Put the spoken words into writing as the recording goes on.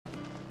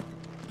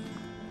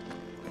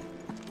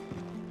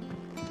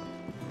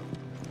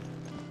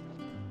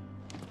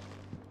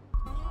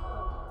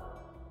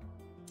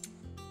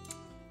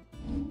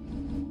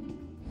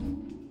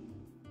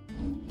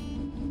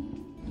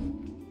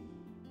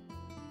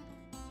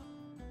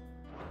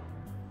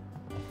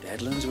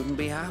Deadlands wouldn't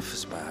be half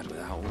as bad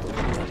without all the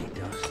bloody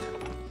dust.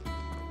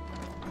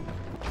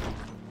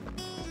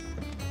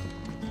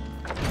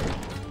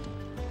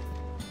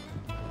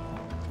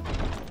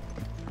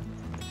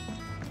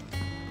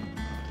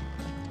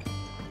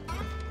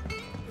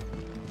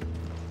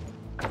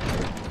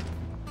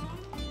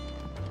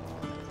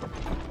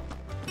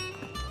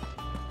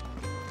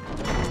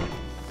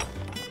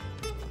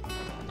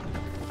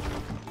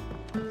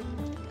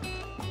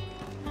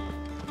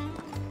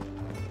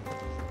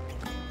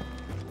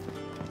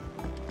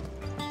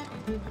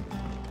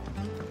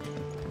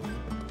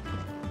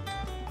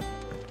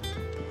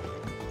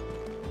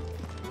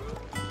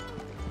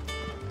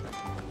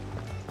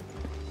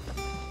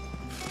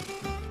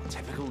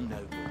 Typical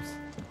nobles.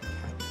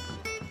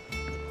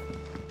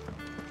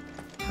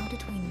 How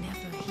did we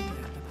never hear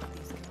about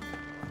these girls?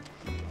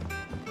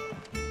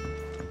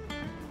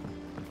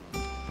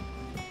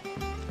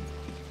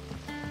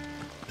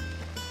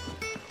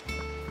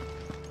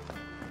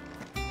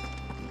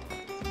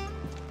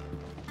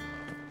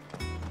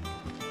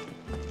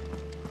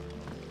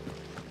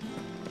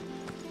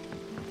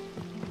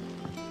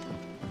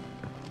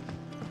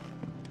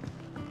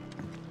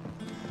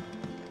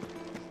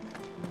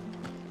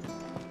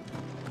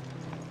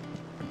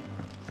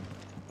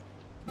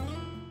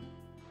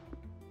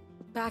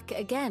 Back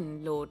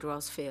again, Lord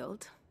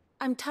Rosfield.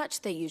 I'm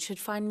touched that you should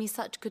find me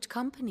such good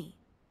company.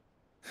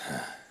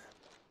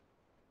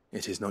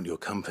 It is not your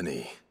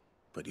company,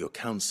 but your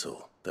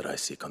counsel that I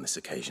seek on this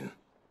occasion.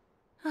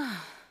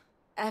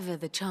 Ever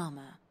the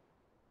charmer.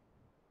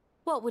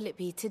 What will it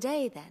be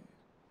today, then?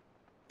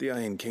 The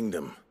Iron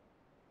Kingdom.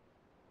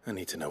 I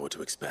need to know what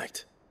to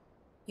expect.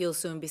 You'll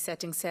soon be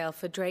setting sail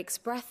for Drake's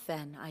Breath,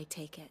 then, I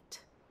take it.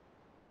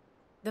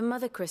 The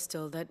mother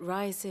crystal that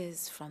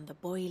rises from the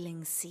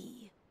boiling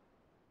sea.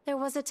 There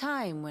was a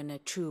time when a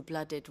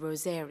true-blooded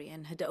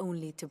Rosarian had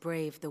only to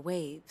brave the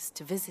waves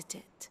to visit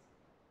it.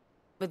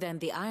 But then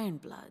the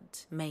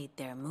Ironblood made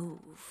their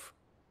move.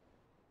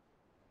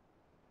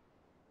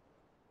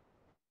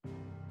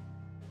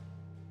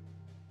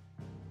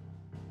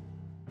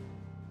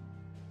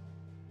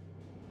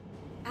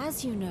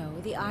 As you know,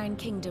 the Iron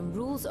Kingdom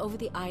rules over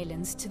the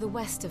islands to the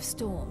west of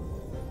Storm.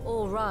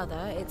 Or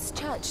rather, its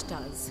church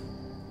does.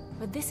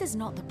 But this is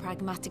not the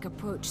pragmatic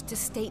approach to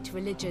state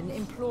religion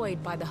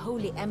employed by the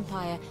Holy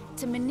Empire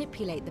to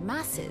manipulate the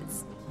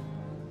masses.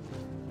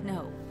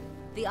 No,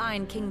 the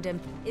Iron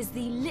Kingdom is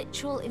the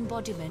literal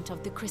embodiment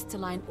of the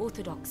crystalline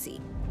orthodoxy.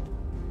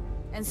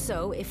 And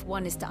so, if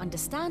one is to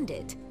understand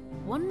it,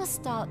 one must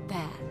start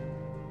there.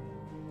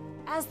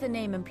 As the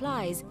name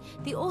implies,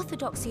 the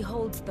orthodoxy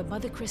holds the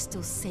Mother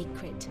Crystals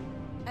sacred.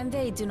 And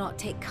they do not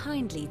take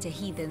kindly to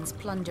heathens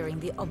plundering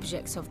the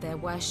objects of their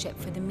worship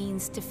for the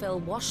means to fill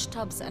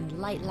washtubs and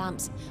light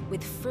lamps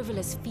with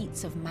frivolous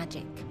feats of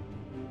magic.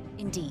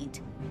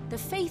 Indeed, the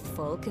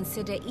faithful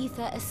consider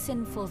ether a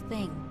sinful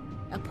thing,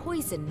 a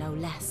poison no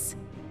less.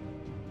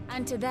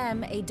 And to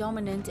them, a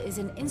dominant is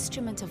an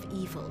instrument of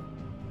evil,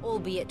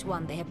 albeit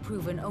one they have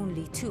proven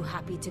only too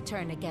happy to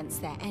turn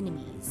against their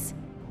enemies.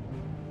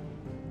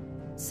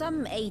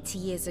 Some 80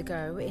 years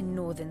ago in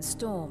Northern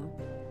Storm,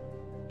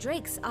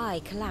 Drake's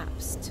eye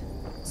collapsed.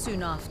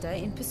 Soon after,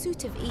 in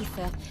pursuit of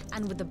ether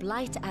and with the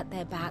blight at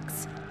their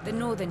backs, the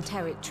Northern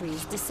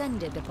Territories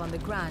descended upon the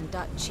Grand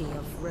Duchy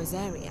of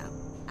Rosaria.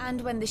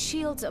 And when the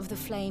Shields of the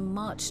Flame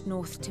marched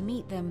north to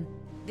meet them,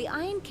 the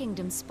Iron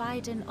Kingdom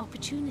spied an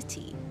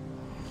opportunity.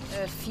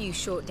 A few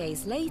short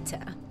days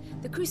later,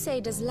 the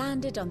Crusaders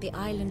landed on the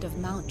island of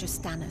Mount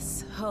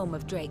Drastanus, home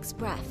of Drake's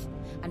Breath,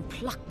 and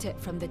plucked it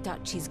from the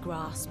Duchy's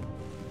grasp.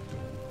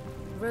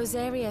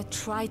 Rosaria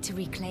tried to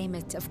reclaim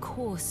it, of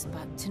course,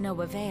 but to no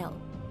avail.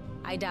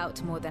 I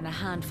doubt more than a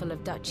handful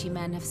of Duchy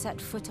men have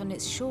set foot on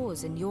its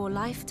shores in your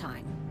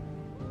lifetime.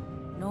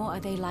 Nor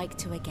are they like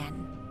to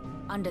again,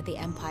 under the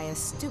Empire's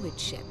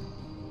stewardship,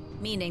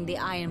 meaning the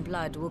Iron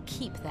Blood will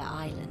keep their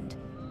island.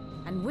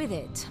 And with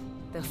it,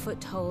 the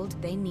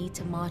foothold they need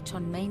to march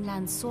on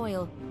mainland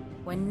soil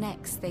when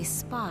next they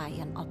spy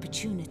an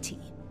opportunity.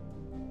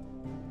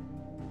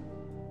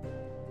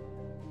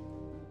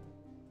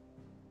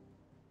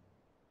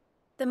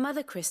 The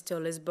Mother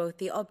Crystal is both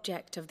the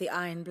object of the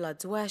Iron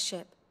Blood's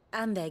worship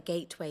and their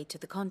gateway to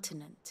the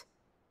continent,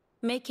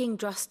 making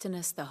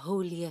Drastanus the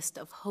holiest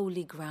of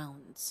holy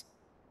grounds,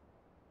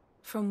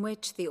 from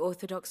which the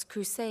Orthodox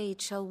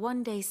Crusade shall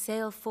one day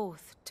sail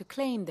forth to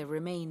claim the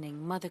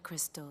remaining Mother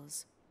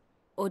Crystals,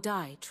 or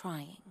die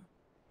trying.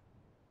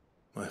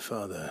 My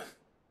father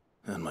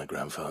and my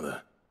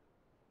grandfather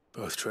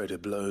both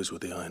traded blows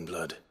with the Iron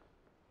Blood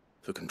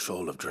for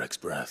control of Drake's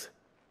Breath.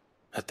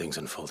 Had things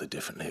unfolded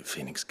differently at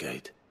Phoenix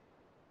Gate,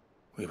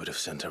 we would have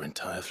sent our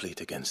entire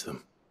fleet against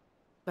them.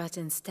 But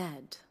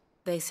instead,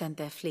 they sent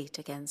their fleet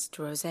against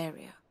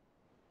Rosaria,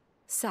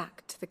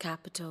 sacked the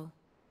capital,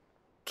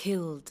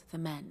 killed the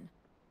men,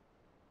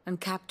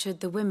 and captured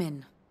the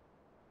women,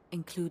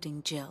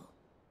 including Jill.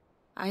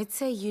 I'd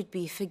say you'd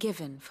be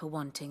forgiven for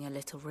wanting a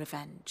little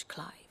revenge,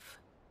 Clive.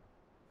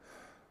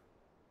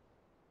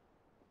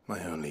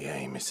 My only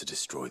aim is to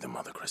destroy the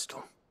Mother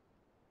Crystal.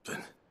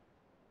 But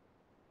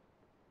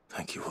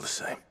Thank you all the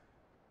same.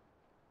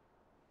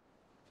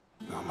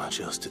 Not much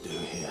else to do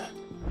here.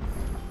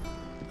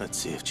 Let's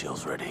see if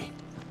Jill's ready.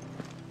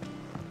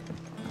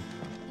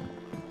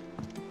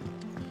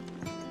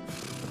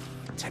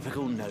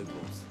 Typical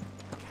nobles.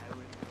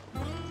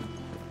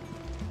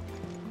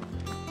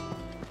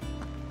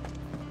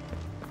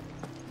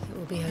 It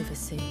will be over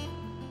soon.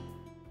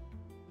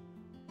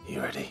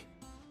 You ready?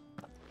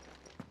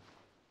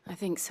 I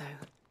think so.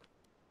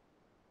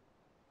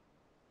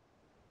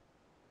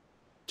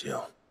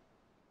 Jill.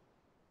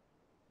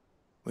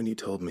 When you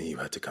told me you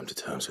had to come to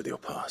terms with your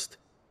past,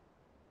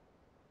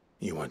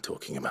 you weren't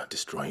talking about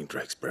destroying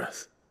Drake's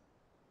breath,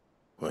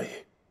 were you?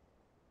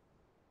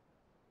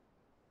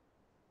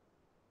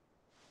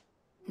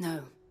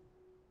 No.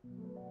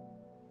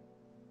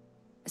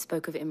 I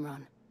spoke of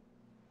Imran,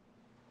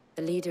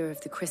 the leader of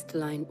the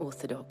Crystalline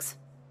Orthodox.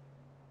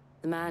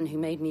 The man who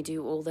made me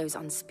do all those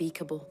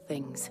unspeakable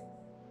things.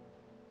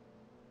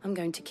 I'm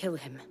going to kill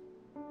him.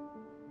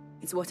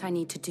 It's what I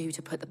need to do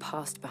to put the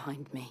past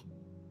behind me.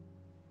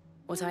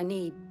 What I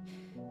need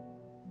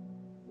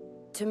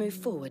to move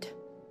forward.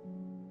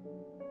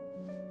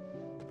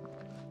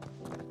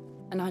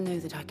 And I know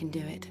that I can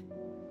do it.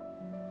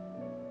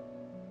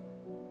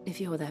 If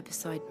you're there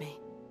beside me.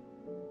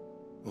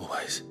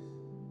 Always.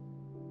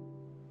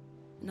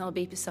 And I'll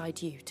be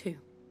beside you, too.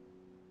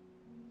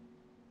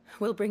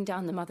 We'll bring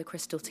down the Mother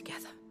Crystal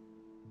together.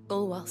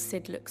 All while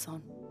Sid looks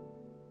on.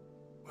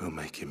 We'll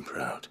make him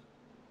proud.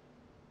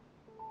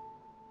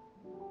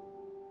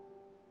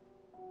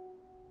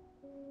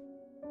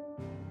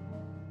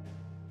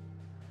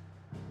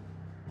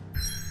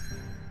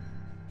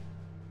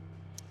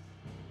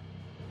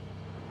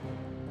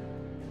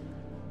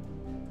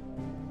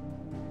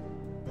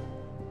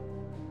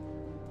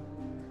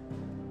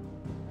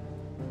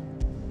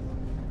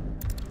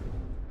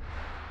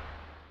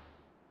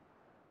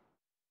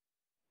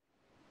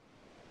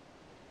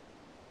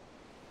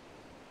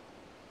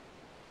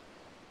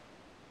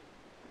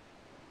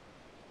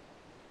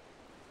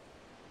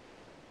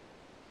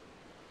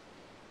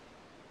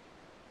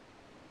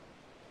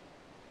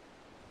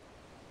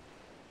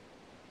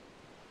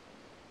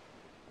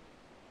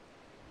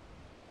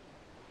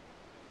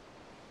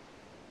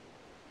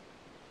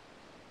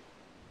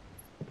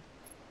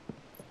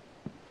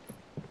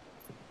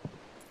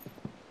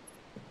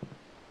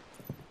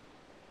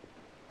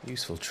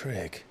 Useful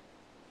trick.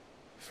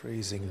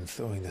 Freezing and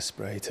thawing the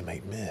spray to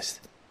make mist.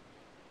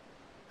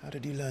 How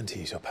did you learn to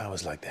use your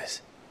powers like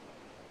this?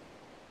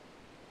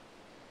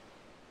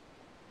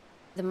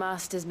 The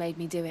Masters made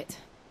me do it.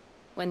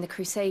 When the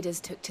Crusaders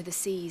took to the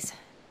seas,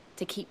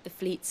 to keep the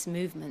fleet's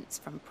movements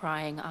from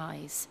prying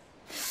eyes.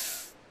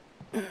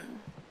 I'm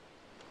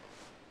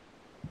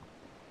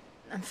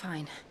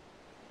fine.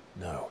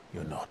 No,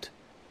 you're not.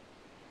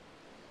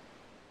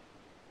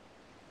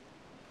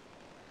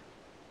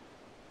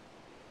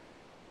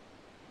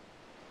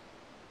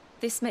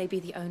 This may be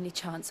the only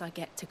chance I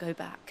get to go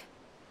back.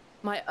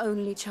 My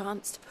only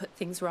chance to put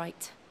things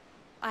right.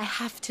 I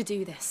have to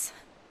do this.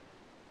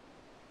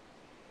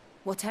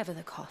 Whatever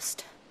the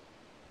cost.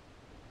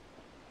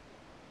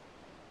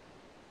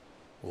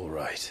 All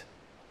right.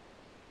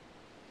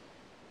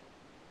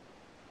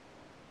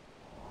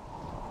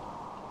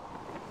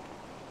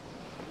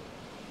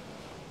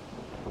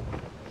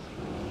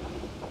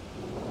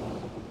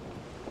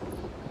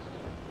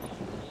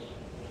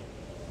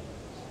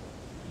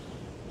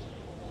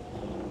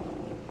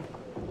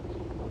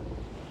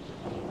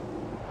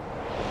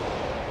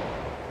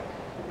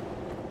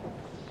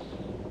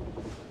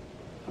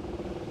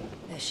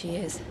 She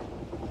is.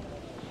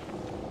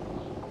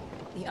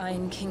 The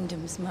Iron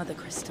Kingdom's Mother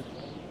Crystal.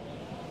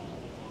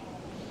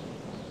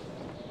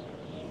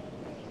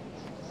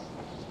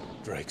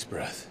 Drake's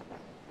breath.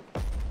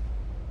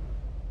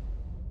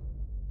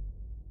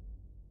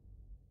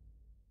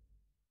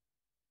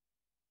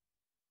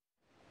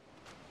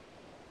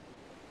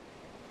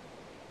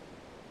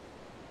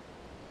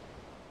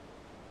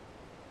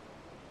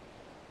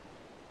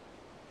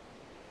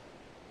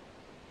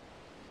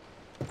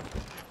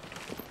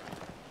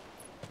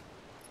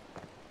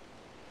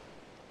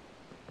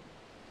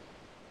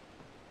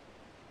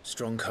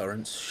 Strong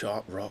currents,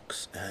 sharp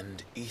rocks,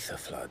 and ether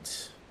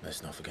floods.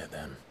 Let's not forget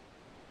them.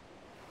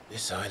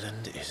 This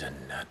island is a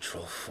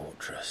natural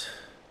fortress.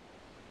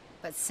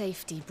 But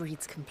safety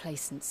breeds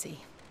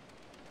complacency.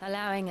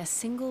 Allowing a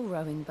single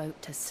rowing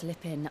boat to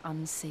slip in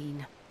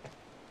unseen.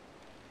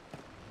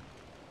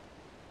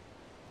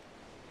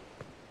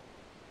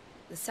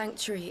 The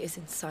sanctuary is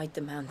inside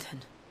the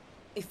mountain.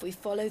 If we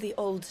follow the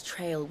old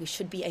trail, we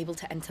should be able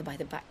to enter by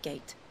the back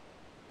gate.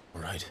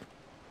 All right.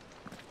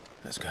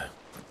 Let's go.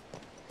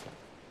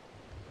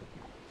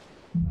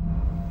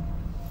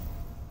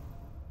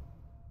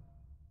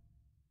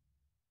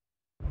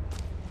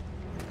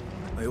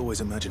 I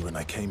always imagined when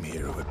I came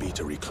here it would be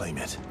to reclaim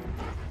it.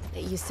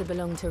 It used to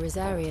belong to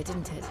Rosaria,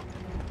 didn't it?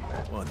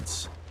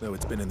 Once, though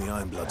it's been in the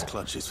Ironblood's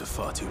clutches for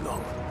far too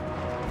long.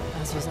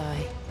 As was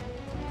I.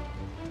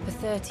 For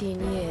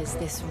 13 years,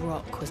 this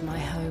rock was my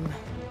home.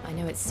 I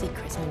know its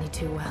secrets only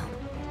too well.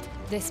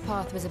 This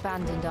path was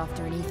abandoned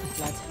after an ether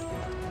flood.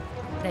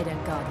 They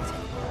don't guard it.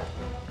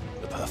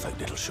 The perfect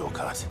little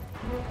shortcut.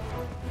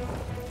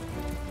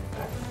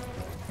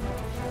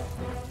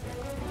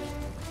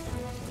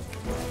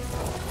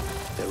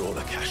 They're all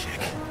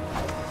Akashic.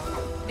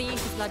 The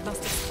ether flood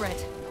must have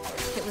spread.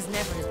 It was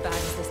never as bad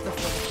as this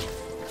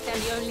before. And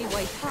the only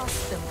way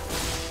past them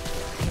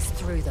is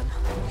through them.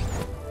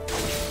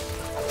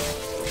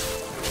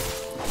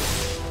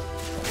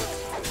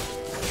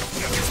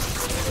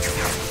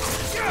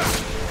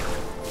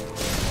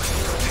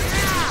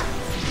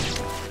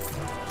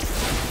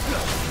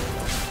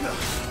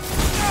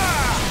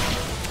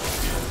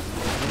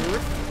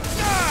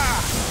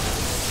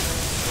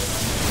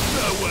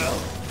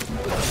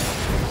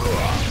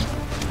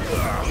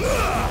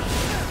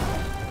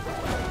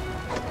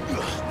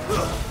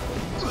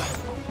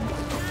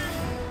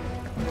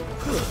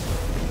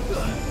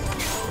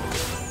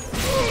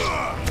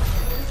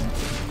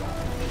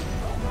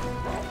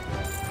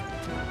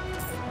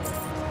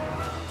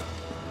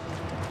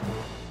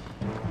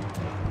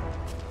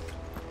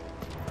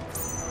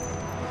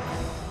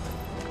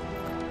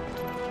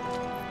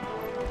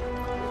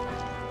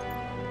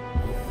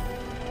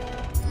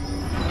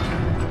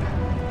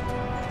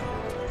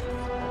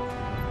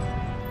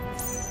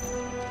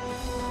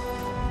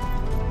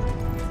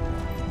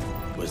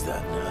 Was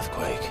that an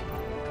earthquake?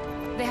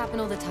 They happen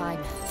all the time.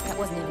 That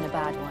wasn't even a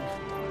bad one.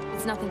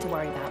 It's nothing to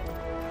worry about.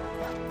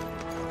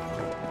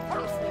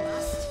 If we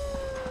must.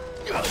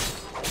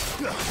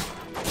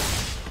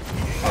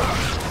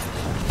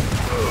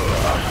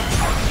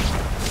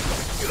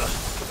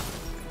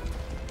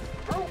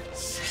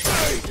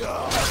 Stay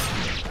down!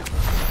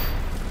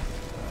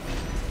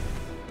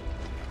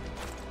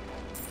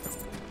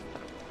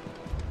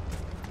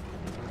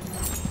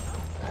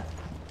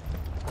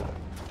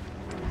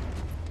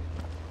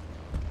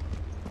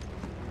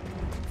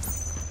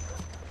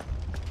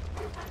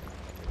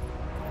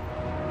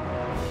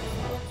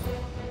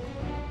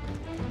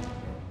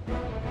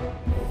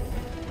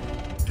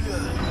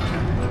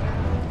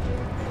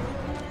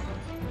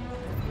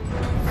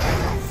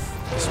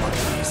 This won't be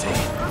easy.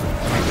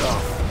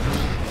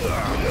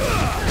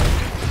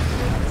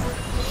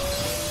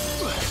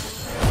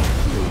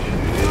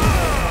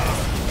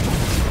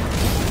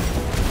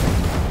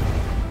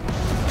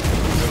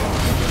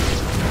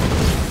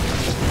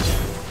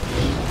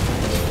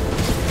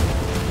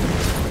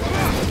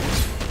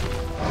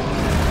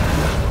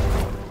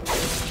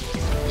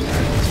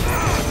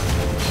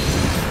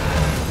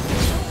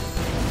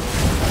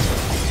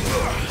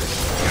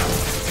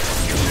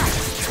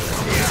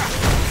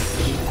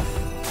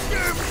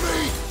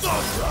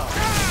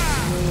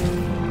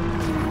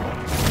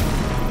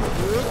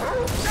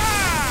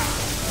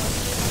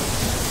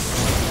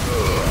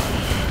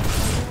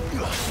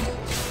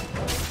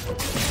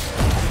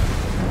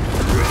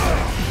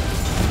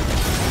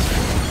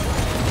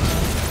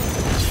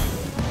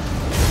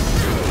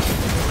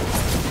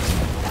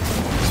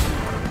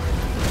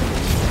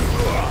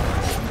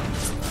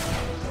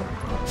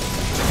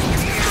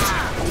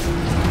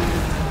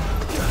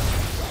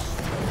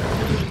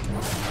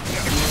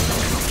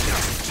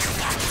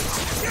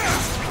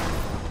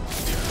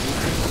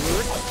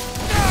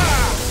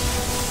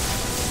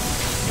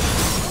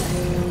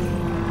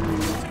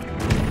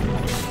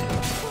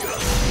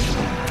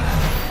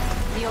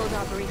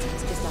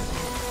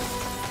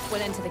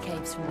 We'll enter the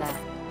caves from there.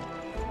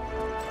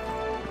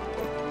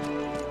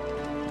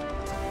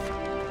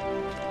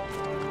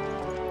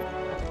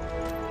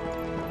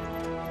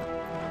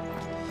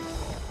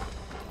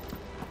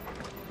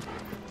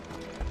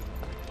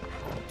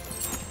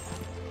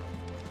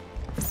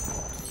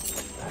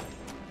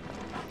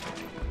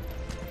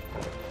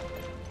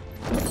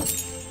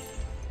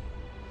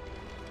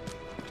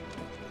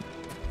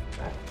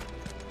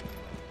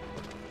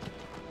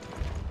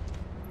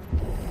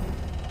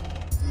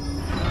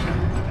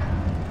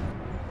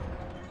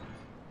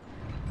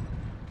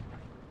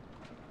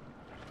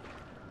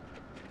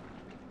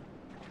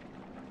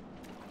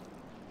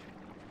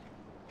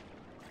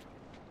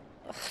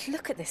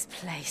 Look at this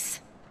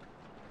place.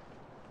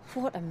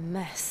 What a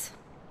mess.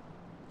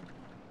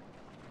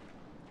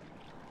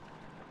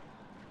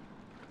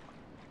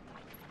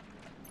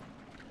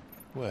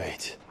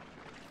 Wait.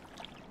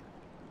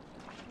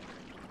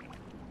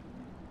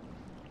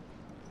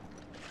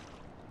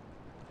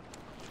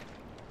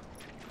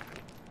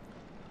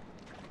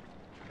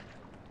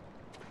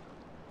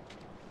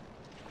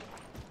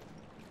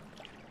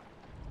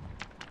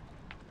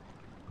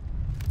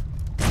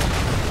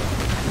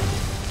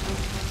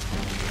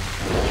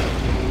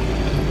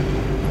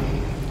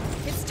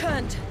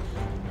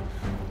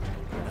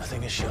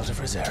 Nothing a shield of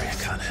Rosaria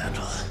can't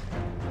handle.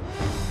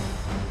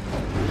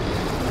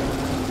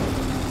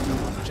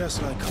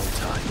 Just like old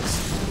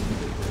times.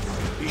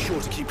 Be sure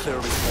to keep clear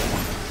of his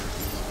form.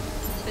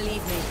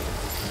 Believe me,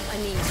 I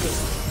need to.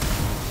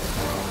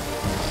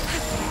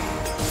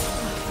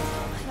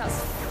 That's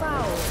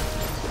foul.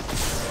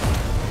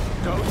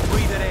 Don't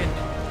breathe it in.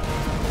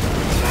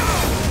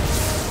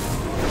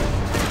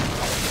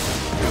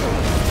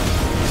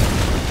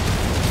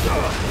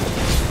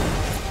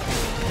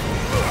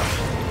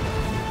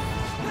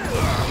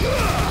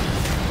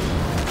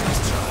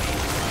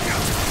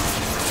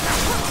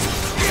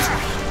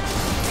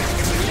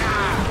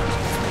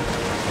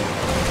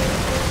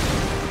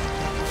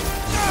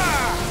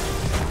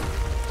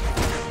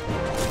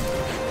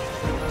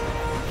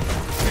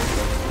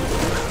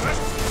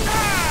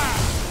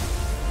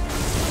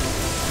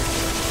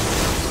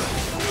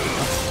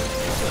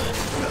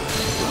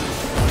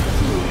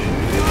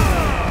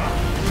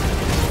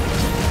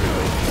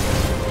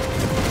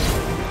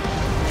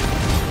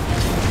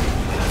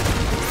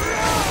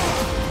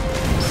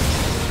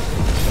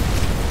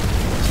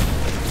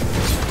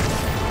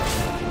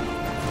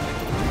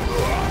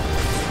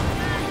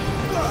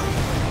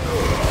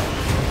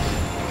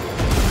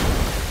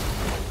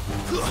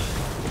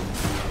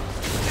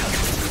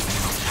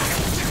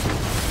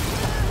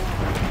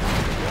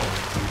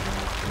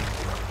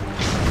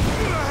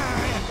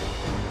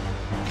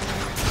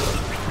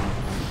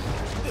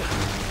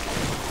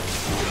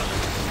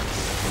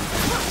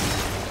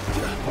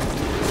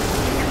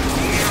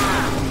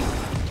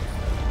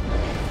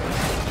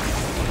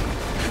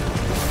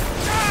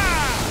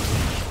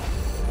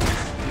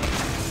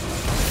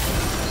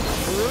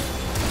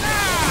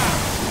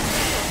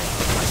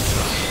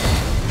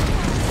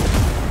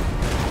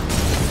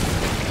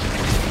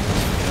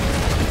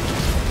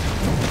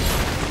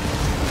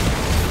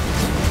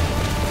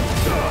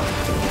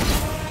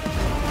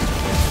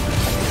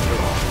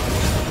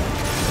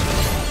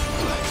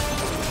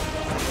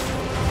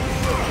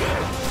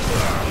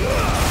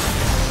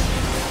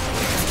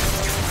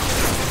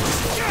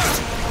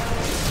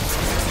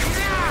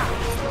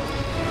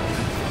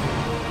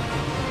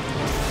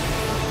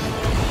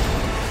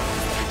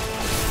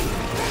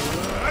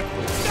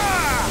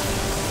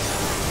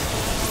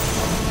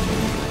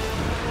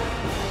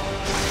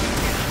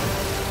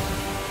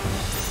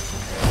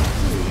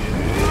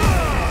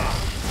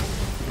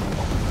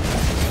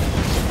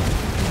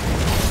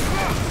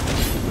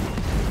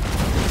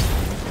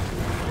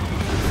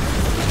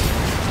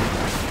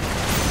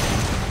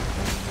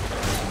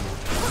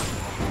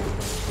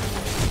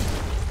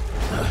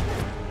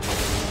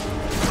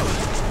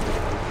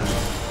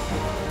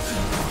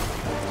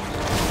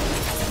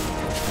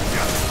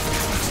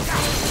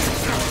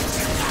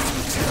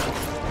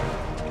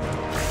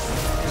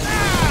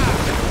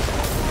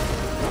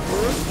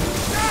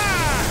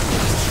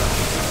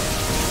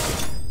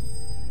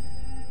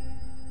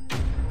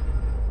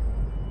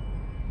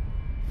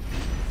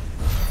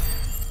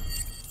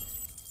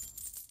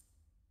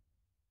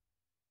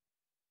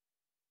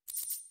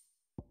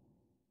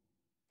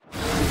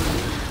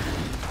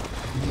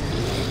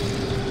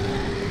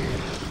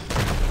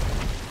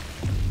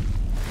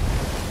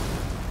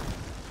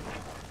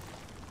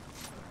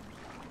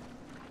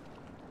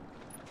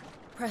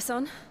 Press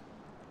on.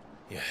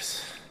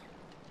 Yes.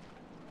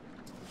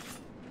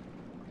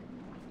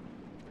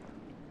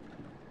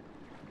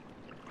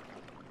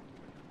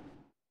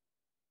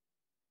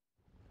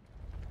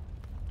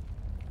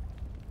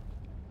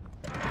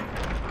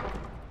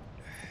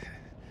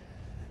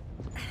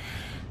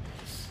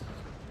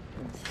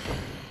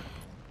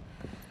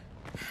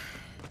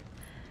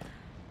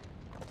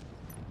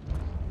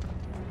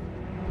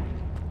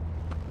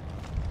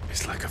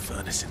 It's like a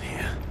furnace in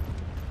here.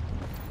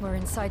 We're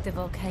inside the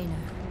volcano.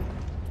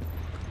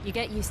 You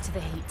get used to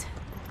the heat.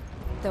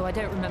 Though I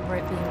don't remember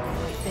it being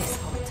quite this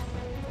hot.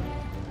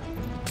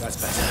 That's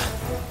better.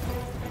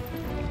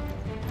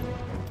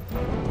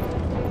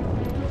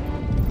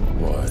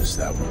 Was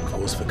that one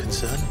cause for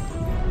concern?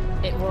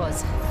 It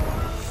was.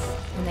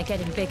 And they're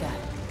getting bigger.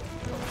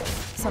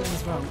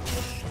 Something's wrong.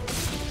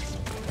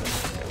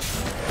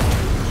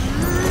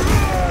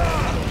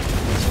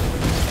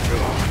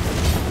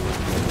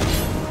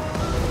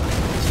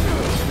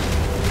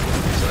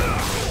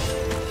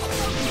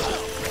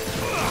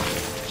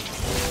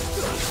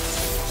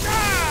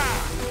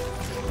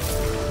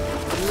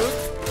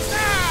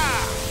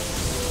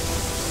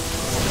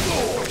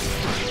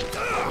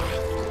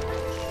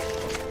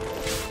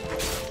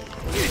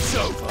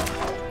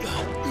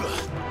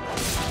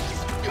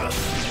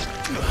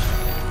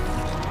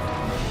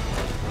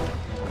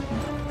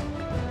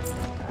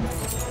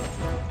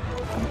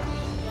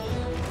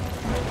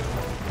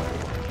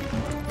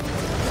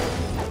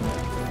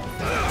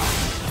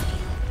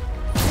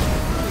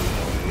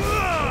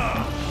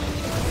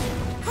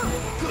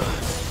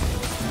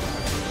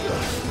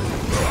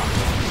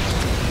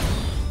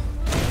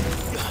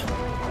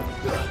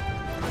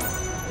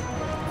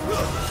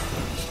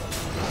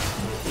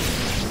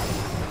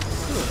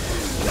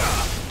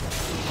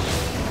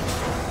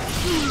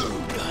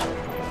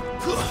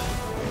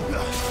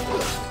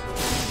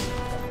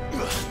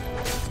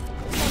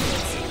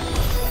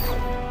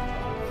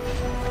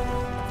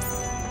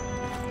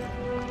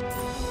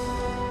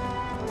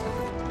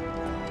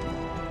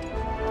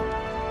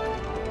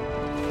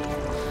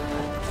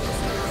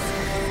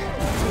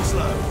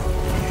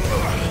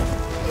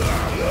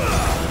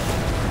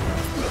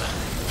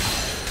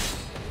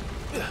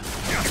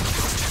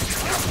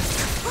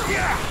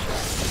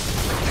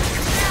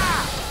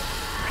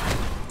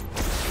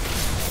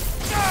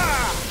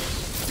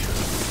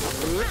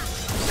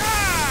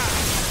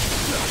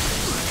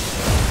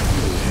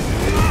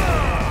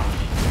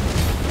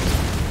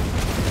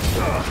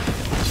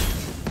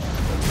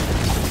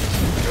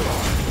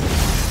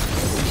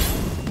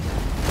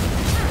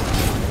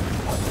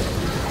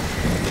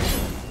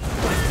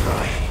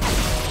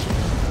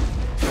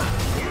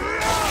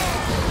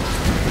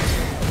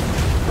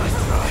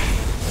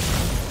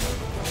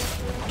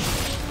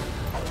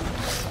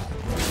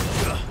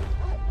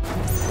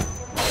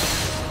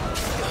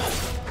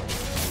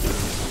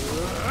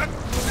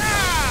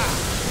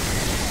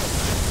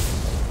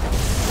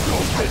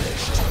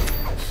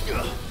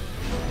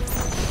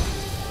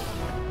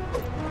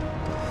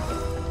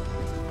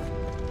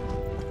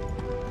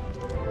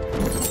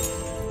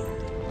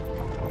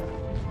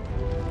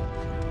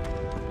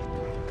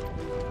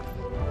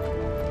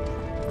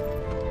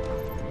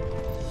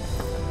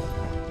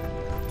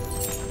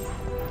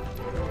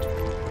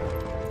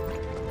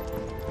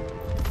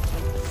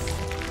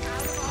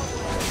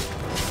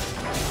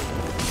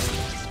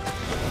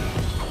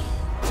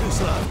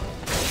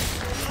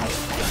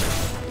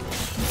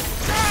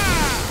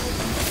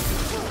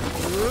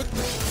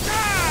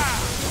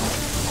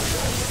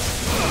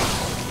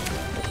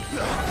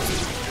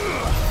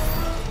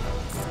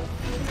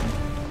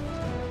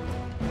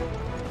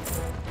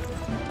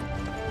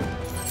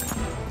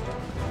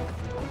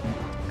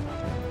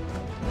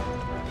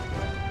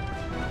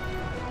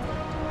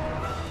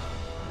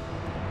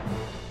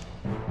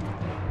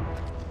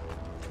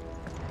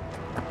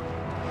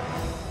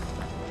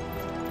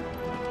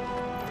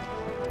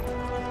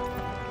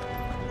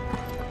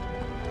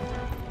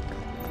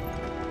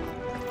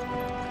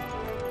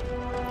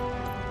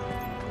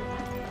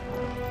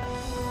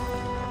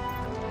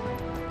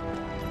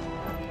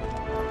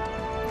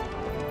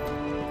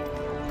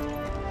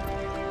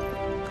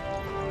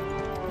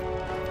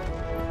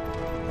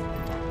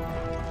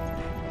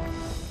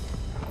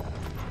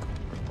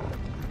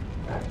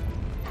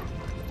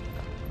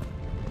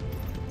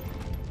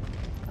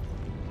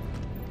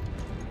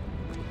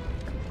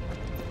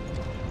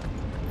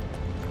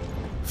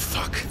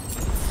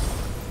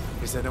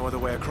 Is there no other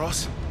way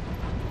across?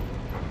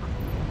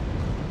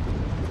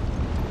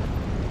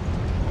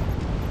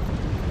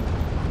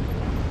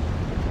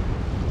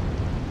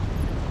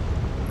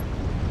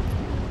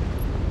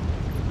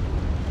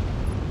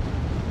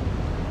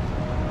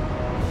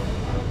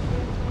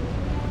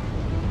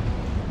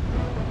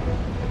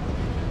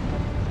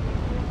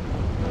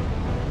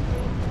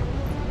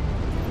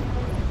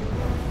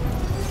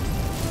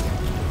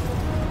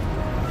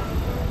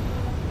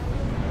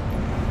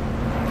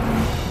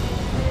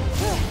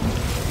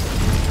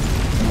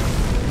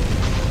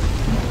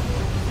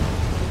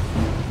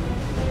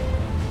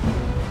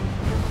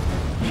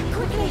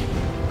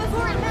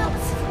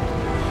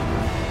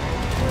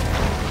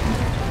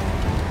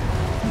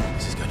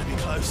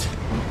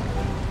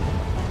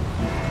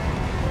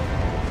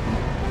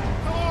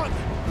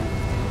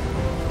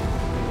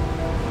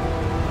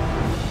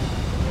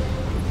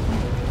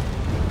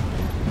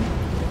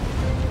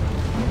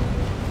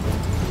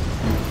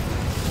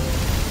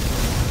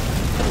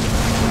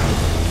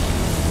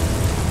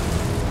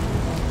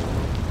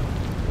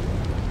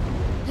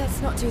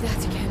 do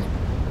that again.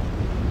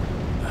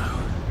 No.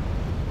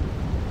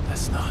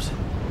 Let's not.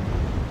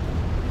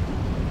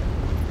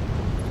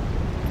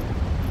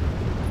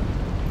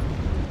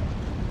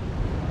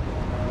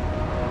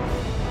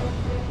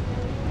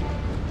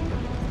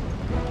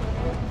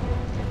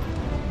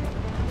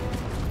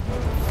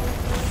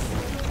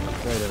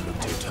 They don't look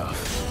too tough.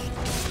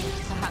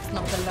 Perhaps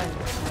not alone,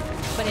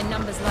 but in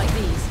numbers like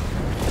these.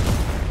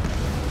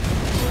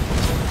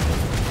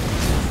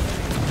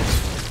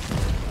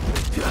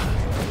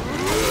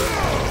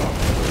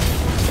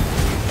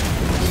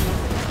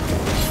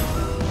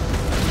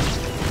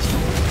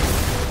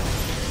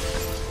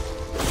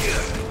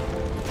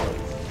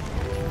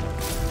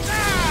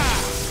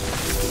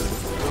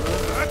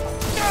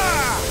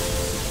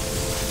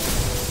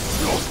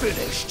 You're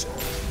finished.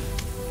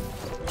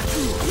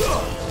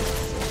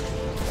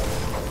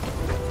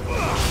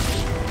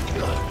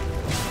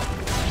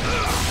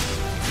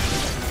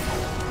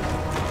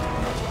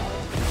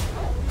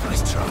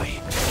 Nice try.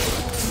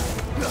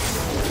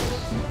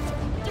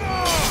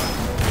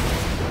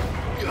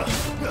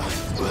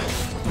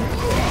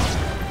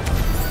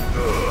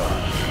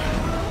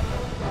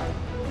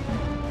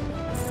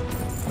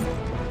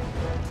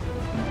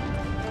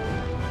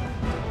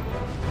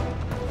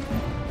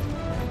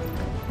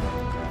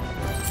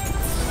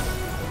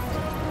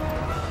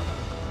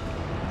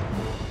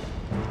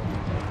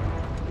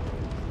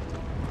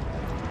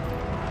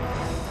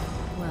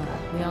 Well,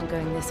 we aren't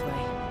going this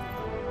way.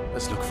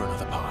 Let's look for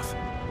another path.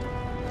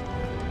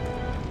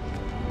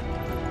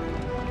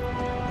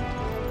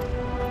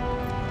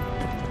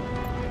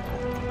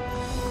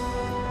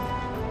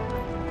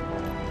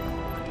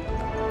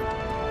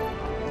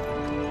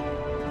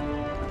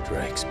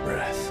 Drake's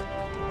breath.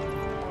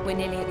 We're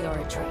nearly at the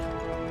oratory.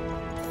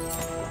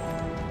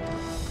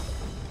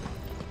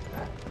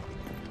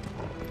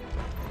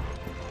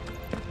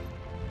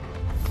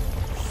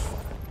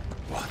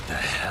 What the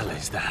hell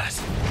is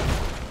that?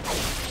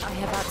 I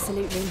have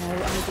absolutely no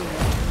idea.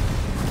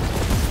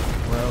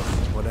 Well,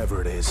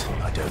 whatever it is,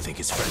 I don't think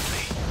it's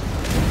friendly.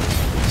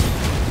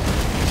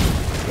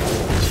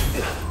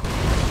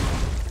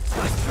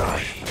 Nice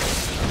try.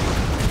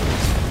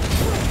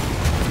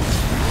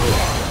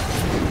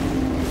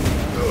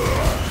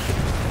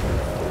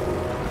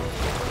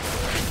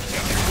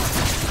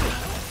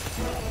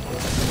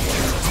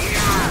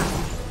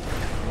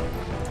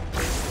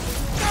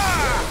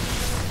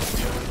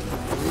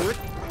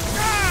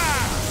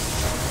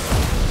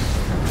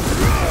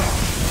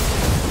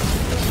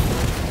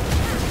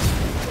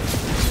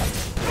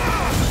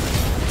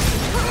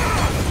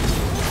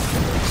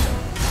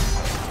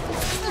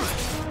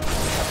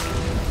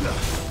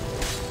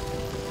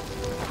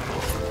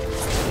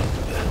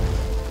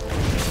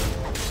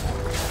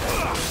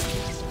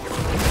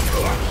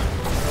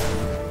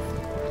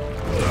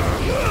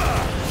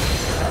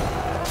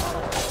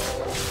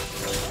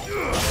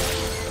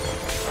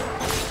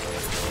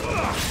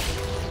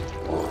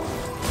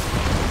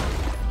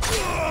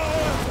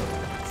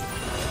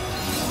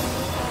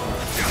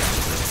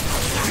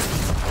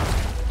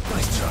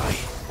 Nice try.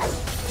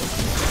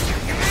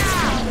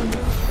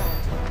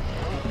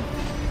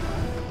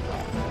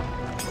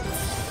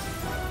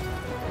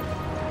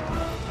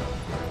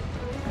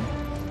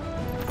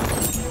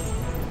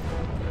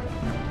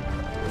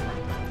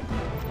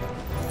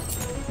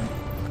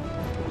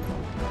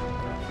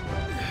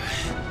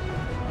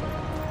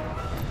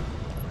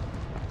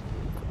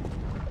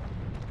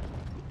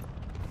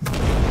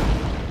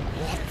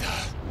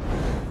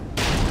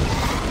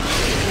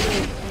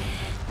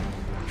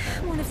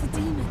 One of the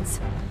demons.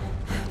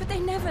 But they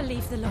never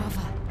leave the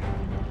lava.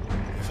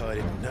 If I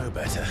didn't know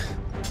better,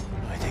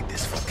 I think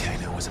this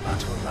volcano was about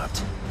to erupt.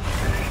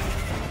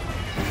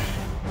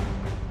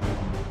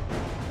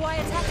 Why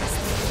attack us?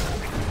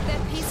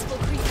 They're peaceful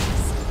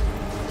creatures.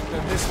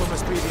 Then this one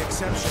must be the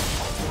exception.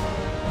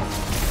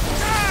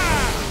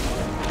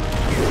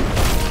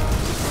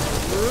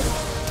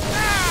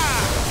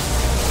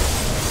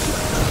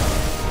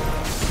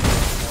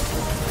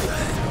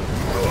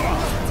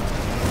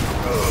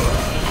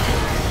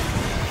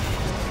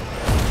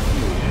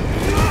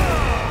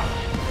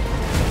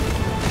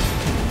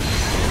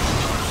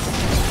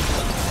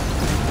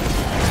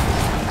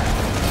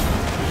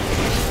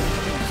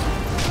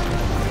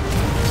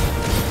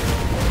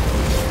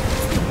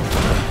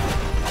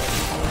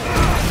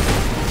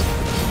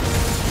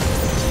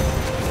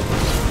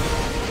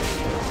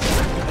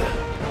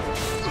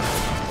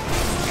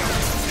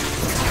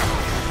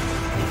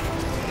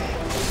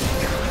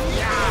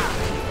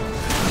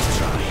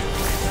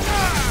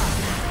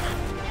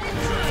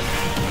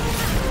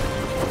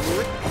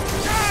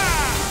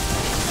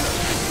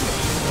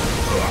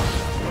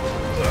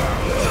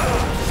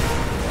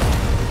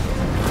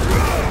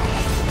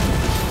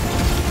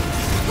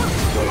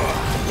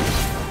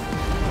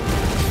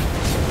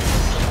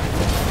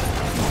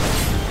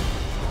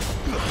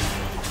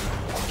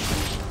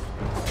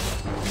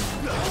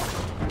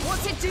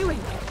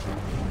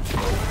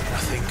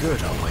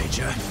 good, I'll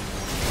wager.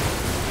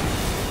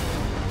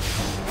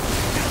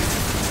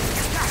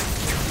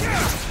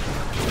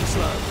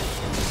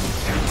 Slow.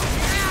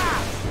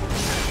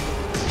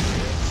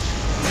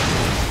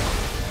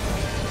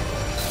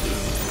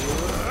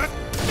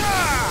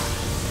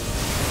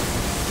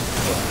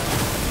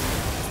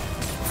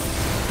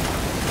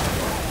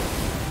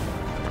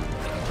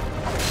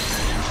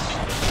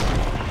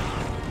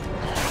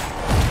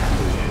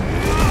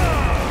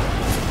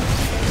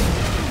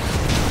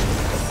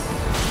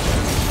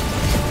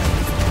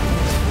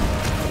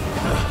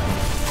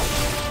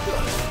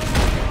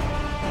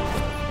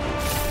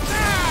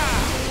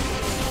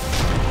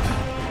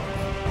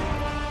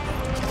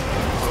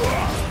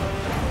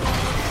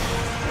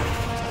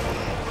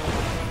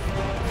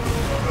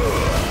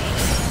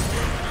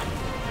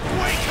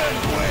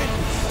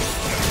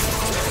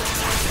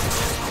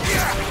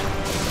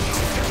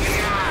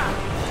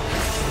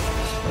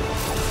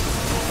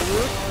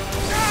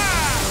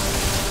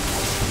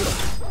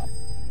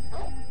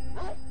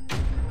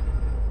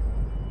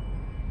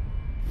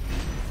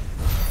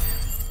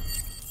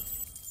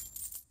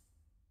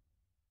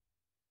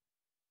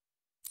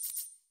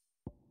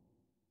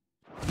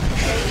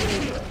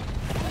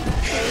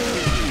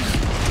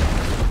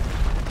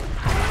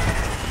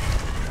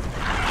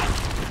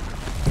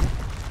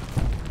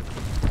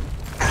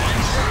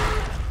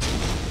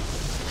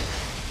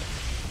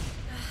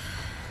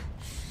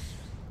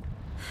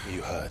 Are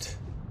you hurt?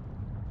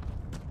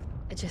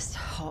 Just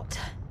hot.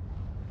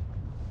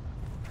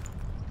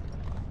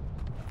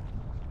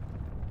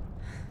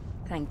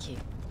 Thank you.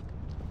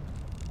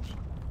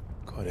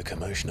 Quite a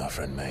commotion our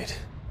friend made.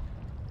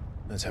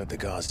 Let's hope the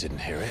guards didn't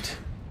hear it.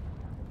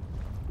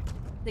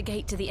 The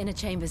gate to the inner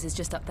chambers is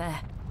just up there.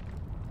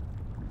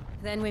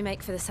 Then we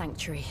make for the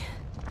sanctuary.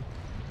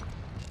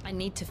 I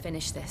need to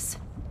finish this.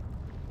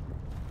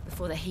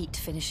 Before the heat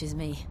finishes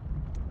me.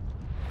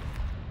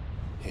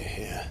 Here,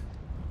 here.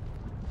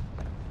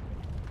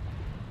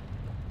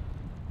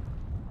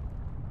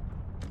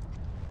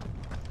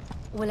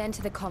 We'll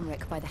enter the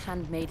Comric by the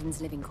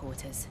Handmaiden's living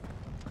quarters.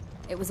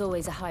 It was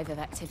always a hive of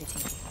activity.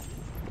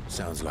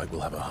 Sounds like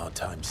we'll have a hard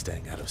time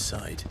staying out of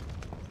sight.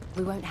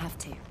 We won't have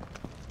to.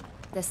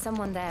 There's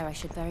someone there I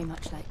should very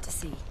much like to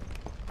see.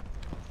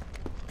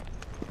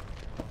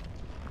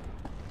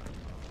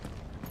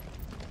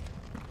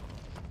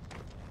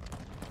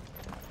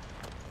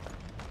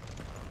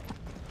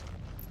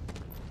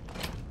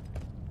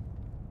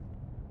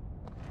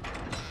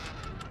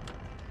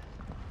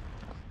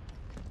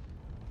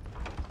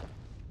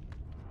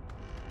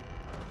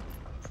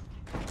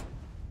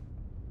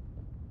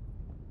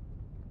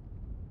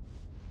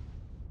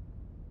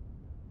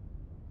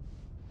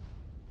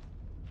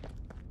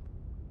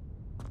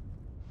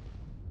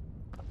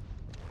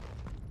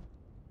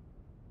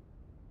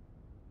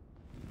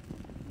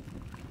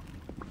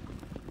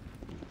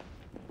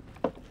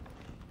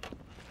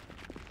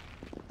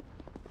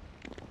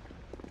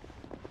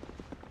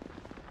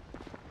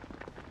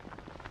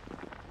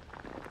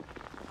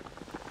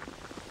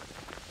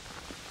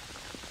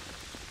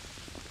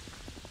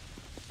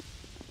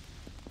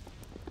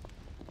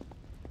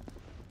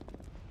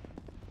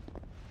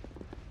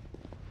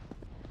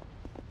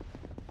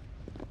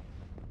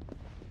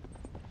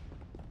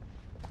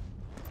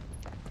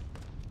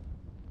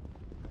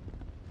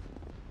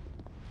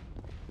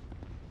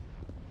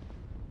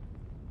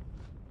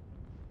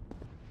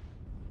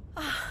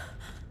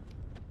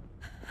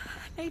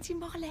 Lady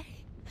Marley,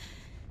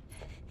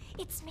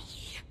 it's me.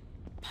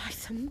 By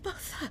the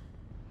mother.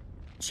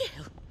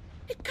 Jill,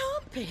 it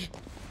can't be.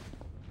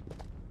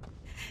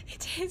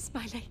 It is,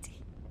 my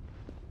lady.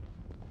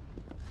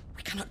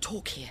 We cannot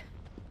talk here.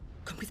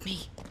 Come with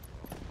me.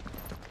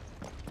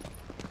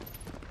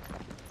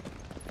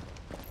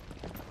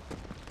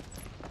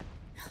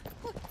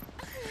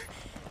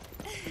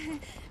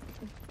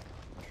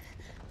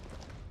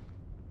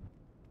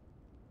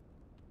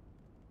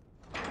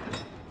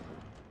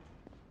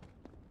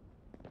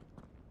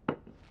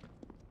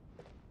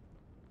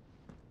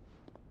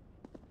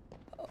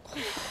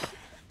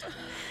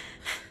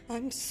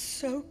 I'm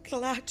so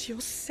glad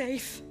you're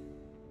safe.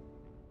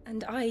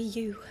 And I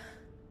you.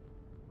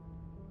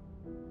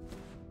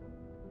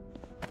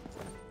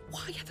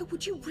 Why ever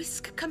would you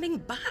risk coming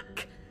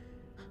back?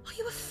 Are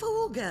you a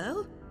fool,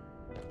 girl?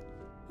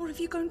 Or have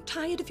you grown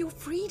tired of your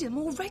freedom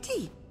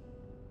already?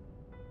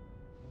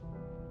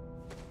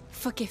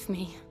 Forgive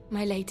me,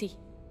 my lady.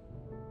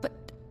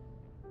 But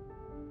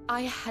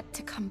I had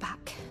to come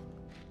back.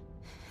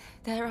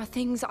 There are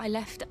things I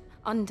left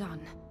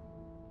undone.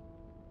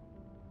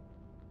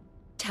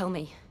 Tell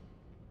me,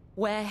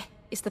 where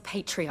is the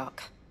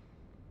Patriarch?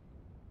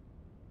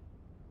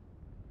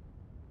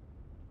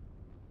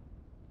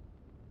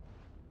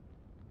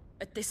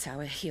 At this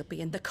hour, he'll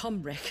be in the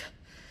Comric,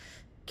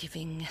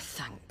 giving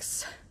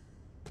thanks.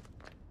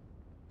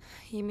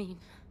 You mean...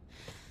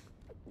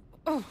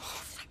 Oh,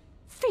 that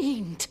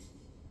fiend!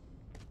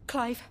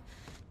 Clive,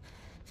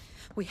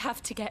 we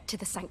have to get to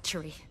the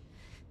sanctuary.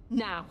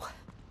 Now.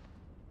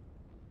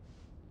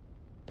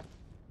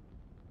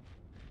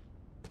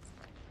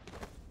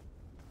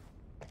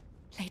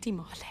 Lady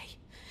Marley,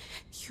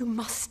 you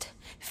must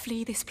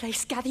flee this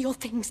place, gather your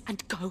things,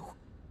 and go.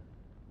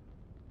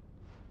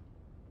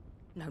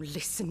 Now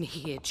listen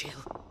here, Jill.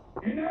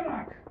 In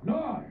Iraq,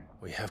 no!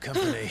 We have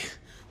company.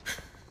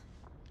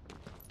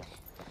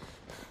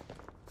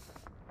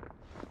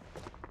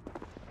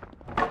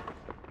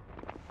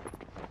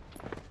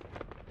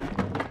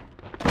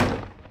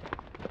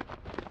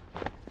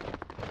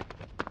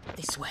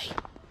 This way.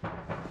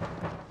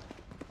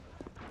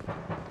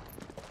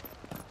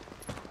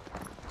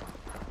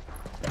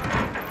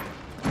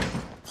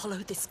 Follow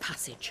this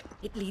passage.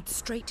 It leads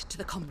straight to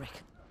the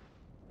Comric.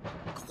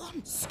 Go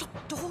on, stop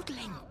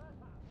dawdling.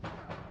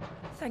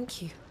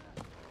 Thank you.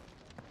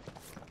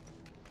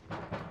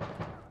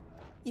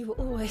 You were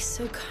always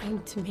so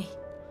kind to me.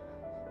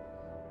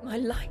 My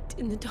light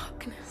in the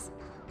darkness.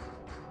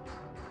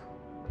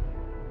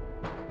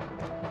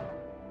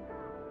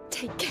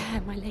 Take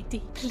care, my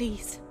lady,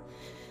 please.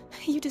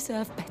 You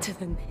deserve better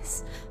than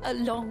this. A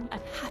long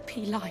and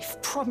happy life,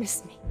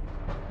 promise me.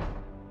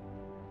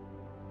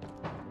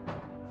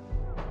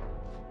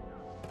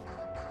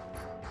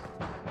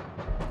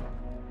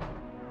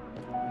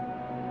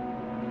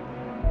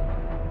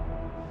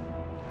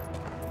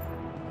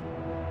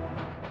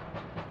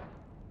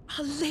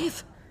 I'll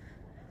live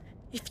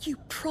if you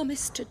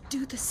promise to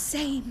do the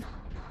same.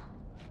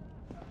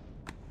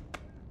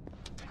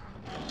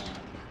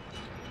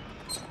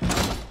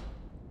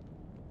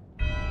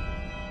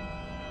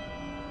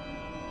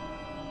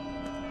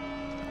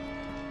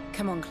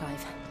 Come on,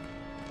 Clive.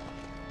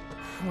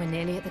 We're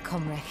nearly at the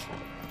comwreck.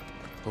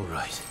 All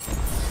right.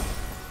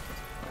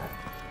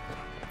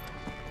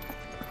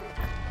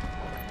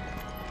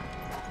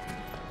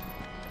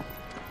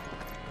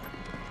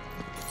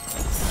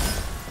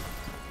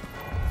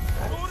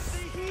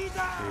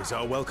 Here's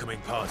our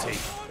welcoming party.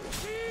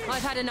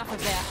 I've had enough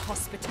of their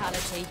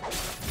hospitality.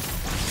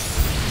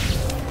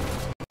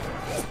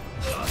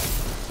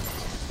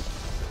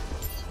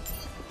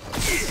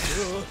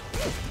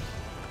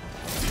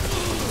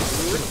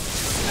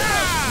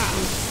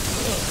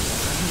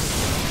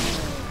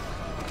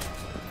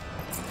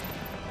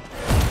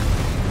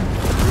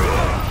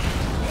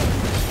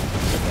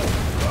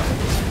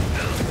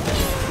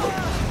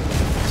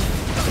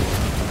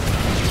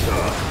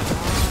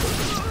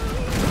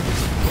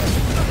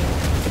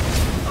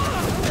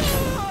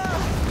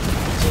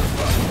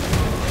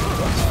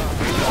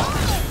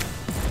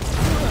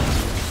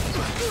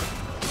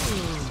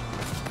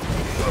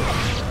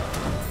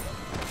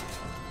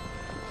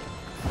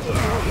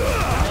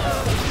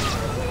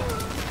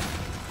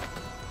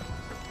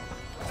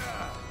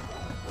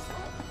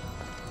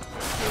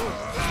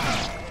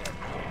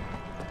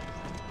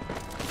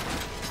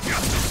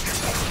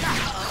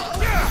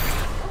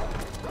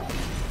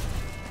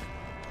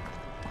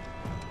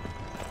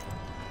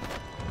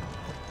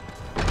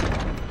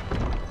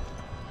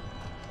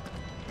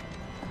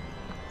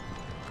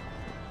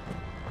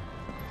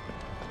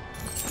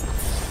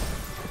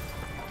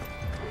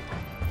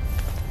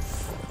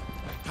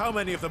 How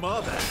many of them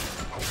are there?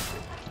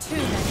 Too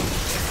many.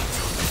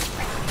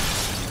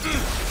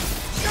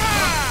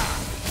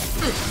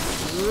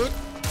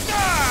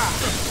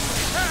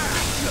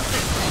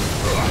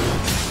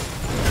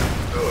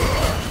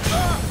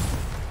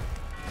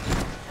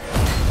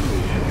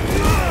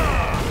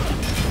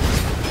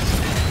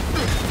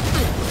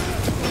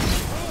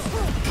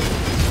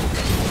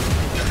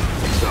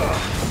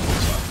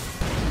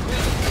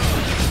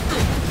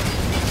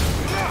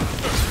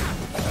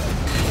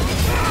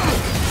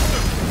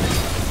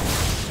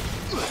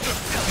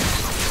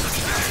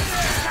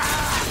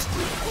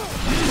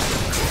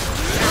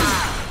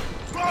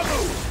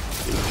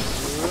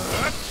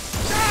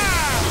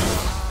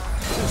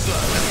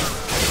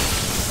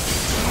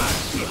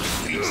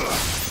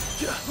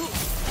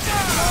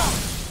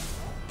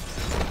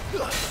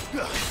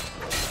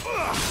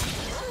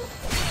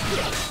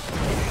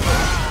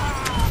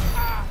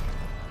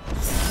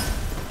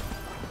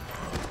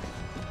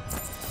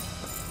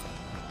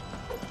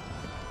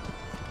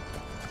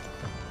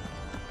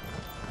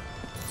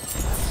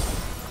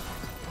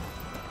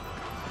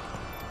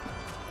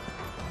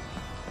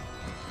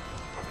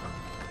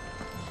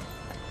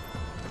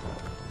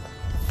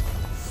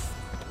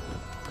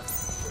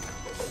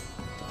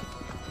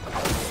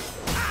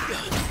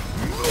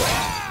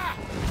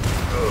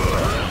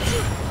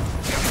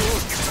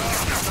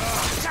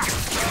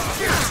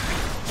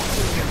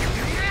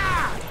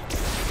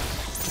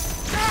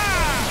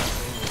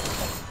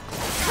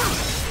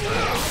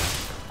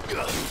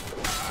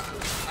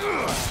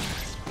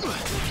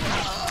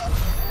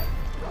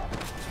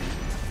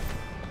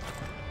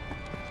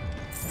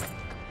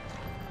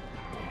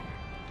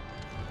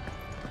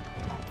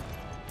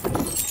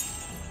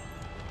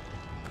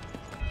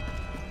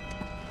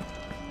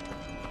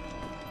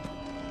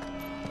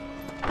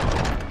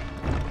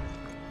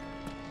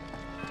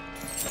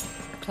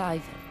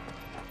 Clive,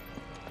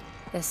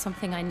 there's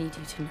something I need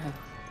you to know.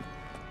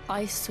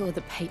 I saw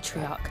the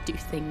Patriarch do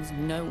things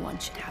no one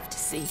should have to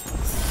see.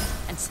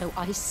 And so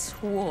I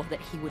swore that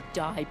he would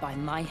die by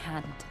my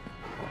hand.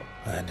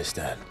 I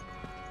understand.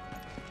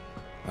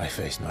 I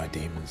faced my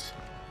demons,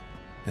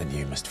 and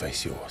you must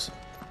face yours.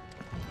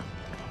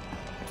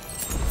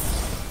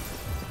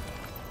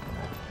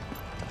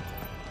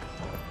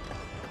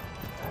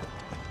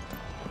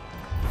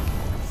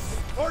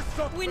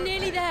 We're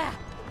nearly there!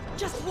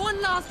 Just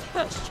one last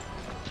push!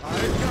 I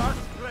can't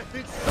let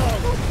it so!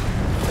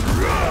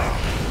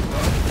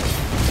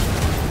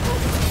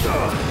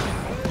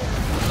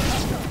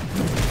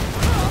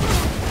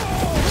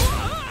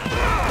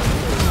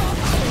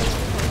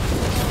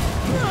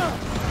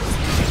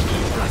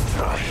 Let's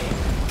try.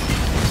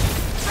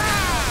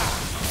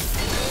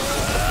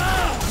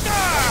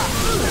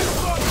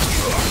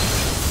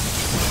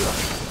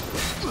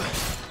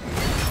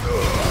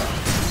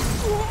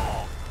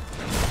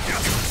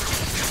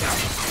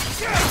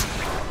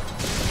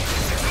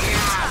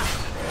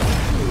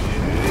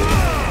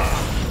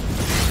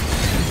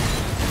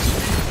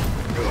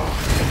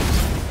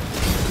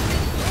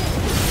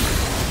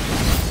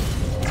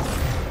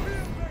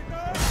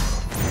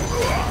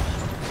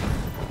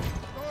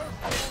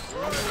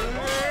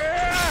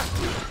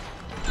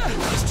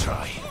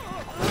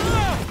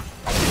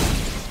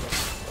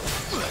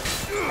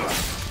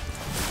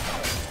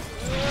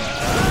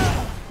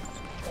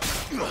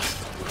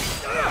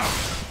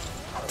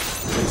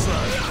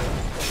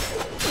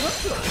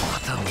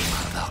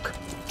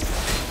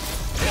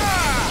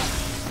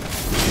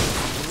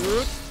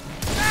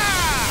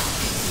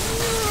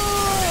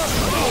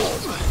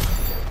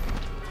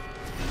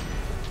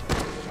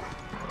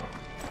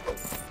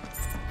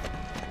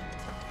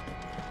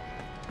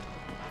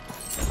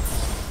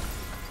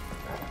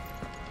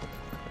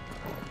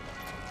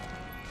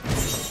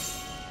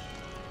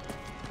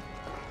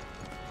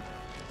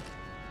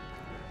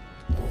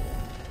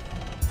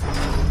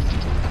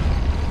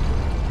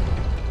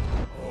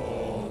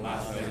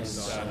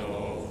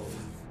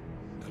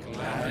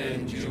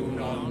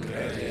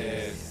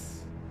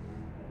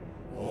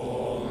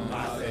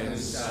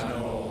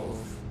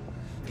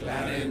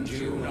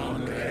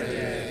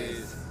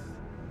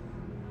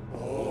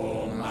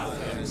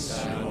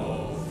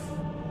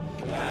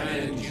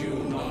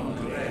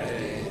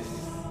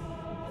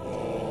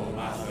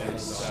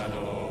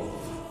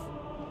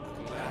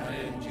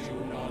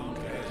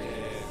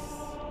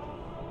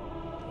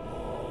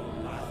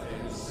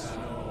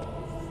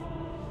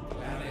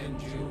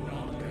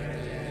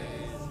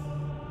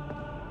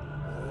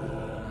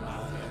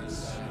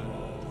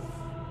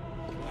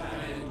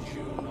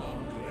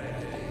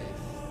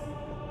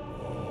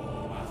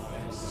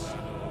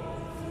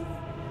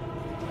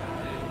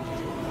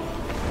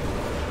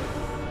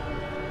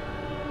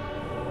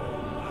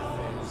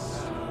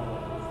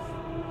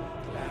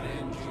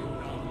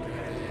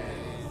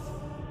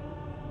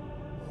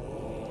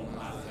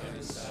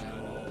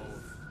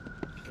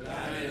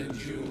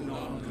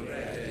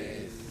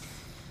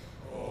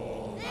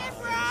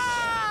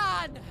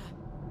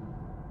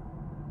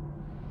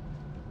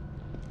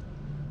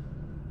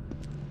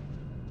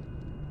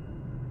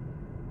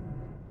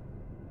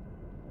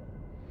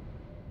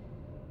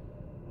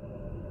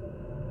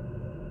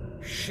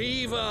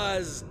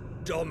 Shiva's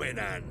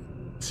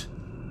dominant.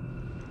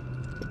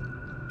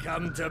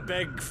 Come to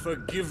beg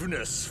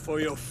forgiveness for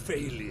your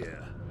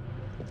failure.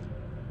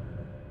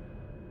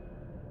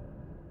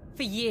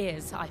 For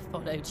years, I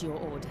followed your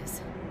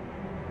orders.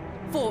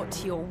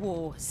 Fought your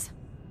wars.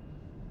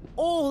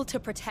 All to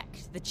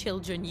protect the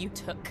children you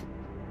took.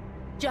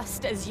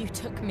 Just as you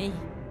took me.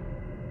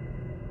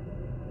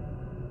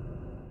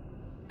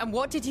 And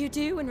what did you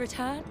do in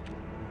return?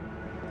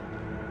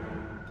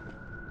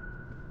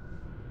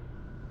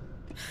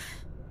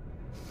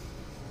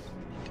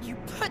 You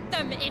put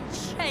them in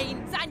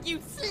chains and you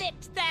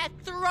slit their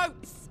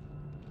throats!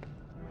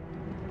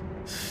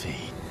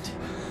 Fiend.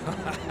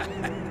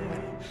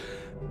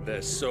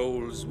 Their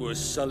souls were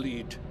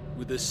sullied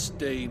with the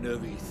stain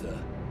of ether.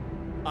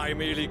 I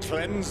merely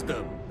cleansed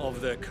them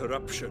of their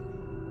corruption.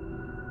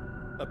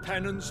 A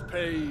penance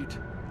paid,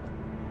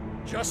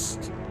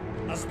 just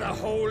as the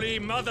Holy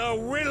Mother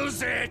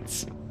wills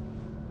it!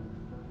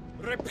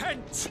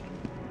 Repent,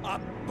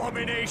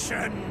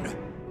 abomination!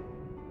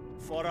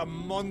 For a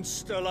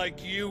monster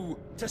like you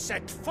to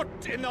set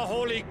foot in the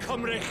Holy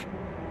Cymric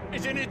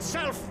is in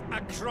itself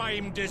a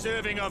crime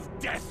deserving of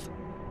death.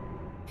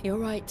 You're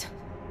right.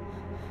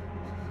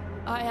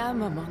 I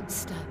am a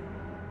monster.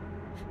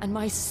 And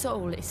my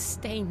soul is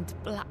stained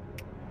black.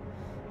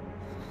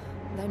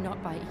 Though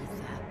not by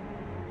ether.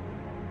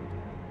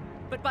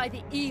 But by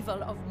the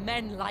evil of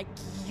men like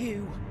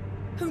you,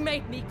 who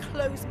made me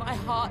close my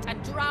heart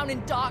and drown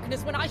in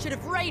darkness when I should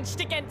have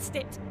raged against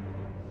it.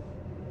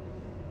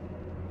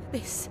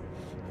 This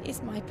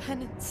is my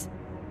penance.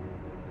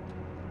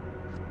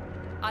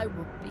 I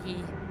will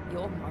be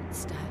your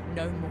monster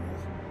no more.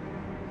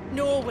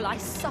 Nor will I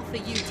suffer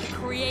you to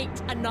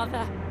create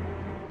another.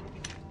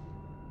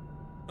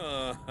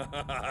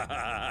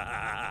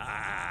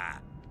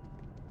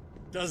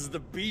 Does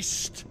the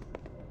beast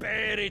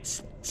bare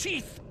its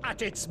teeth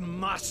at its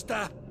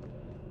master?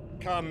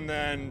 Come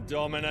then,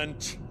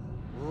 dominant.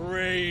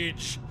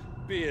 Rage,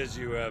 be as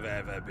you have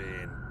ever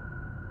been.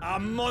 A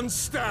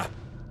monster!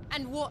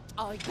 And what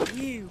are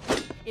you,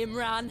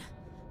 Imran?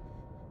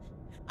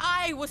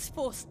 I was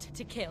forced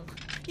to kill.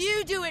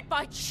 You do it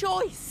by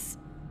choice.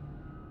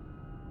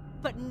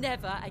 But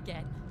never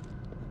again.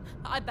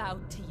 I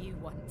bowed to you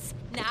once.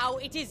 Now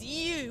it is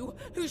you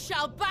who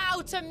shall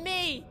bow to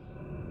me!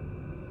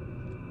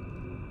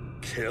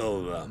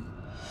 Kill them.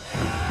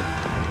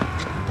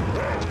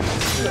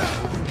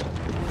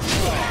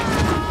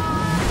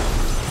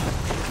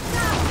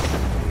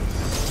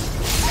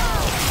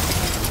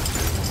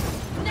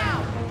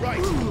 Now!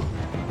 Right!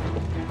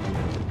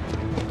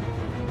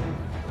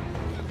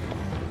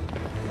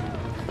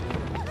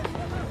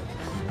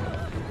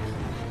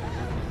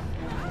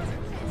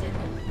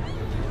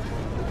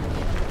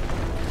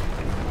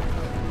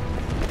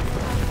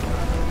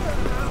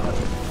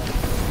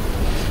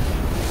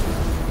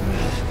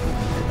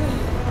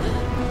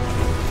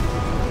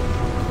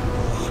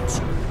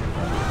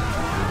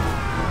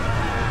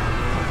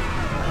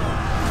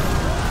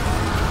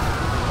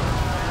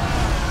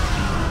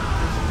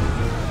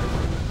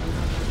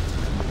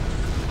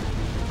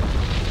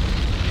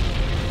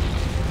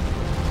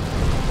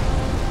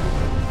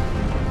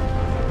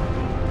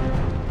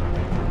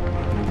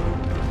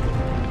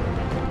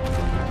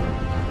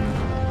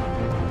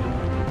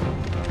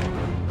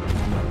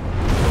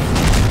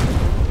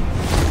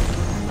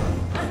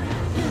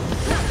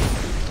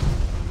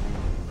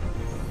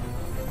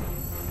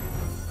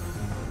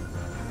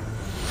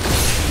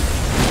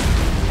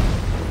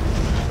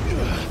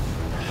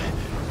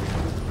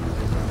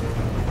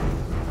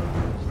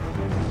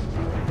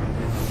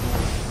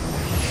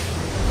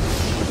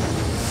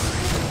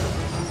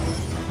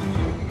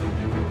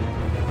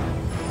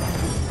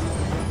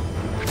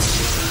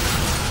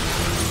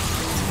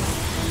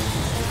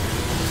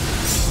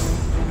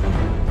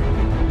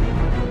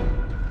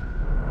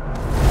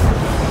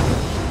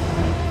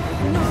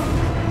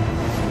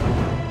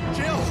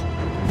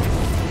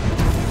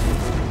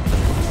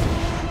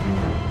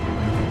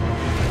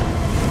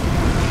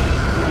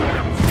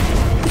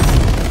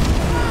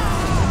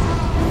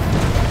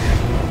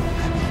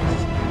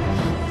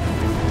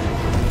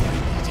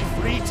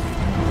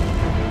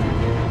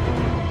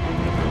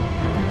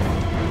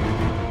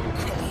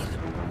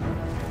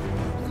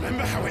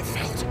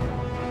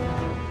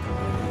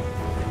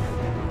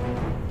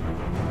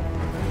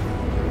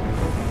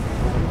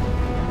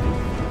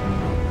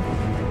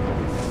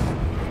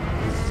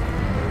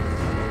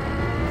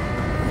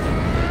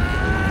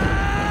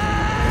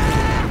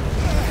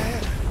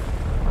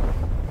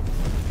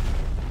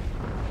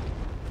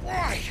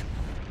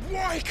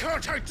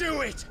 Can't I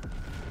do it?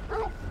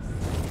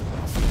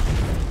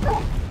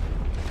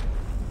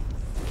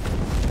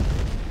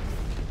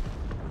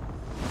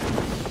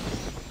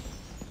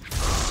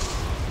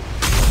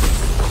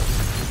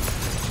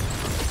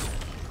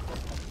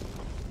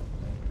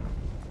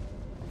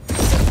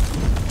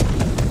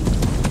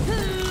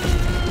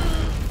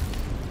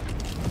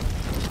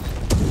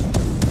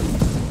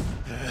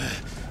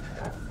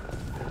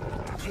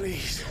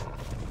 Please,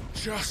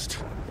 just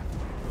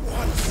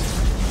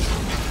once.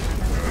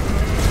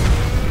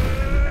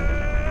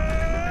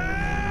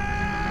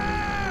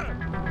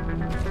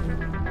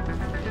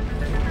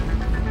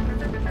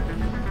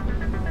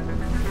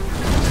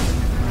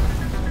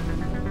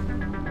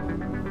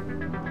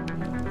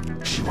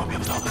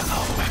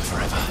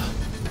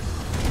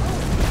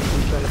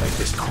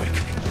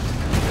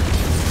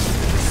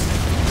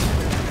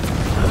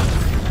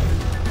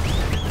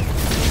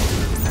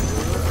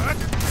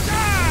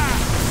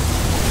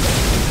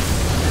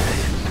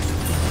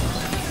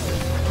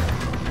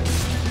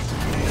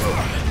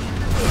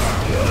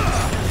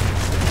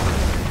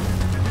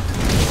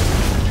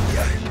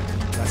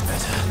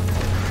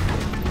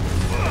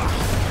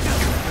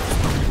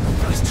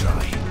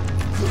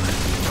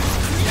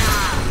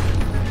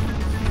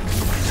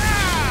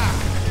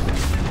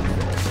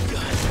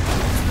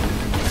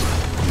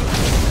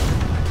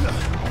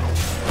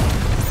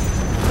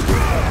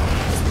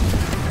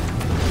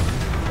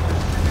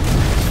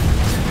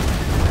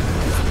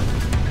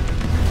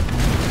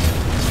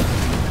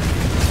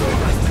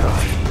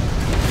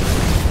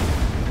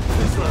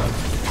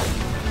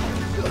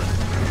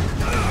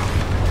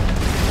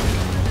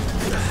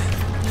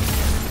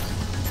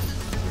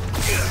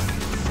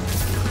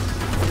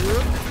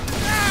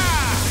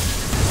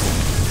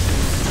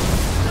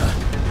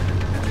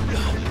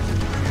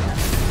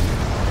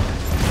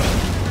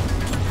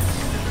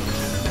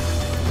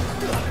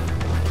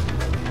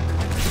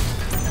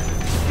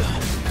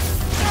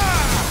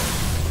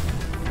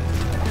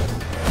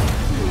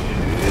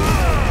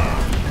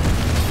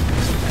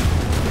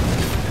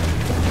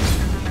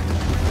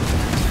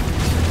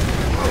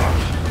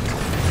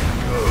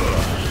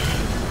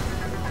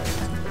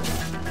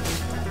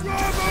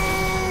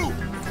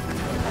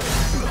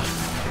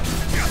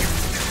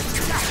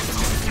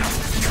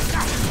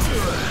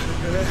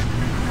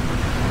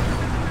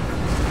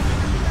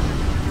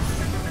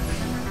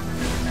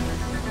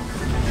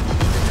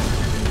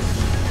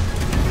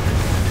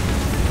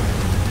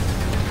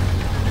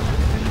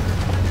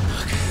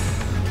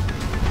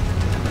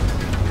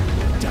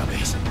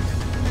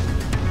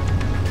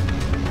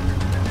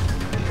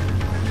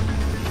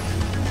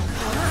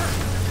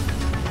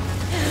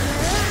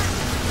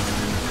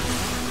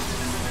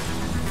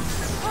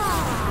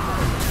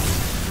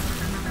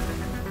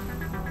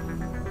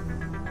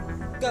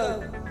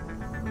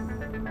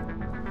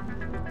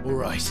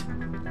 right.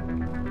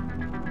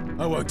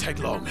 I won't take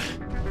long.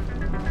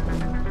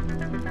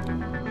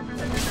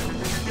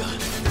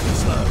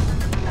 Slow.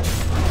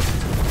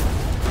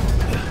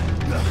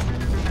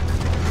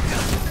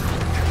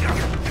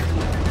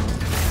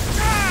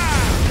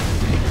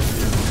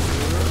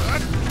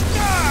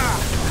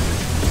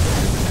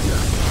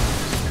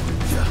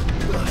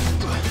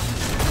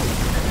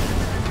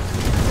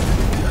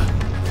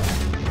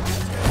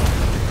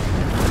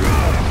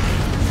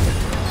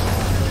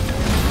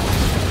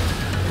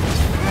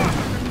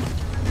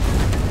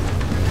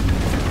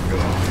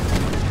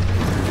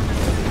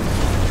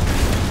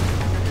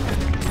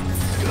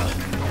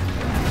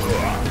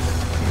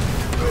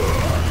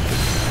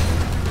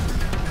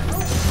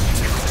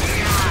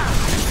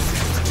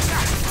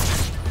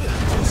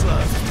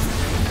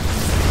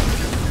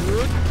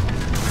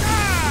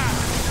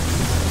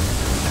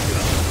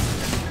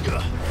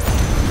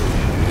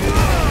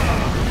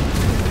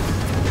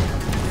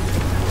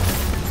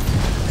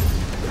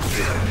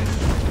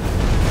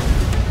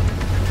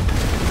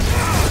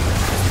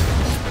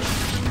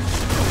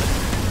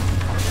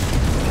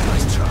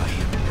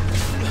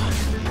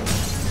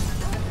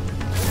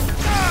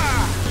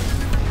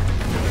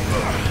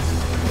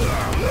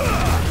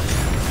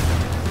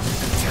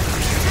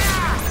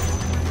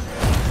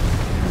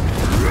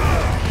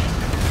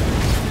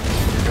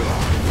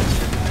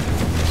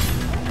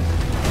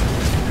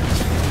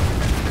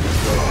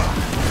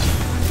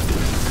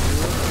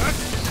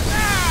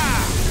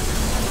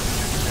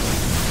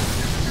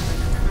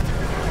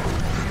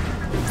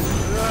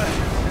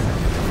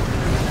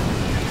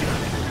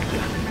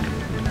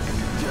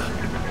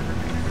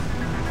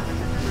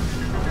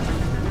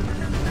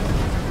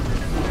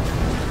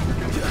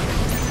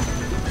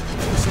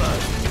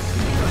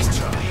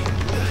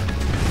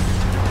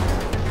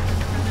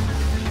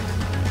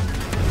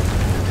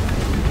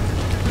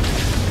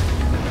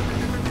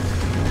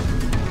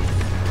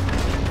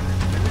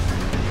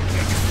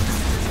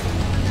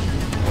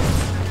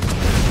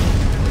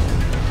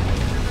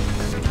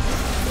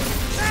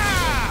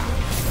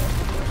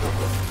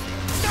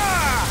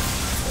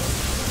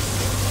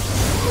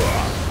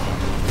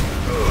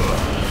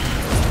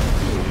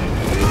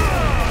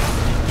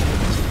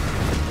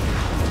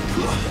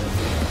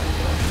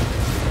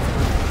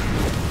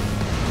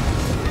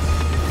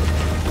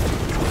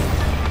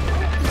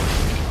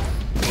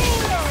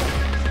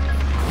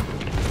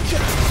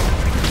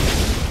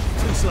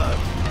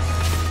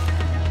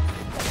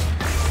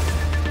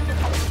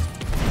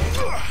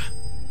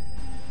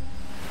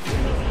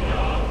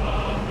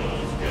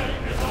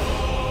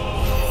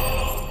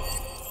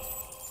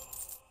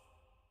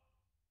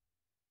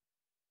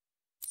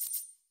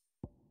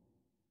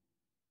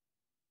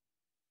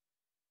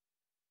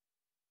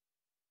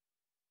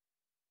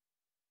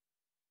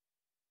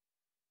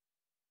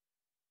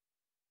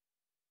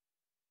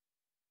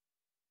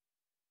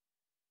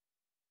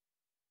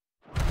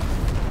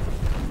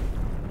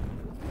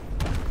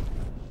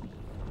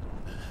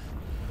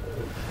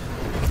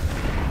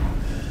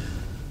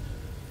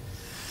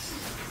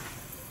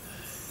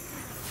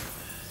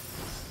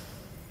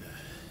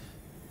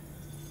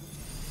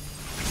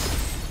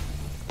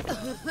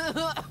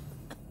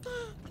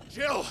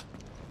 Jill!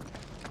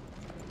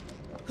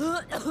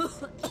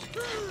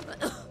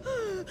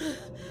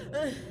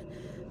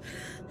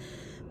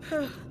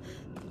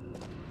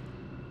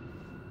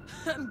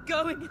 I'm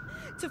going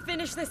to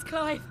finish this,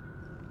 Clive.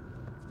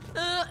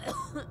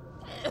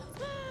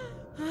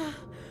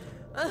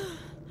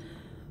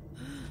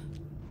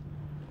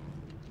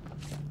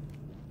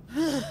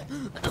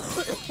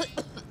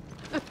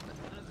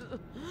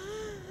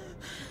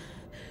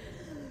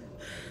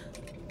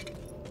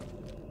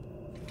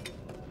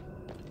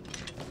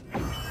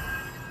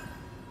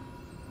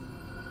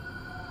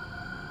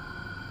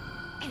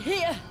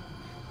 Here.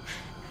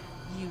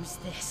 Use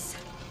this.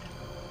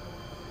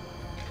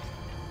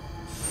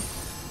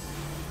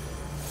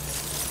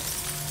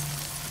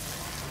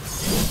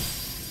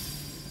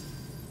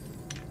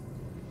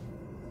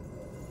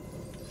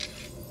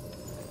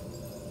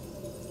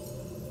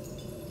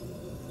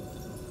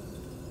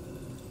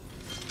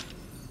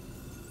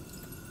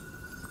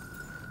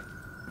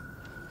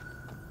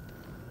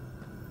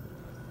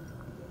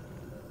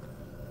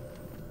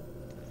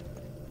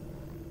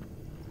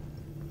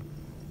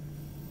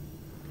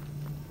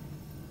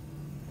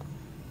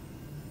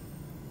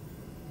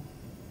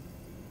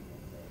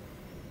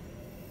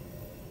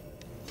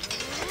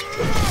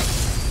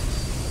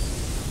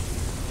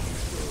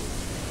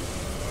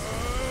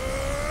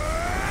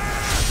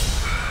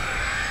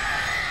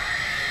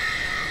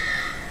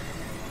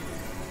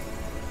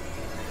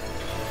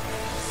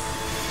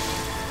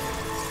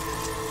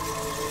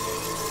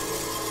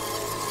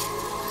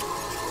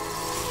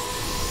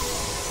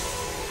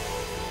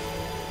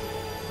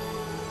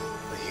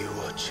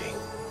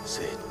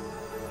 Sid.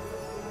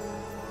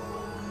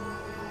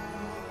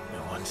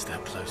 We're one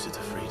step closer to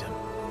freedom.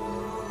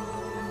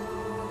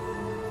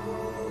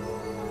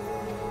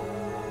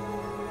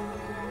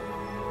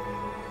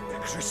 The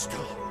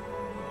crystal.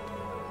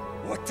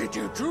 What did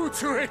you do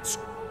to it?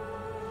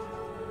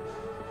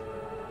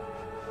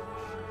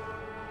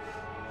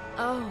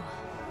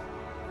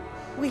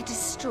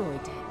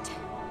 destroyed it.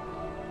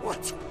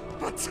 What?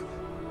 But...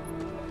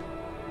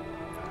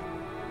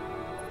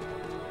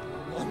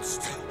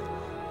 Monster!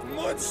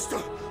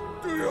 Monster!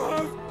 Do you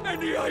have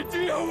any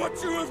idea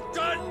what you have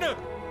done?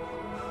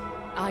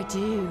 I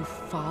do,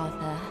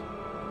 Father.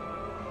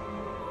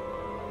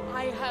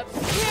 I have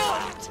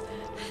killed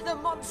the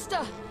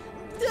monster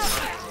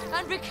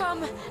and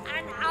become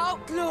an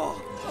outlaw.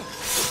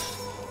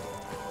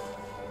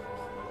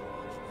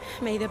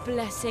 May the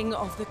blessing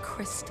of the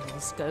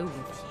crystals go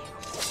with you.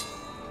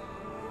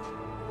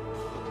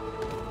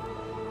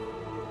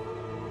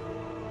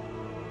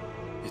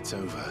 It's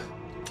over.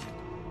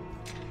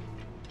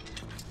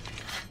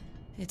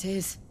 It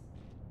is.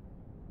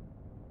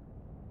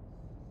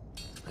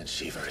 And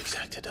Shiva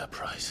exacted her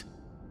price.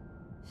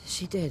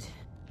 She did.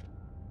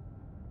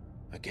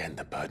 Again,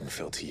 the burden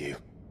fell to you.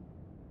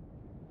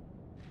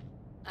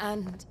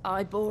 And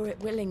I bore it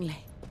willingly.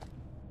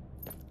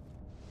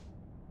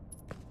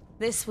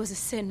 This was a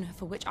sin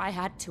for which I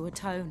had to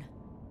atone.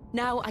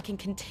 Now I can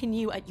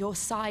continue at your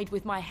side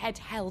with my head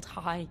held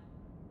high.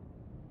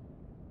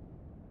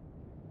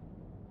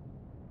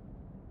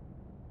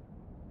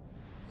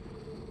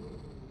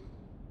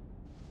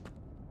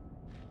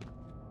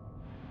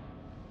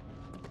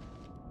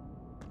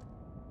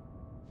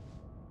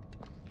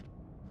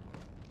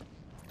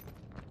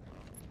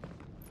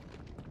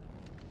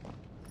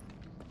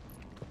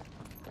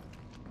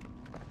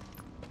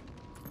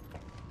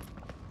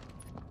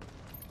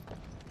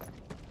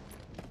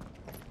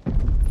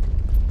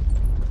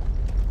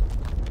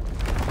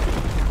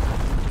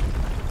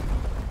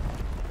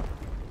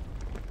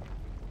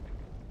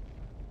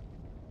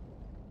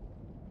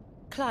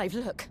 Clive,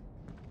 look.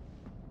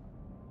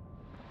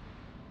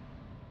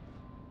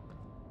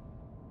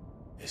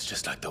 It's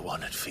just like the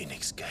one at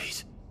Phoenix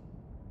Gate.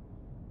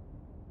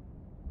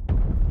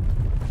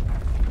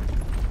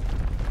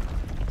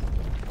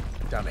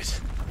 Damn it.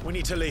 We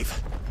need to leave.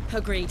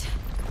 Agreed.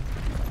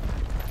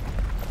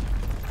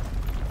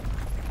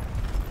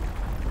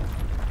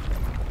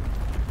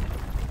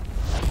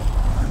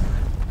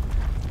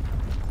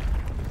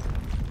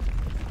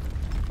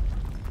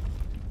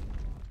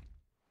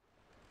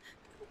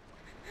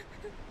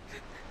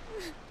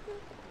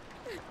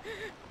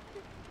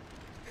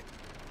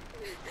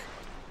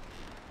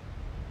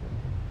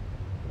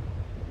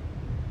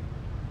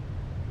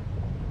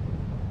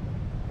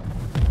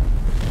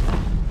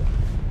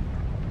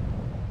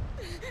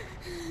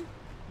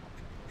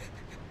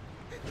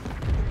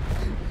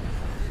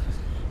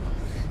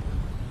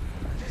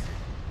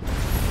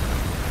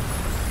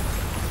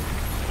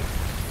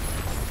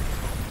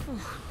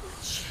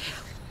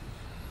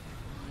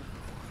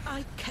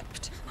 I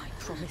kept my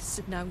promise,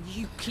 and now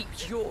you keep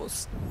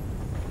yours.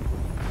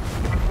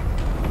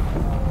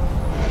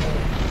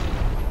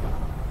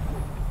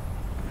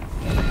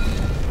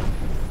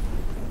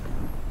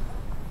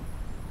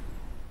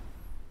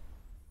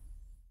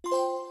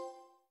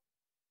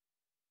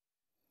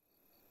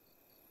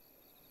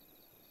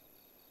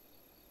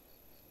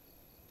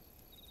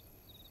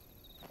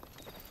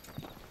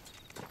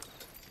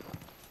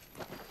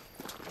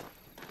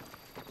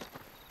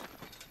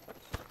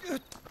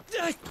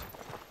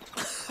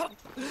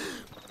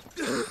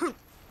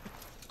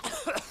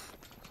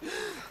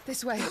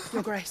 This way,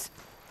 Your Grace.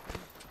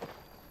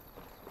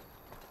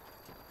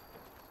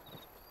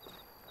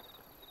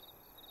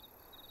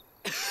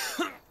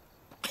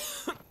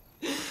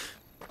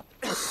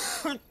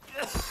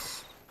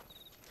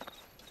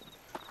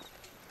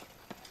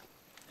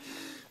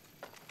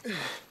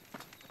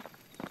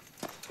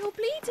 You're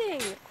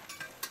bleeding.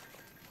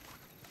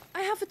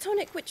 I have a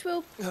tonic which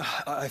will...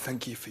 I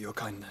thank you for your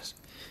kindness,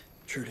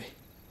 truly.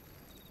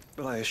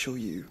 But I assure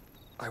you,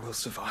 I will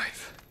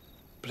survive.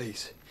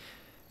 Please,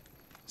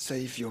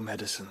 save your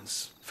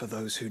medicines for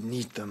those who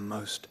need them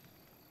most.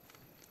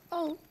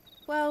 Oh,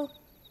 well,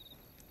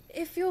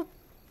 if you're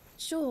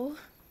sure.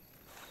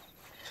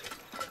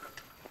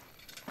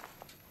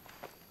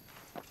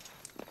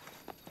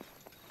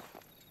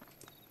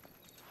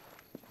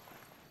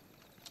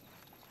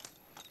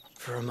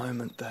 For a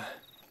moment there,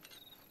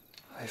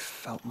 I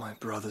felt my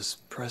brother's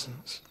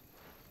presence.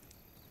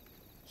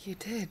 You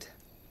did?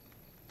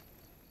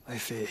 I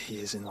fear he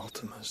is in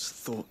Ultima's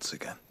thoughts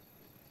again.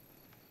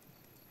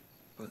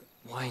 But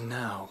why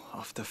now,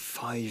 after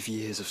 5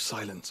 years of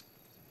silence?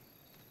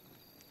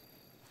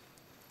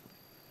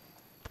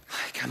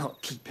 I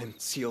cannot keep him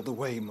sealed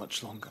away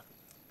much longer.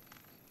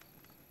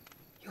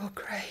 Your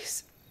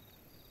Grace.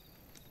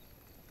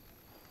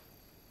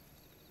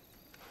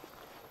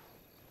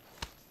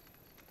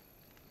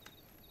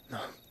 No,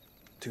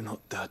 do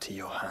not dirty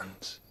your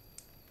hands.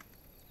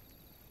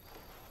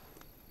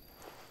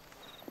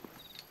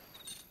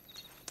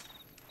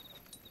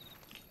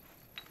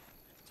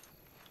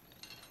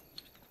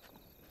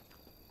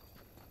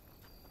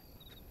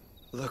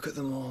 Look at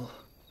them all.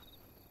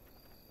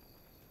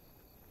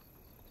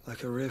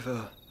 Like a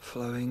river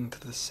flowing to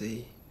the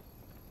sea.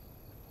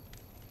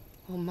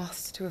 Or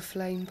moths to a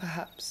flame,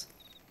 perhaps.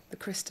 The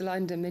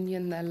crystalline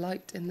dominion their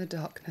light in the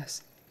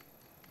darkness.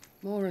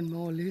 More and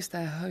more lose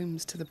their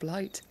homes to the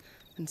blight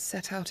and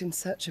set out in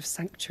search of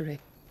sanctuary,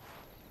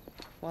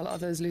 while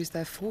others lose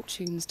their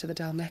fortunes to the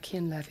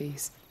Dhalmekian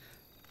levies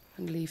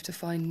and leave to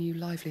find new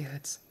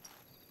livelihoods.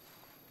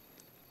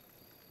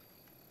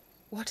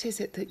 What is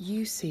it that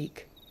you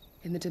seek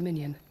in the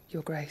Dominion,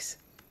 Your Grace?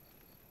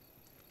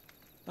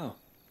 Oh,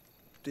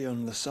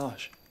 Dion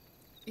Lesage.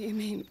 You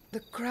mean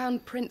the Crown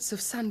Prince of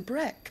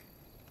Sanbreque?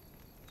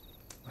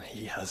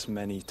 He has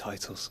many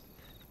titles.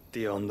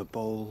 Dion the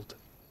Bold,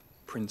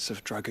 Prince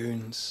of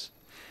Dragoons,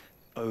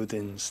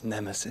 Odin's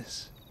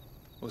Nemesis,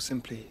 or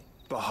simply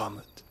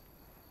Bahamut.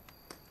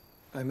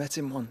 I met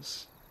him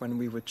once, when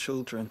we were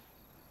children.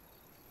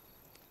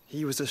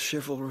 He was a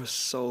chivalrous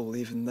soul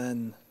even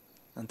then,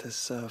 and has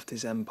served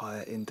his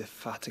empire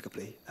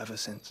indefatigably ever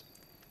since.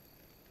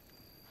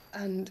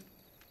 And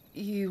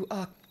you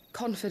are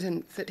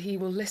confident that he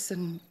will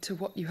listen to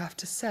what you have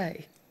to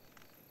say?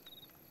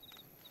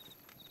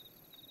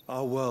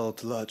 Our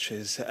world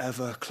lurches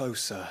ever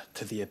closer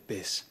to the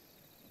abyss,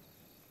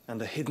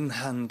 and a hidden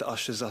hand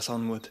ushers us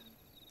onward.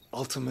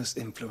 Ultima's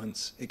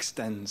influence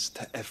extends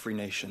to every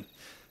nation,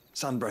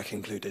 Sanbreque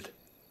included.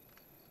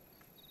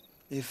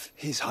 If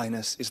His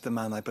Highness is the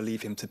man I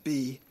believe him to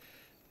be,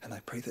 and I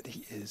pray that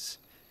he is,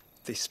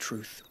 this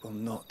truth will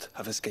not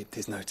have escaped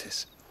his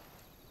notice.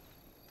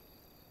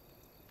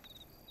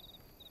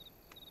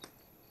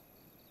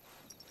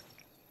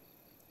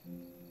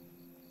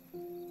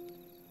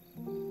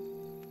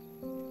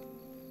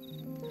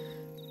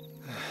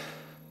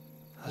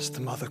 As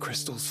the mother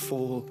crystals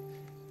fall,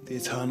 the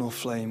eternal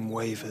flame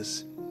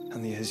wavers,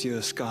 and the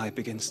azure sky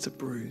begins to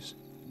bruise.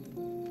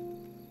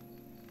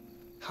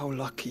 How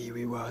lucky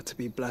we were to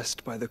be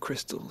blessed by the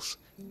crystals,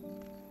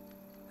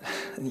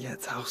 and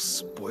yet how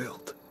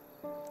spoiled.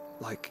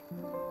 Like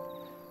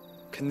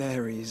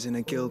canaries in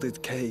a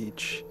gilded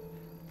cage,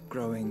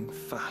 growing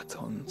fat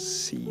on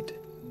seed.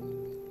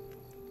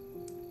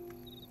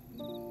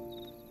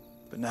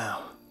 But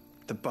now,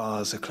 the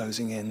bars are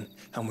closing in,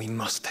 and we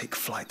must take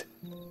flight.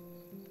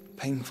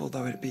 Painful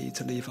though it be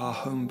to leave our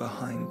home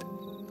behind,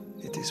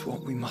 it is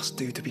what we must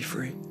do to be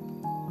free.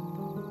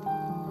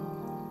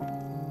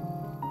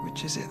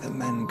 Which is it that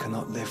men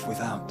cannot live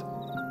without?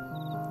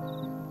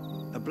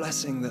 A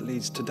blessing that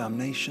leads to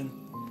damnation,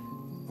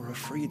 or a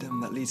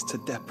freedom that leads to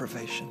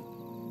deprivation?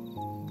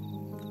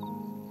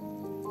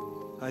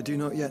 I do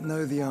not yet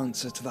know the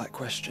answer to that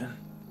question.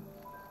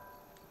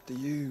 Do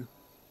you,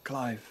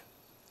 Clive?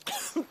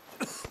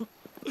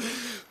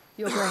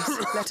 Your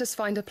Grace, let us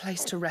find a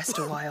place to rest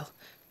a while.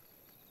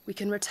 We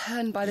can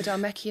return by the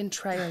Dhalmekian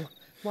trail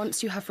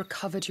once you have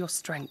recovered your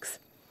strength.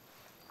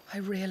 I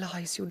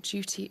realize your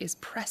duty is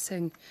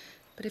pressing,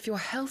 but if your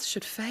health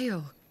should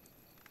fail...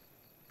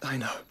 I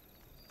know.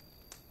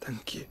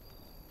 Thank you,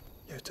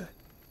 Yote.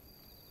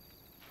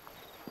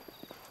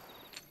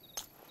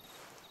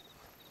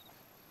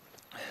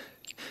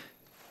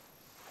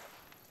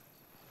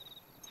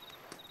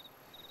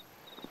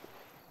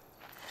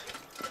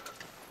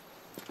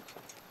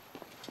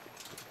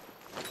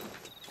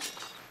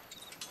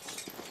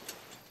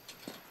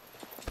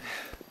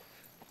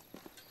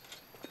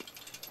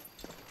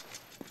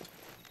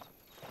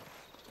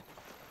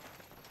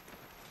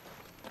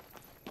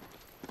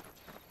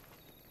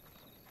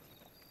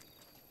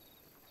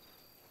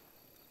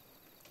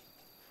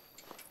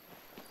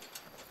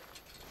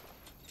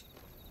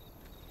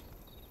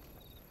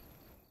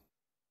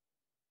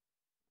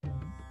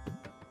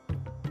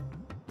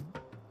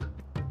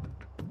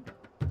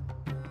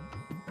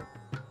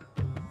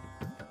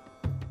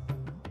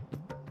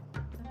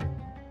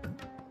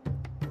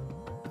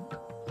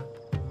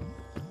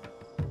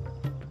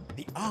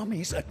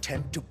 Army's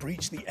attempt to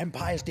breach the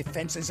Empire's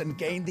defenses and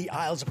gain the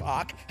Isles of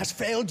Ark has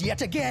failed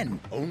yet again.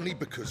 Only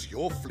because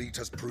your fleet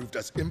has proved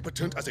as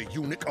impotent as a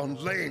eunuch on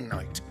laying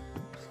night.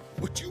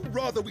 Would you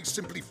rather we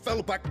simply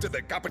fell back to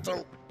the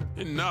capital?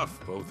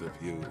 Enough, both of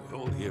you.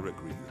 All here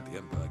agree that the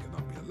Empire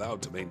cannot be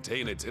allowed to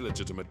maintain its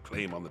illegitimate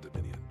claim on the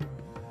Dominion.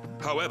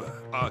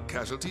 However, our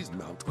casualties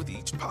mount with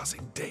each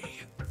passing day.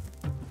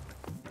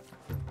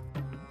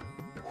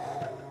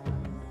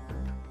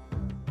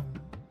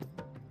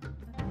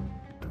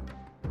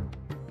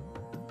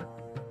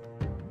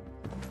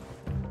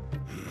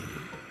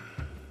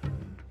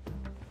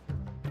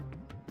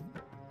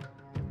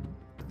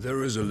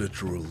 There is a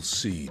literal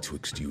sea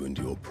twixt you and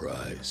your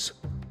prize.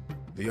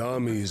 The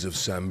armies of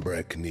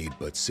Sanbreque need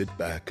but sit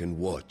back and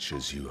watch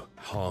as you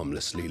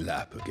harmlessly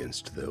lap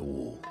against their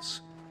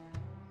walls.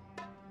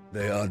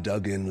 They are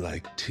dug in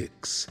like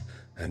ticks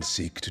and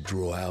seek to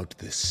draw out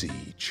this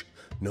siege,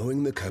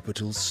 knowing the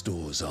capital's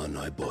stores are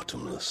nigh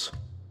bottomless.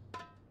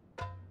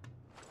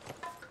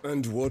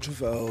 And what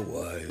of our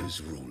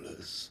wise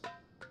rulers?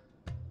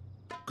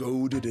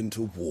 Goaded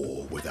into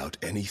war without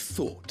any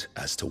thought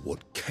as to what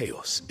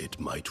chaos it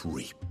might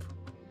reap.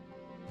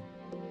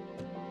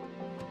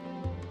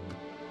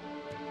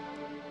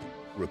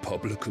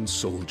 Republican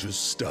soldiers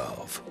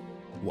starve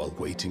while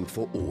waiting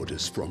for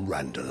orders from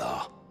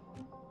Randalar.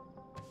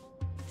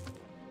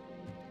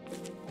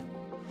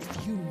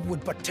 If you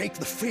would but take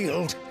the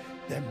field,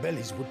 their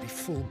bellies would be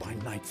full by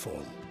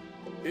nightfall.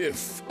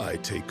 If I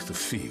take the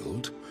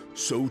field,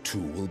 so too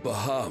will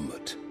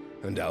Bahamut,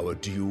 and our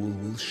duel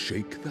will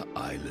shake the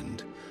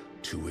island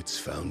to its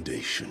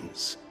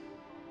foundations.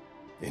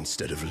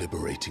 Instead of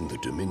liberating the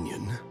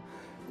Dominion,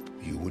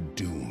 you would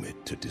doom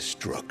it to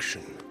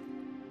destruction.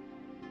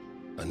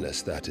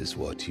 Unless that is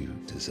what you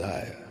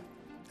desire.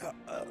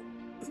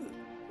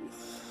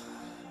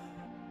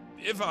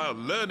 If our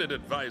learned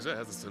advisor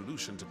has a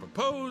solution to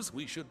propose,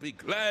 we should be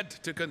glad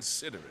to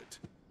consider it.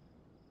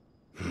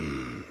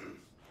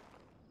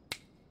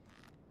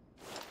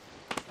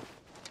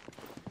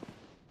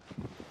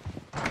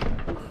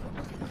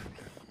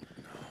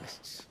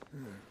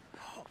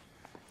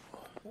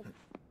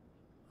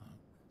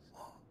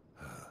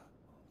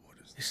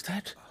 Is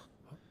that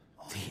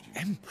the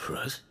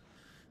Emperor's?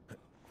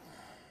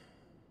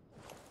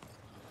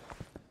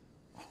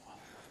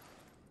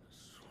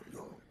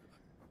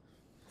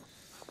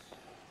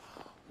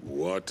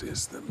 What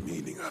is the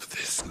meaning of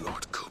this,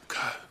 Lord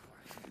Kupka?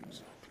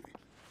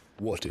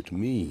 What it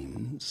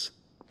means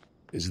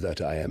is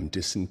that I am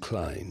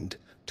disinclined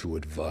to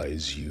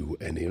advise you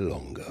any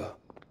longer.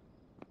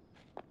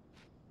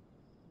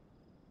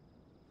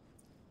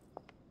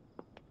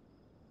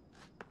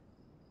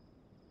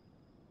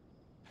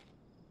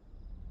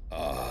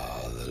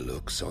 Ah, the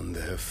looks on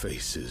their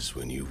faces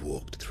when you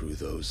walked through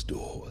those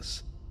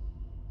doors.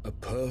 A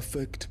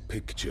perfect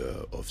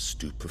picture of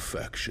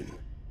stupefaction.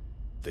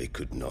 They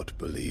could not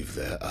believe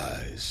their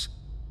eyes.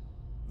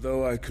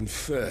 Though I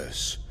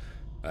confess,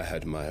 I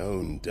had my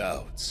own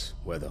doubts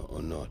whether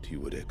or not you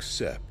would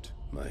accept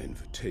my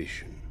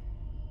invitation.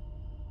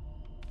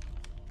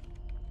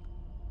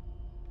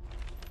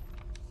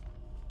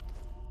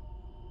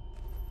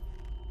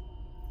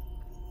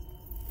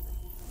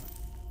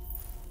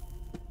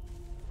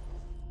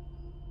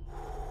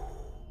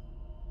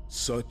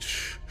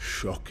 Such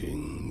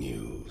shocking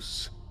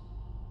news.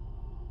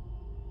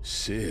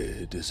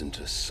 Sid isn't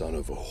a son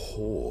of a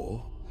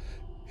whore.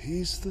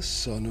 He's the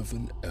son of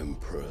an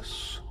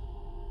empress.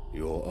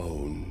 Your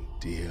own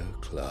dear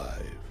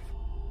Clive.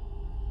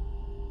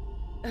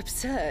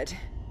 Absurd.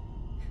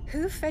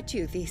 Who fed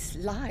you these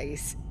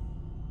lies?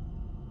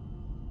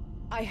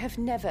 I have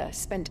never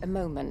spent a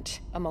moment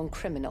among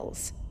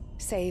criminals,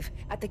 save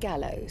at the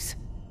gallows.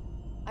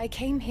 I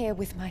came here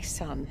with my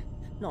son,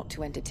 not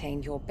to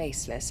entertain your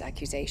baseless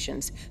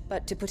accusations,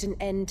 but to put an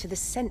end to the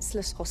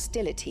senseless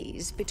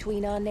hostilities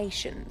between our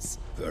nations.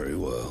 Very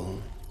well.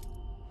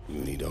 You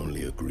need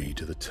only agree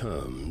to the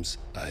terms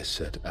I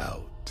set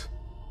out.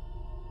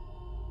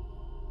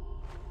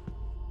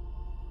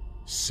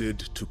 Sid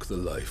took the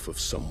life of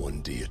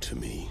someone dear to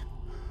me,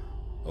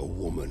 a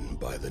woman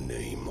by the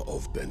name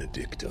of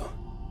Benedicta.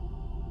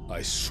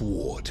 I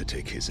swore to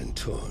take his in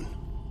turn.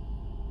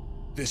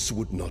 This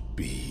would not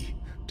be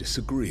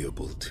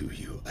disagreeable to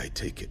you, I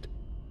take it.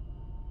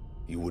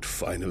 You would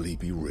finally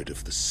be rid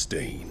of the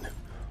stain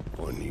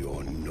on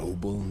your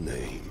noble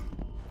name.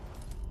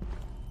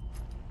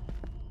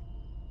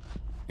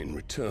 In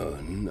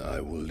return,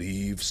 I will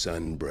leave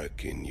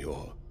Sanbreque in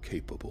your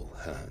capable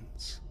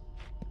hands.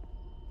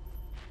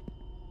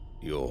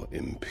 Your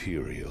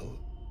Imperial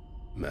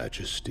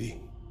Majesty.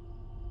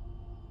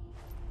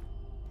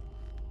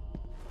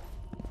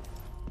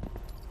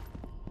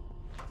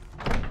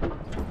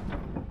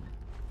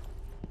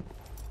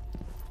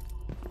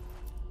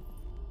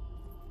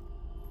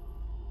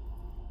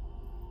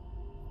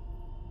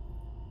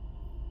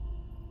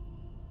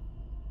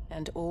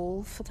 And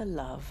all for the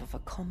love of a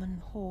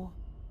common whore.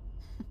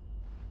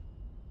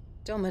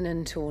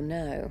 Dominant or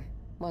no,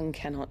 one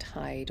cannot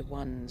hide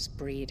one's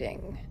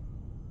breeding.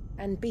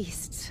 And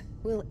beasts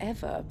will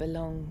ever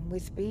belong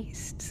with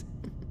beasts.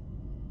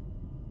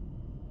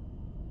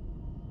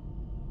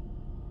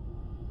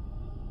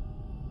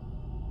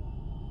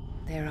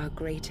 There are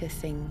greater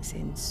things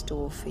in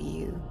store for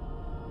you,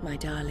 my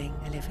darling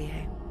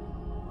Olivier.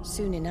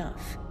 Soon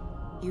enough,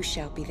 you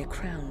shall be the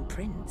crown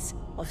prince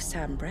of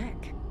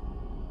Sanbreque.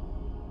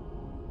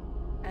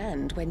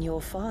 And when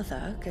your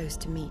father goes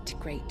to meet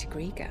Great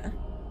Griga,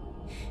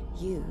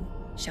 you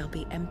shall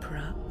be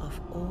emperor of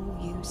all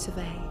you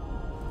survey.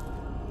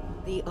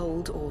 The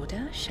old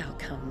order shall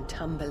come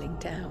tumbling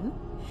down,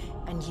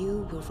 and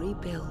you will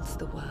rebuild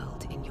the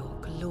world in your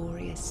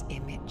glorious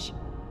image.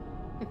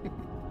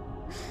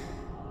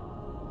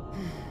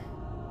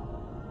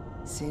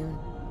 Soon.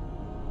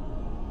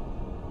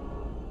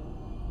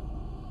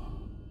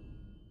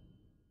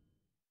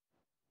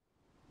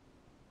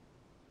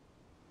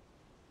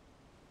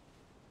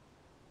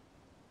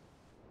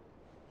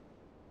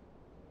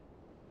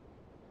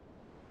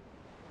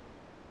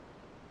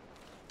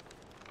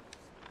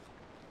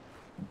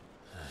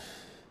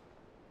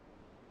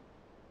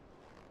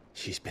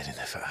 She's been in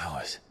there for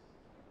hours.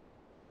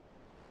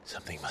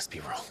 Something must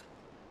be wrong.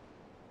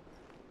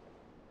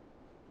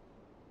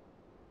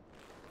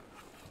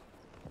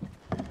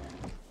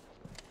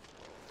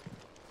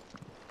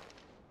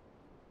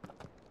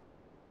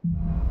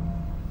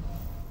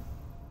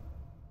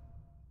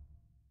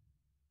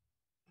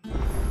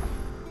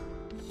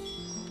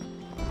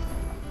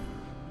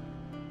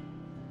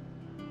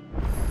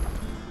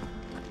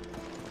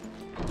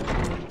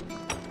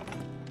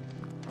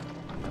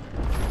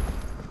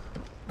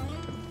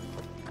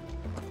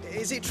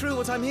 Is it true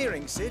what I'm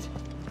hearing, Sid?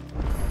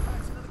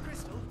 Another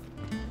crystal?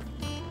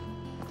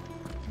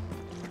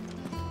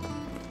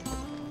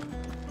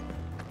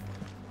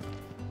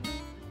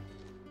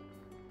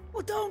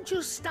 Well, don't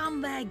just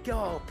stand there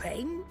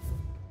gawping.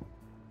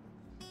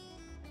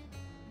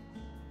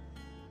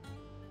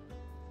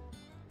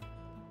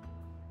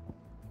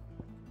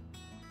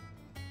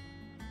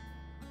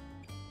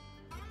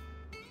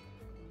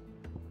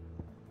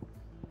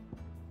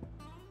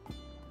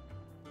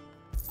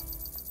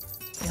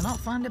 You'll not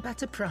find a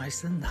better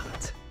price than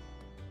that.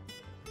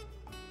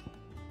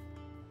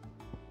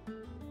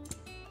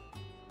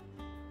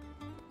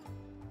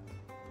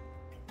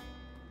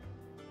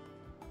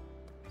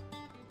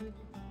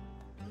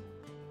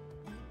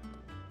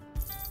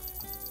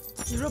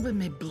 You're rubbing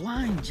me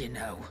blind, you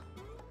know.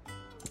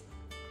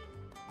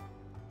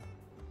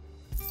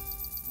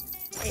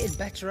 It'd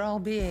better all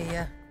be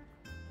here.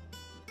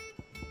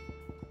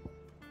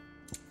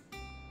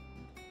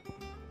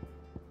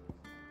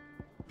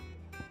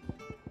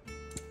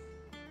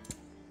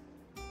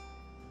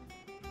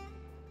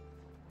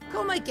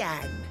 Come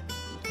again.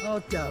 Or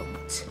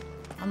don't.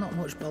 I'm not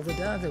much bothered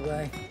either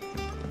way.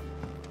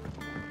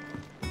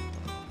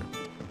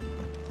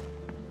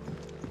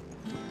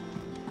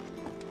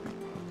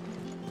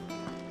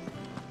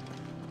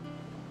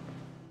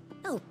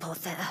 Oh,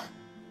 bother.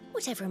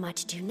 Whatever am I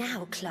to do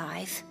now,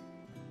 Clive?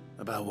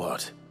 About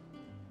what?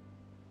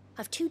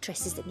 I've 2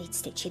 dresses that need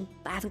stitching,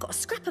 but I haven't got a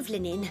scrap of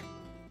linen.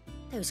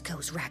 Those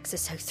girls' rags are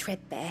so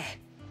threadbare.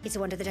 It's a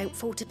wonder they don't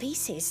fall to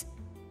pieces.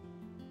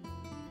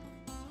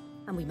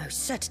 And we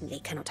most certainly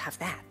cannot have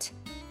that.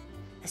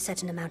 A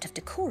certain amount of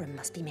decorum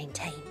must be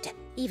maintained,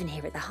 even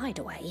here at the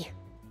Hideaway.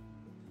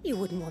 You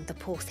wouldn't want the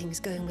poor things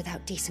going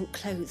without decent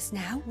clothes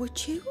now,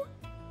 would you?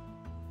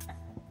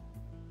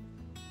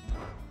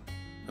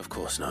 Of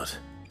course not.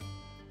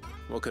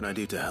 What can I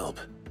do to help?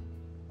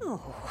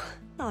 Oh,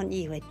 aren't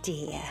you a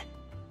dear?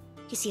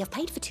 You see, I've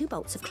paid for 2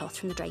 bolts of cloth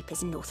from the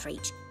drapers in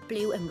Northreach,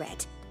 blue and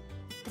red.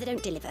 But they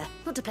don't deliver,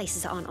 not to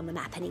places that aren't on the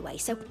map anyway,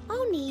 so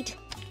I'll need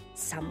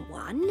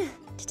someone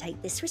to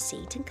take this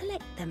receipt and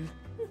collect them.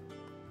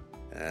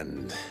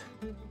 And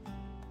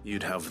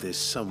you'd have this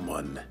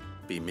someone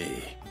be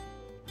me?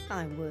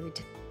 I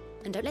would.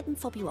 And don't let them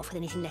fob you off with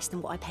anything less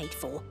than what I paid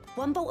for.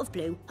 1 bolt of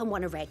blue and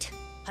 1 of red.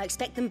 I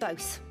expect them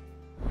both.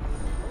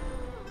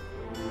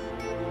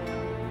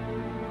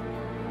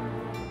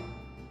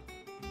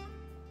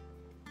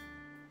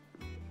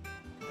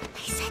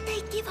 They said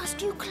they'd give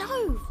us new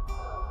clothes.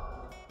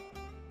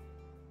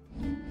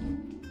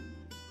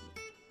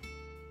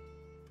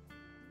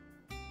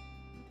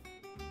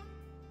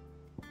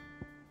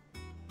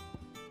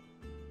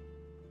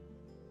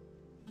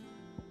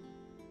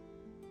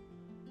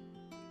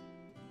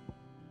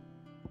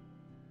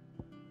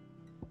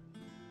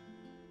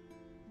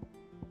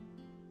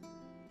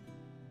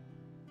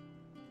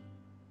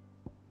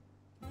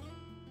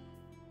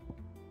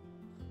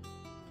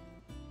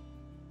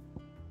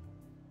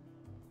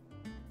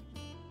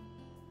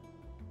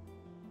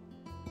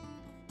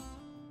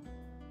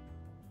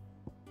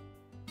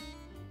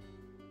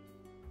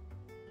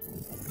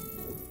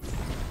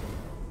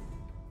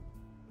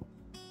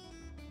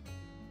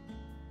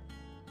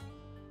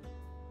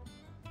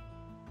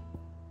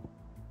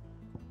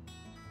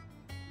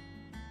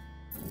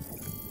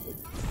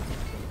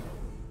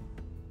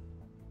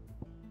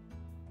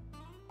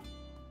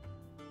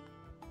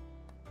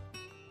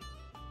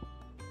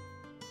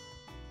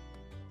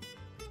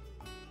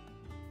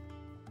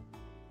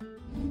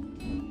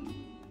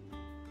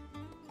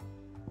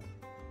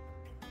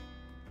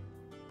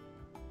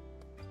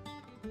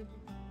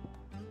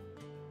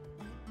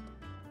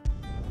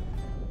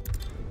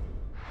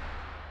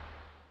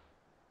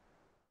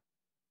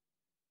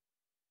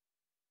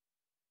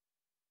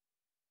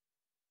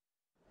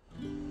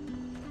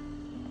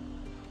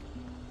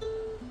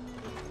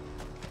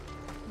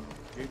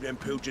 Keep them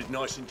pilchards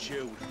nice and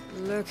chilled.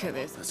 Look at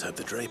this. Let's hope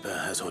the draper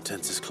has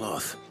Hortense's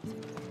cloth.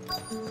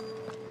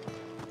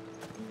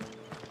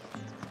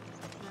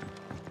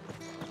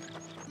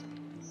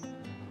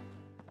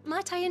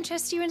 Might I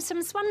interest you in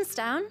some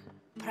swansdown?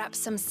 Perhaps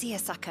some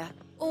seersucker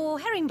or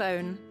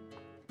herringbone?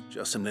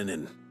 Just some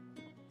linen.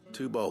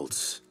 2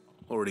 bolts.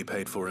 Already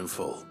paid for in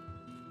full.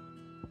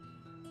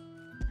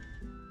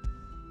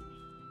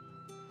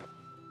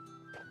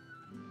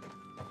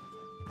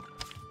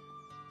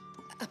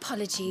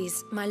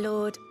 Apologies, my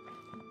lord,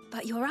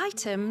 but your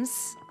items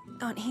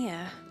aren't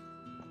here.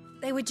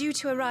 They were due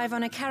to arrive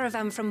on a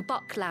caravan from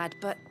Bucklad,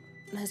 but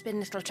there's been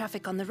little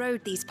traffic on the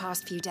road these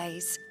past few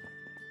days.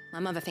 My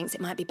mother thinks it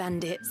might be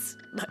bandits,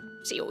 but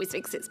she always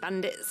thinks it's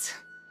bandits.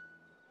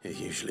 It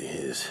usually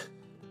is.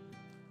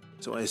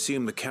 So I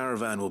assume the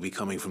caravan will be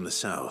coming from the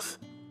south.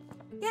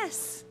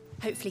 Yes,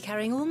 hopefully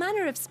carrying all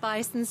manner of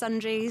spice and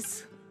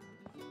sundries.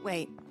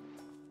 Wait,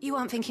 you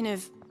aren't thinking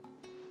of...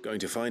 Going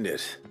to find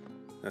it.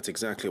 That's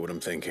exactly what I'm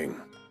thinking.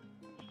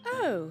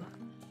 Oh,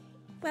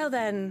 well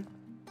then,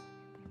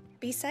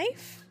 be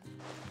safe.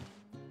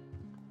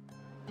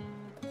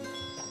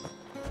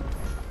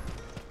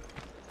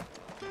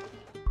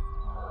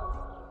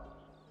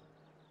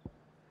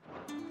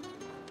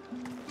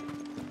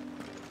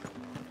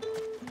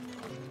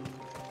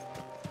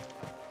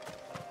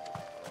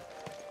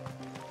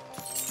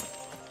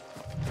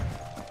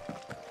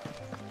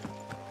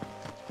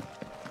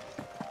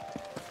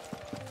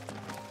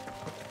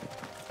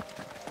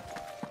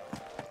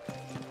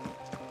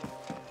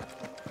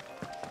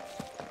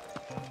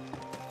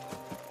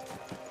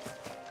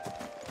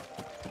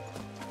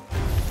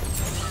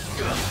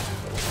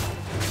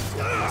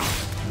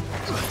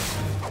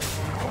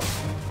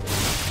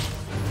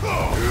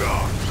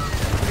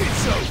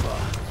 It's over.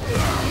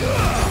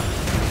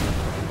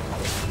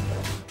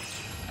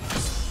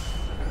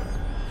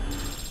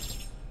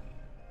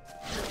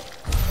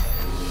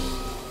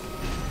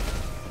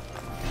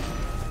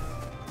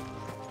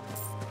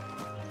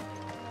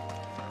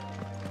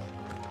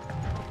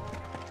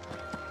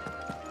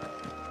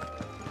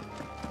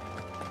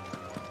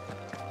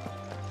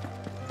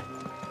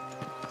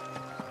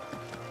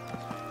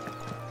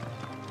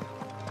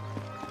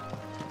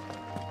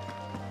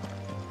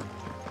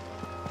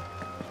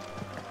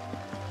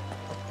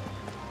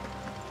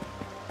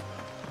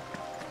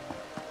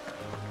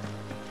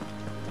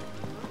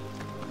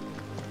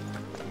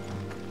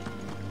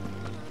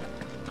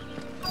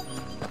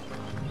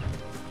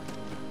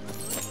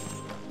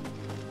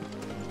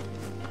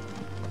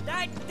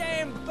 That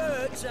damn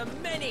bird's a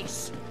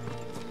menace.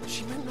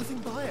 She meant nothing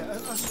by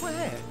it, I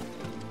swear.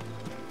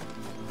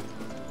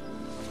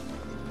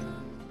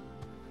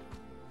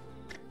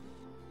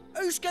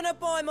 Who's gonna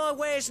buy my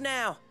wares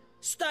now?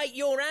 State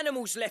your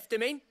animals left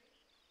them in.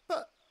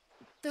 But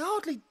they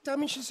hardly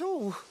damaged us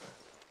all.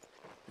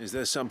 Is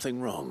there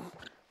something wrong?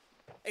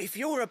 If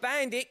you're a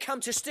bandit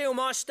come to steal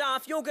my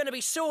stuff, you're gonna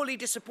be sorely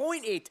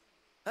disappointed.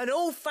 And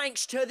all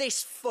thanks to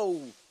this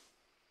fool.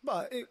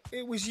 But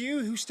it was you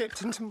who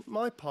stepped into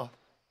my path.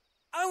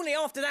 Only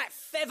after that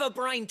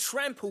feather-brain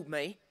trampled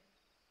me.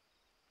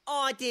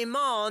 I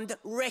demand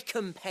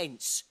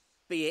recompense,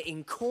 be it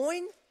in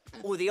coin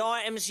or the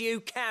items you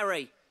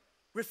carry.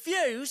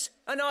 Refuse,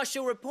 and I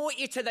shall report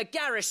you to the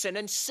garrison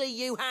and see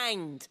you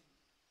hanged.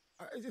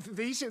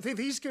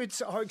 These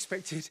goods are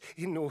expected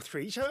in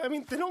Northreach. I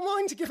mean, they're not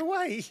mine to give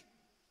away.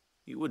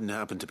 You wouldn't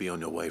happen to be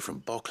on your way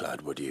from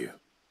Bocklad, would you?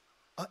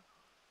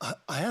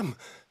 I am,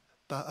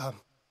 but did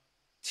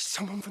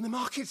someone from the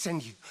market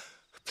send you?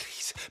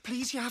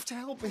 Please, you have to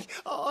help me.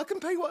 I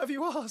can pay whatever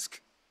you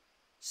ask.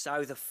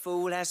 So the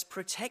fool has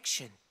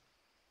protection.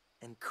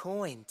 And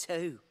coin,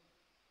 too.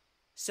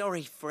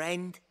 Sorry,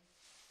 friend,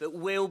 but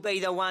we'll be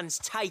the ones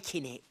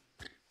taking it.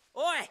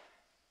 Oi!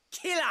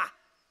 Killer!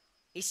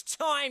 It's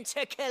time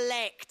to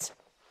collect!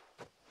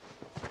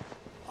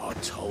 I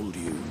told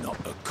you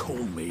not to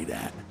call me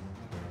that.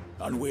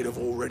 And we'd have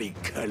already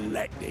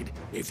collected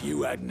if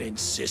you hadn't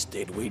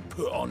insisted we'd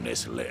put on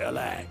this little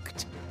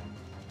act.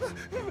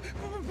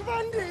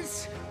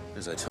 Bandits!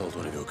 As I told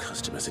one of your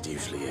customers, it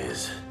usually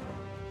is.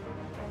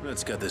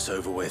 Let's get this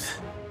over with.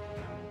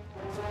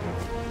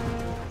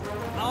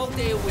 I'll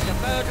deal with the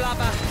bird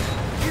lover.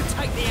 You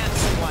take the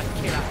handsome one,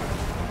 killer.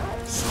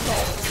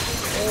 Stop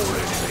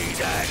calling me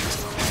that!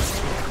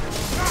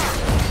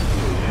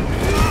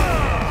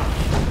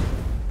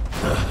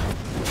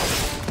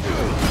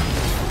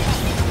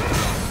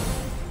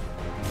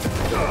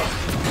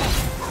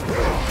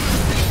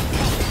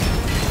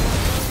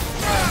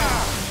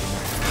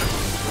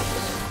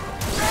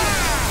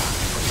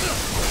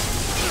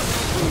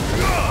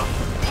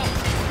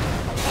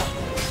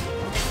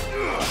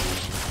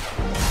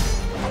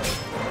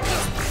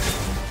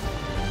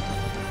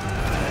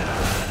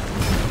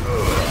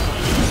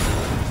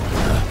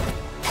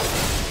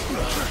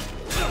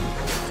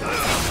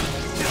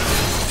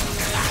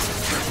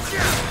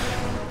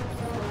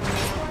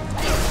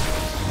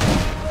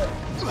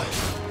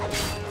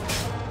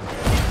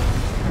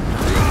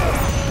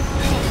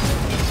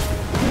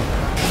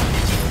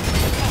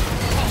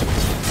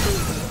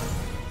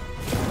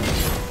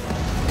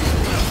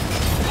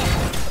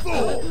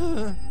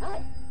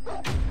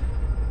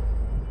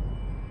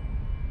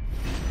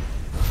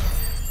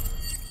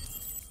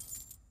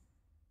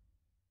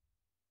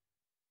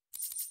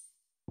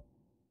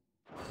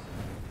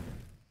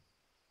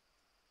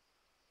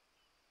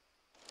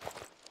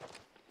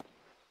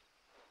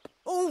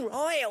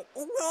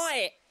 All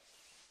right.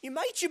 You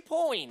made your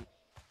point.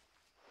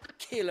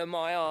 Killer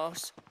my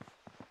arse.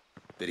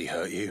 Did he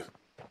hurt you?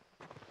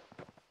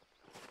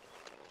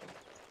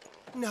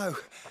 No,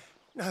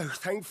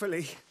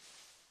 thankfully.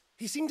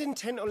 He seemed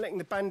intent on letting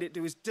the bandit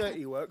do his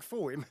dirty work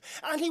for him,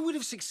 and he would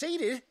have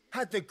succeeded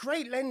had the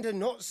Great Lender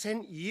not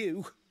sent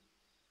you.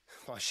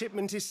 My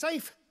shipment is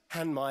safe,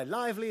 and my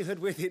livelihood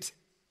with it.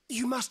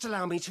 You must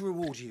allow me to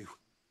reward you.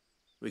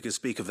 We can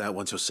speak of that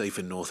once you're safe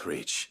in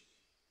Northreach.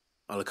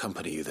 I'll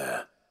accompany you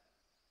there.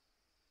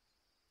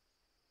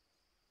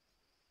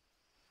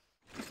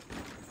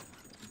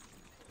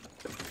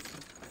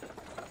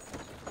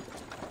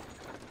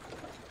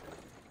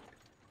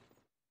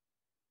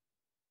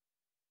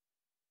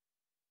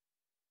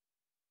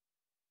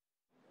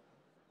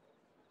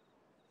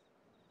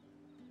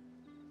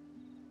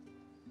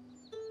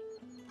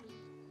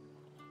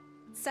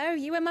 So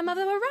you and my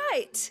mother were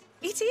right.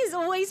 It is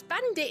always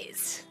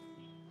bandits.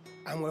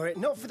 And were it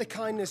not for the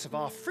kindness of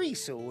our free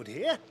sword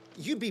here,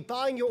 you'd be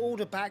buying your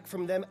order back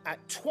from them at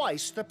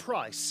twice the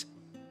price.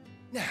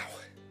 Now,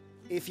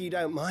 if you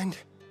don't mind,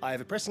 I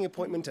have a pressing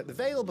appointment at the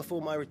Vale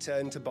before my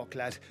return to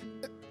Bocklad.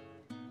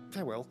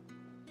 Farewell.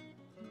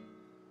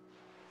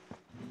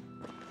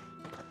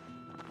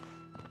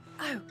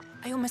 Oh,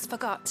 I almost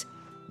forgot.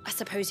 I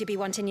suppose you'll be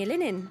wanting your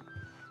linen.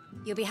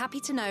 You'll be happy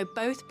to know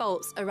both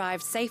bolts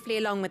arrived safely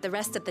along with the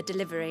rest of the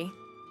delivery.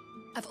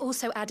 I've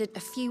also added a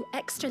few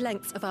extra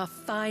lengths of our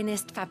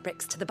finest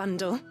fabrics to the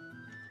bundle.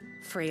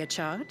 Free of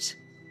charge.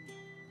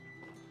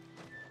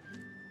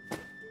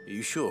 Are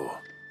you sure?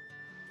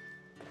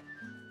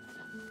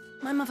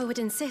 My mother would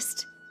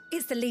insist.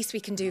 It's the least we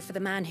can do for the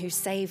man who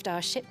saved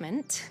our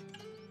shipment.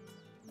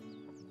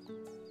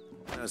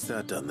 That's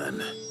that done then.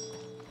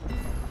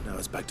 Now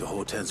it's back to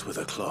Hortense with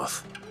her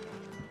cloth.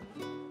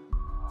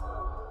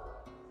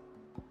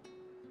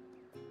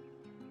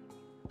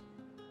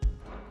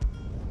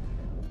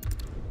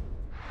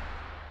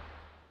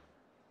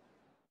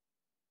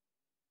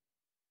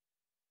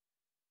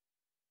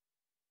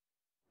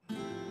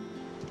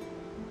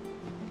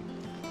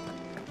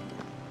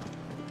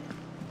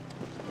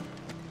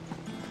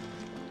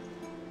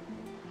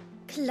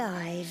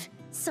 Clive,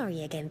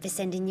 sorry again for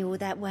sending you all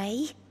that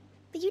way.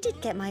 But you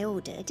did get my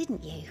order,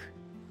 didn't you?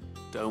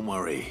 Don't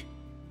worry.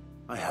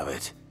 I have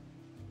it.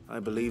 I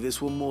believe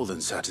this will more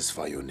than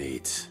satisfy your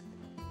needs.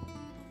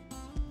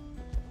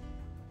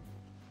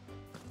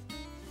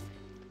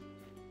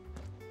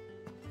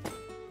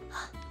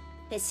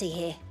 Let's see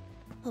here.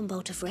 One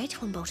bolt of red,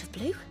 one bolt of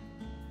blue.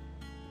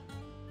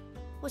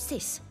 What's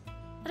this?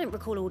 I don't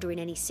recall ordering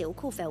any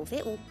silk or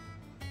velvet or...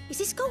 Is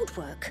this gold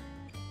work?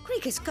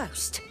 Krieger's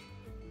ghost.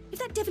 If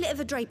that devil of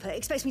a draper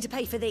expects me to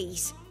pay for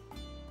these...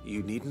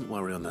 You needn't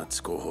worry on that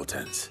score,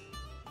 Hortense.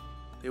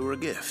 They were a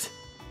gift.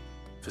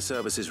 For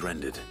services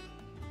rendered.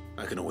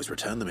 I can always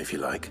return them if you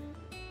like.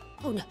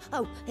 Oh, no.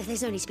 Oh,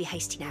 there's no need to be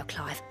hasty now,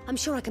 Clive. I'm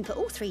sure I can put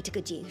all three to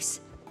good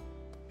use.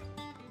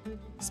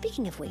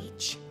 Speaking of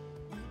which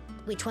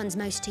one's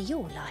most to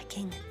your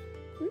liking?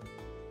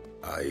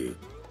 I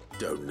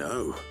don't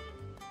know.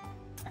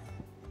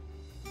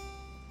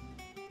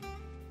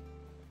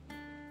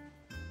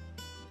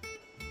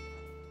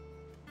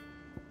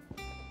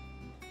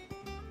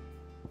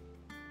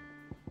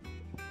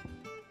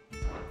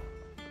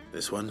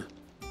 This one,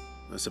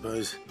 I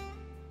suppose.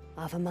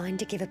 I've a mind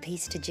to give a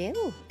piece to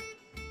Jill.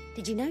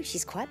 Did you know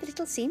she's quite the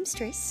little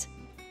seamstress?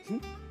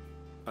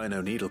 I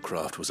know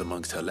needlecraft was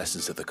amongst her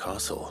lessons at the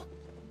castle.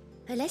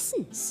 Her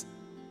lessons?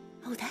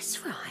 Oh,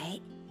 that's right.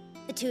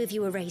 The two of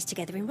you were raised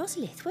together in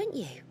Rosalith, weren't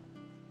you?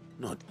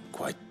 Not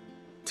quite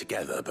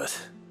together, but...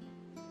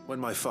 When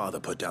my father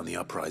put down the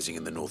uprising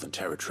in the Northern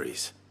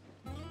Territories,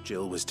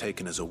 Jill was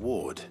taken as a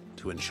ward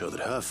to ensure that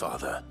her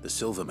father, the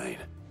Silvermane,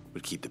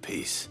 would keep the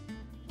peace.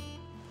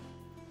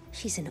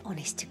 She's an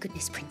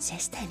honest-to-goodness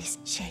princess then,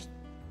 isn't she?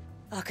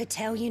 I could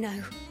tell, you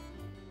know.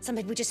 Some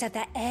people just have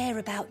that air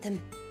about them.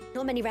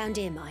 Not many round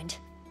here, mind.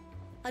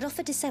 I'd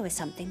offered to sew her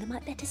something that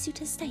might better suit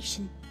her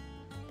station.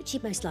 But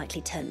she'd most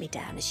likely turn me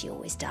down, as she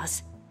always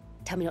does.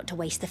 Tell me not to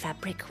waste the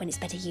fabric when it's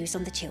better used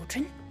on the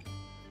children.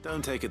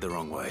 Don't take it the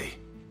wrong way.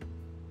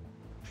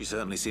 She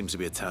certainly seems to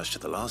be attached to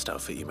the last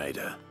outfit you made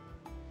her.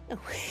 Oh,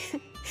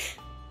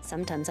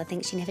 sometimes I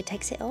think she never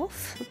takes it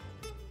off.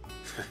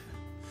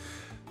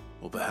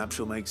 Or perhaps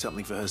she'll make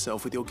something for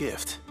herself with your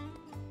gift.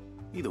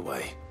 Either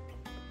way,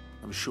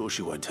 I'm sure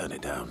she won't turn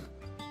it down.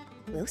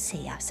 We'll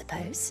see, I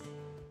suppose.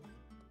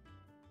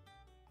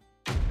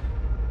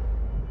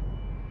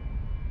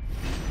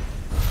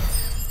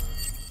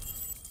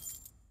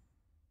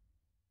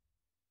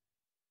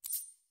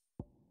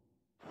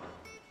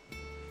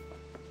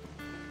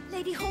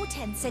 Lady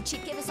Hortense said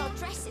she'd give us our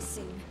dresses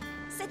soon.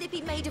 Said they'd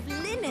be made of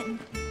linen.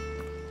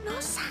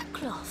 Not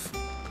sackcloth.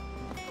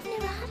 I've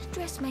never had a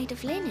dress made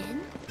of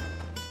linen.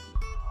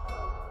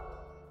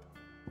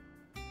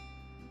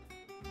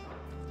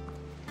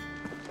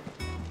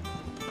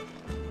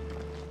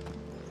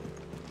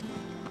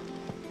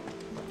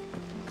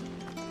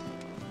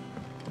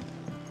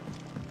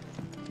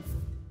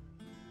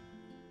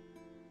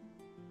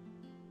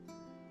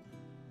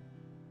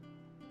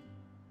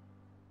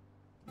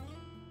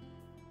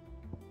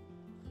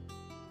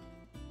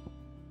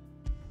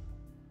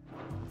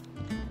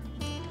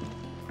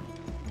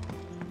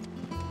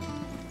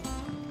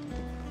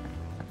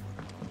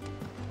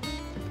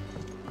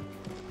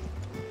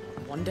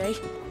 One day,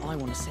 I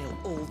want to sail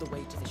all the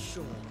way to the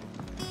shore.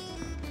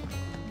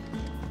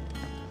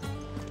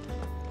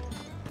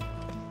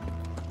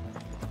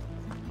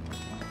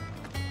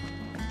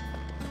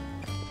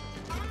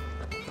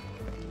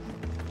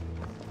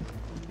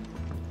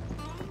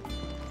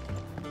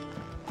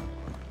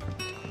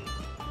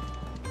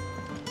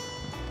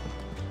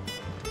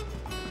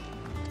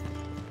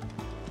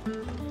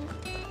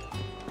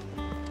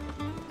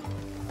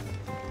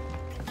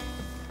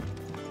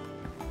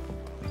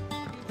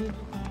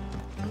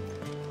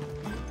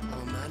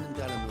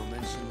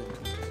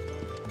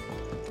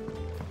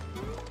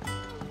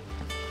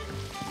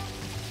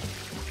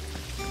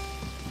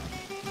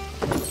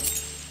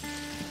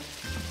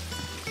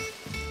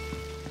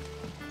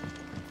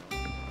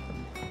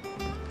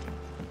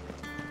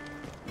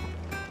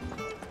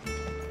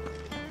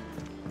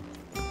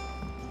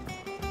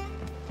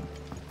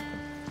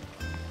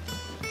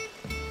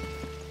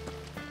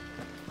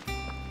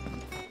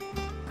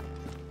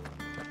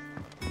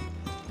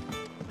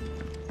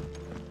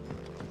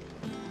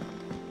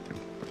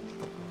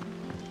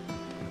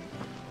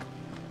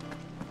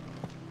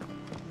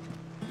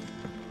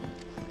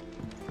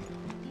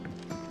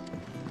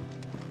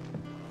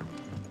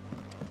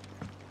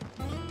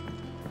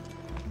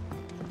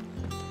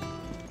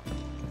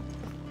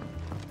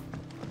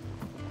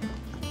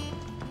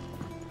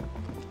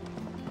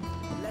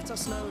 let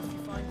us know if you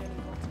find any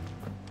hot.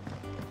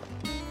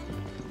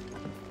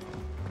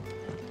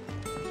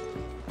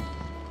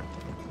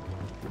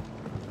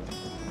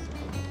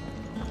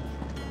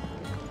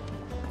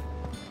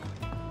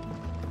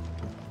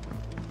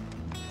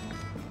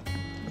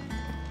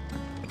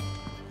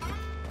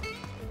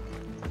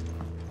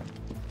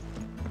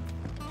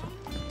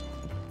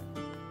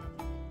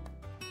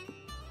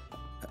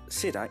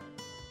 Sid, I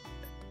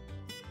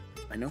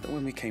know that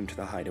when we came to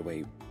the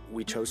hideaway,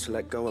 we chose to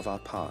let go of our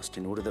past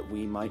in order that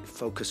we might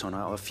focus on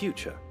our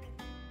future.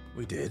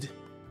 We did.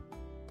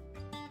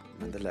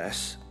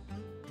 Nonetheless,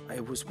 I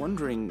was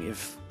wondering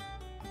if...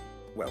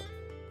 Well,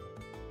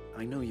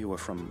 I know you are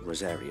from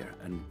Rosaria,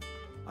 and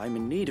I'm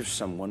in need of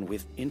someone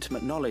with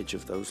intimate knowledge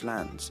of those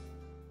lands.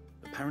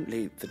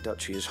 Apparently, the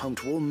duchy is home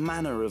to all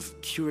manner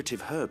of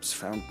curative herbs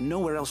found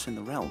nowhere else in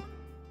the realm.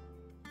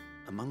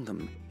 Among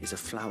them is a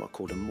flower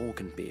called a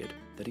morganbeard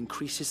that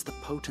increases the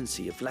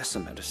potency of lesser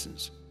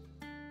medicines.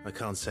 I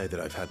can't say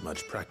that I've had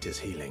much practice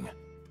healing.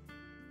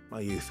 My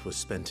youth was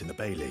spent in the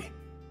Bailey.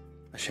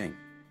 A shame.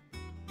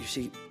 You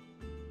see,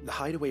 the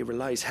hideaway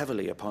relies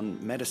heavily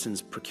upon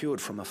medicines procured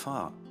from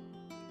afar.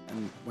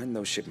 And when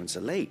those shipments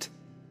are late,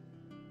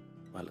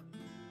 well,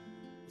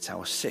 it's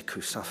our sick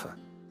who suffer.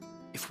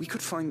 If we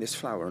could find this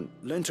flower and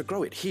learn to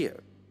grow it here,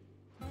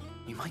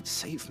 we might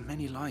save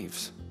many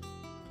lives.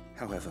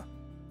 However,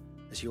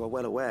 as you are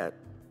well aware,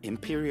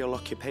 imperial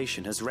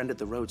occupation has rendered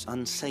the roads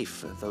unsafe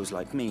for those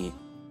like me,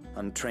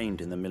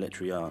 untrained in the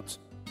military arts.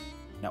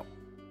 Now,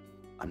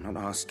 I'm not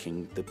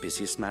asking the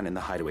busiest man in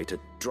the hideaway to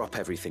drop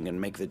everything and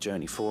make the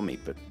journey for me,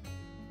 but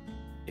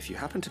if you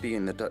happen to be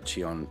in the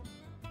duchy on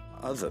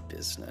other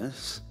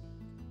business...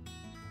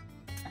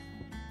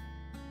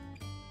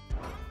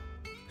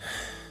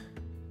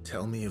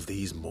 Tell me of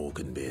these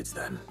morganbeards,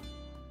 then.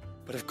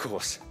 But of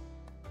course,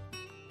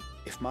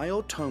 if my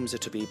old tomes are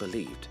to be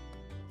believed,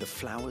 the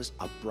flowers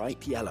are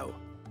bright yellow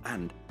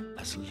and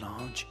as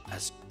large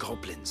as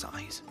goblins'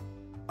 eyes.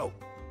 Oh,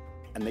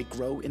 and they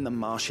grow in the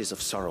marshes of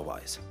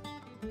Sorrowise.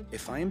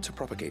 If I am to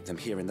propagate them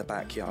here in the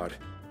backyard,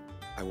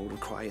 I will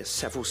require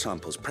several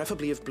samples,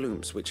 preferably of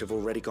blooms which have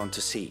already gone to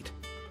seed.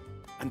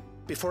 And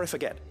before I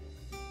forget,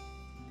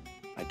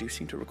 I do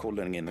seem to recall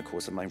learning in the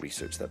course of my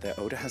research that their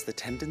odor has the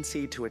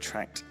tendency to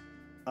attract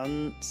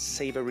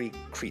unsavory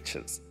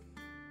creatures.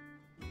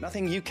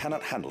 Nothing you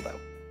cannot handle, though,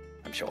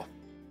 I'm sure.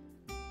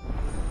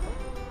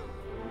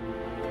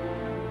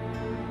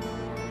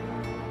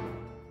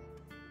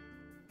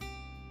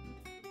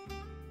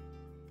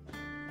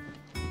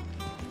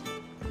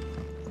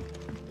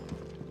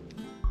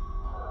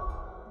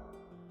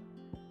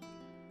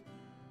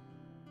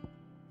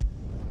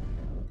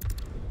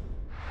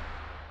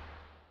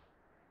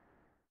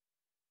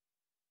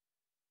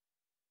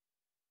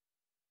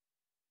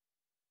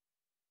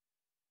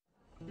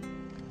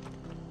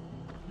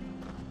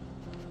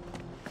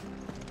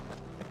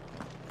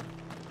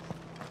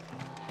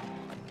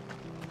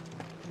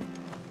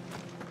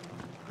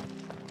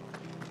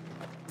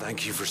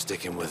 Thank you for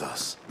sticking with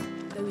us.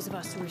 Those of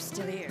us who are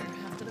still here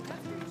have to look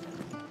after each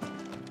other.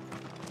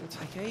 It'll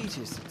take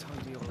ages to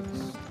tidy all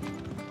this.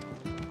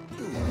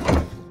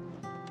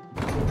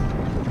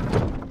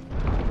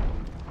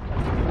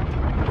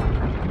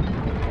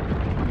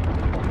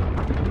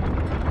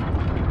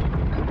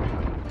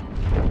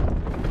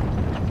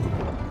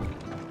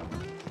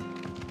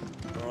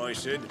 All right,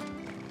 Sid.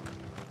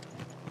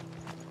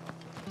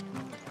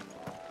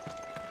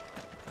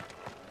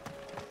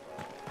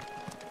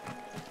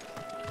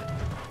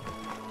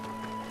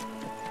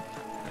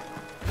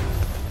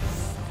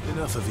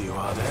 Enough of you,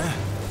 are there?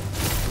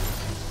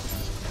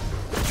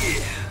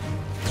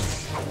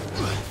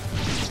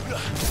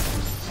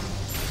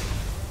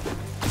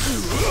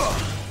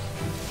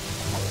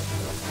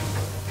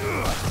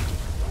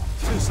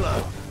 Too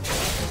slow.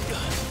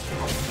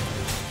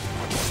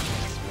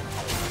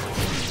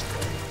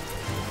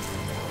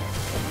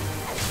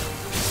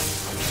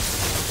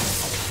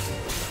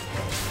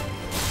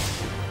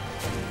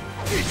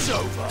 It's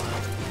over.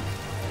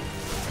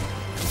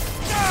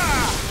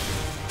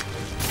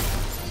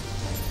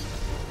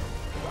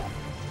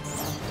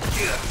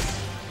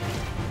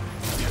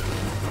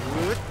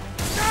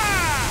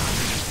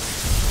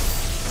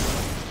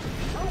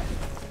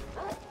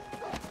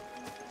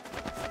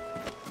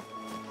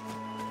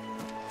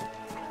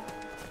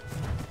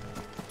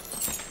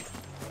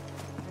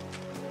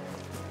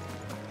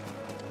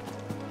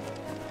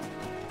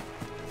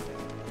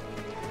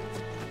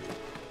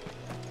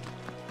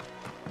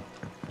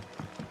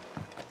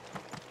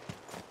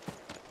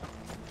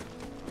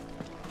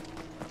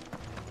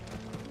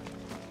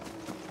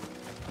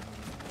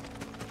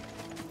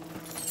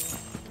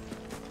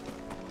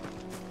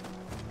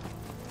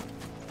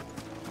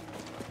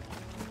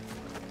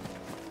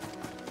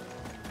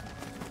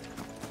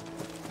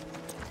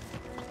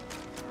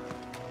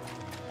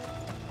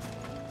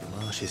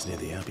 Marshes near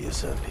the Abbey are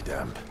certainly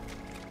damp.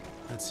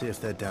 Let's see if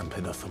they're damp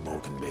enough for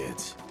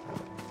morganbeards.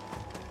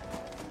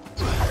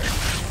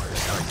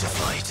 Time to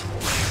fight.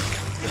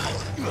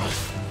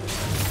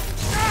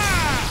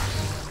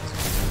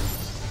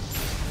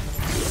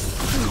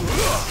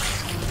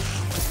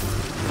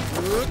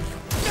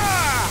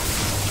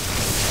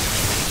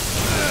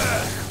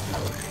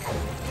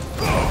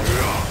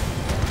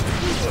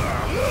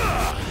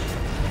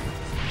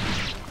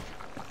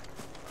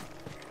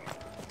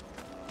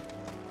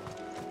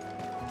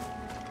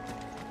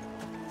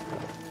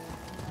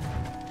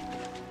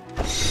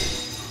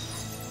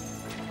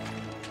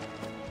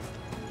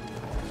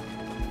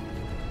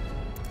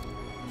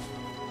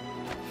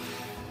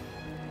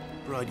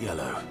 Bright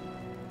yellow.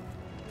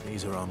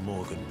 These are our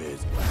Morgan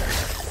beards.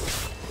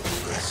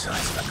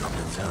 Size of a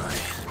goblin's eye.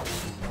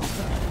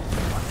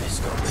 What this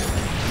goblin?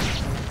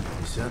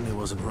 He certainly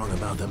wasn't wrong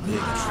about them being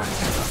attracted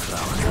to the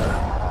flower,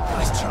 though.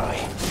 Nice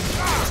try.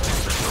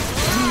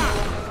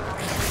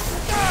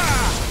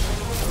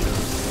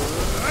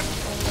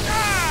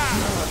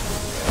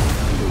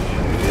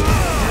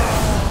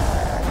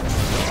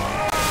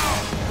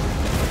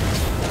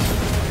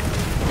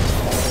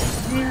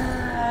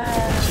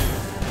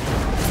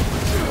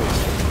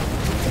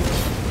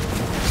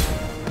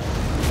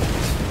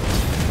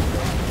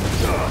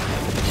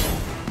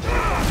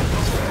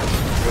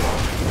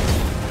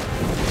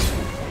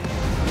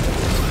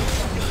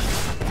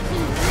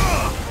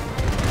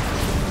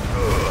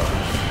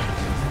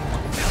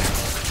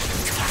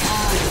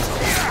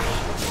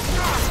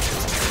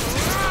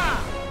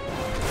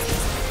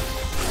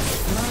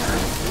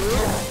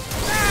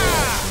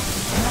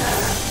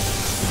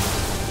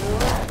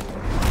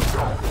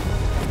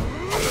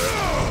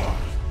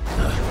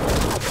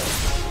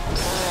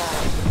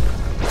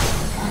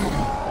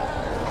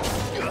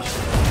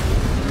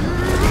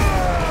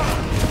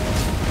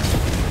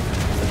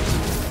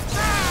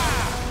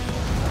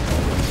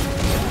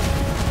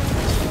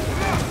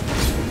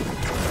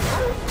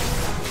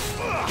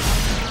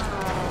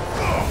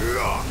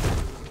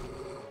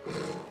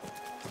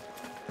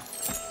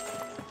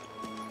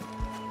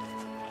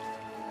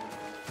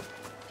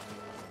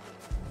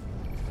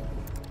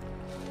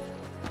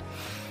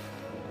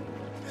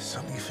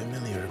 Something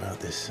familiar about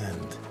this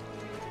scent.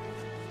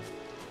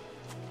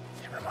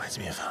 It reminds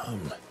me of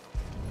home.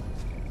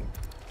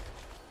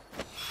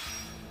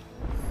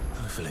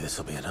 Hopefully this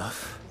will be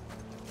enough.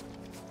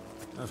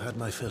 I've had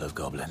my fill of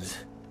goblins.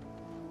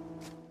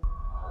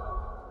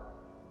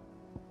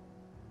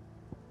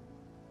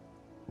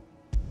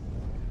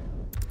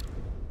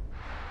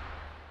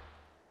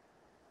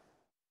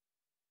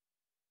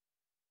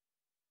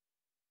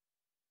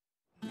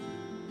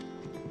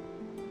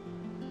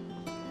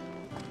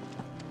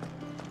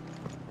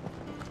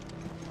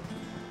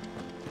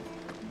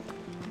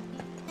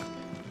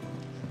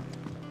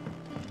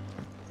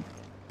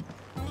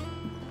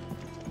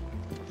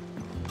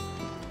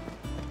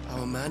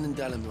 Our man in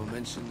Dalamil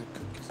mentioned the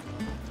cookies.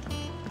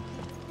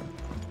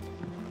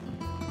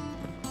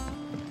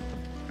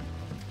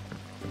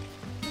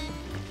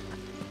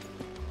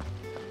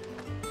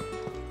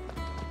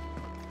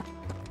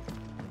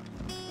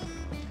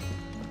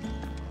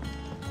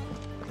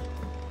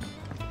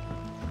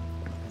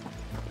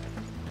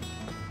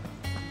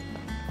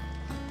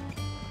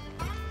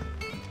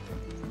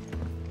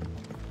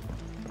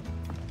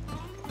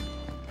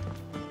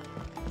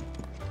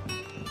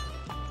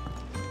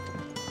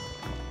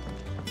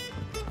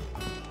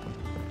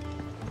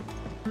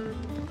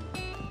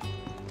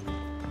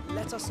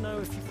 Let us know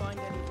if you find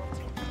any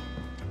rotting.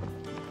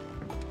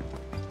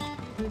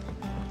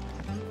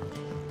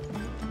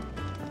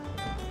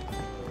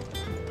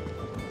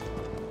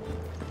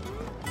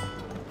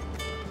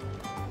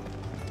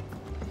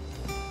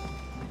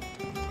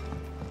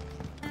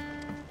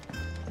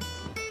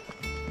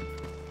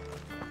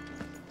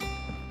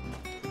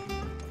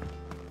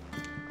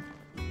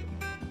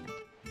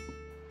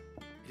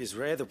 It is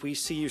rare that we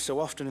see you so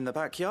often in the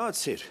backyard,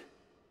 Cid.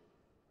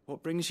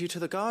 What brings you to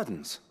the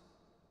gardens?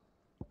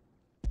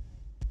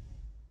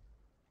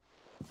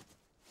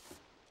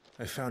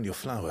 I found your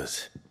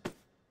flowers.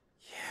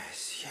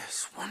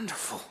 Yes,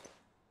 wonderful.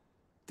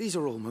 These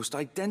are almost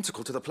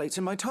identical to the plates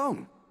in my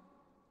tome.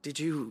 Did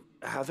you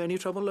have any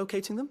trouble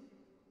locating them?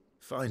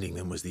 Finding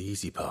them was the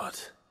easy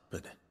part,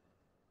 but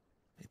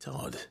it's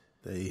odd.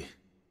 They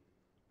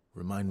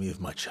remind me of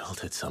my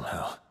childhood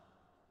somehow.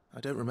 I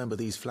don't remember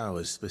these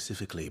flowers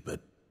specifically, but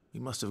we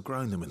must have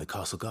grown them in the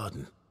castle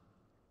garden.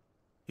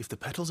 If the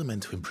petals are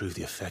meant to improve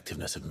the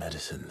effectiveness of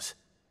medicines,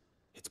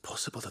 it's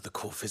possible that the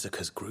court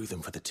visitors grew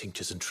them for the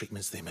tinctures and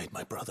treatments they made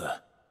my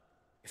brother.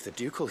 If the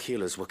ducal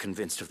healers were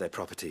convinced of their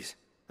properties,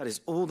 that is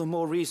all the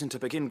more reason to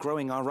begin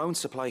growing our own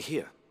supply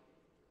here.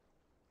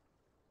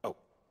 Oh,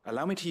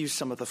 allow me to use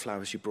some of the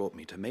flowers you brought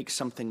me to make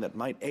something that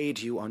might aid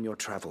you on your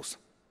travels.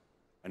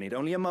 I need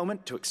only a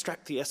moment to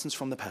extract the essence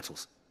from the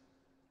petals.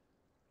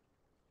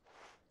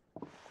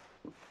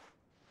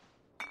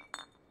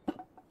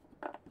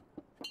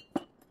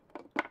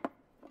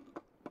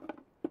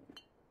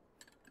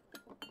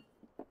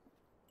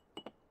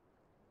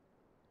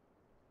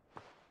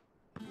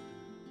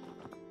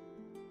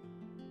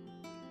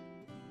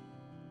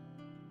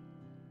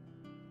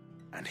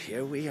 And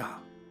here we are.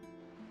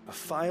 A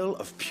phial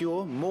of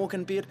pure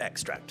Morganbeard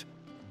extract.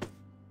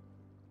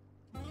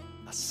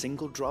 A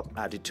single drop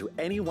added to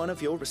any one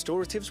of your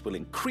restoratives will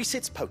increase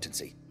its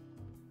potency.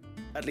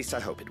 At least I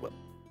hope it will.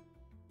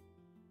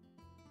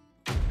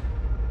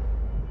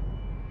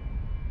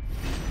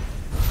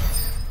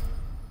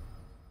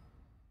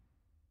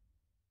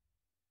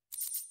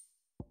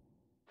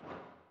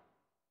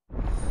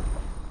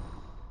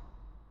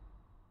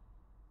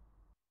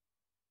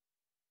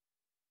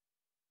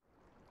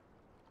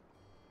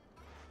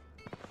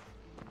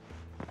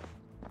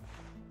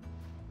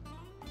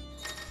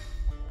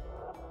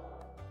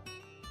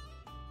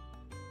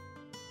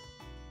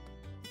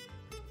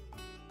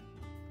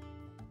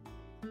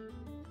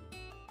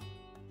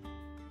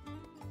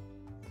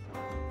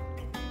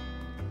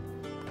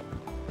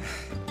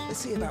 Let's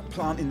see about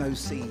planting those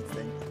seeds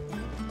then.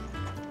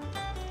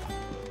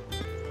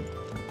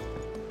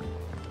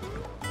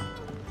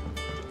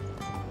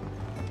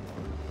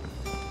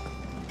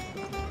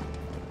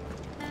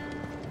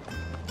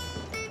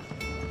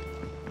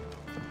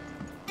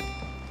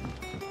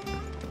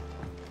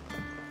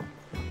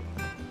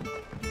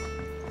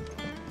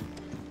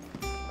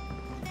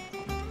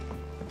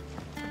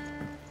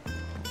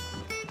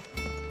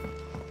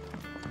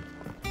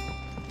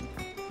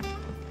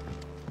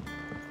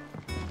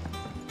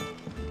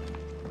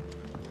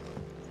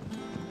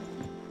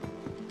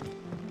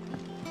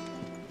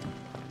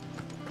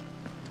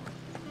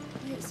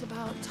 It's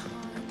about time.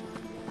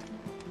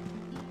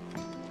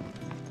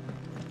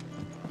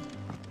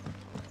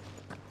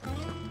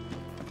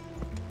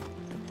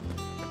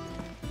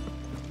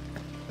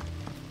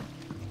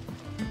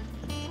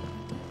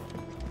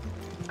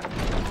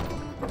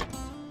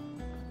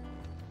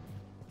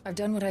 I've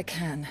done what I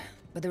can,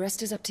 but the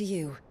rest is up to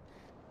you.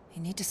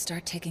 You need to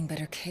start taking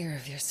better care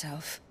of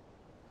yourself.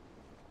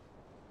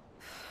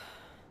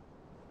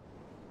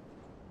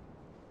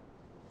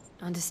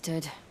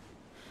 Understood.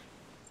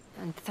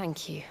 And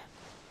thank you.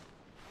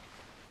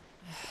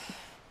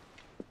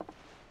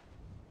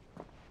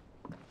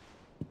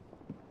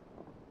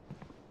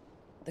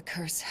 The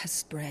curse has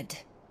spread.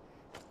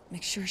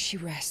 Make sure she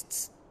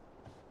rests.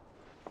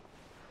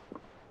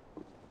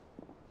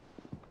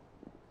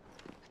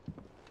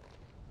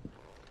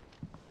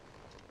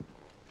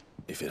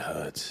 If it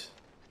hurts,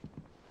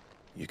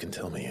 you can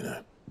tell me, you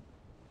know.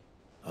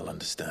 I'll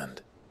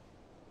understand.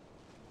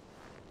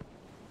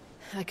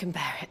 I can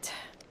bear it.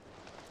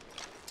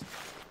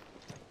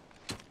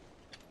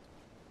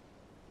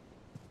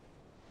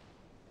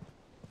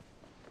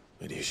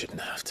 But you shouldn't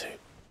have to.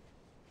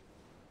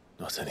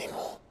 Not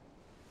anymore.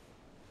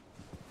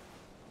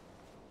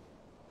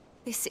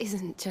 This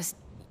isn't just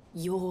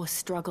your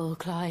struggle,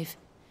 Clive.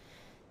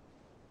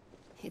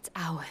 It's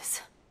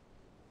ours.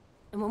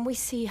 And when we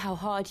see how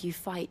hard you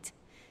fight,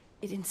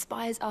 it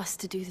inspires us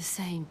to do the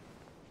same.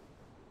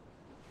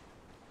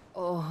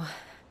 Or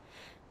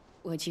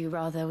would you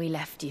rather we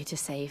left you to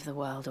save the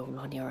world all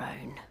on your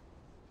own?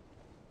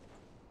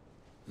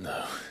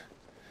 No.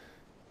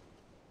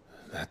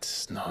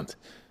 That's not...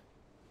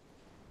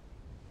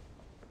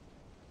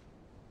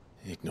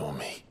 Ignore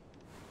me.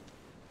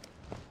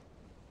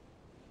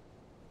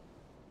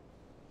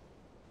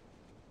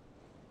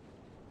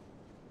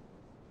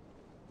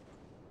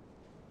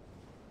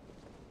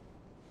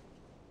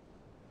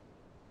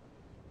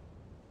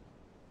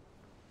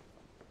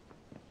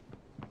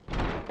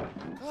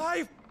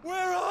 Clive,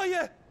 where are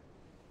you?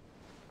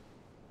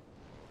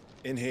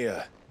 In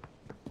here.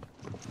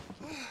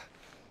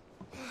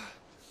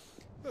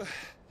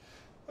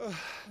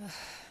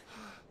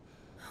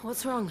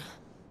 What's wrong?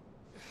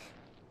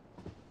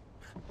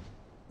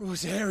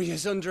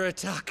 Rosaria's under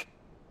attack.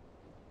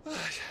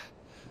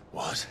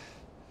 What?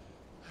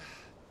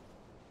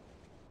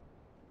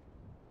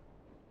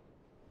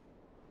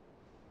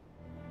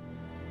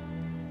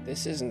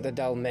 This isn't the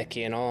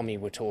Dalmekian army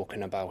we're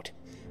talking about.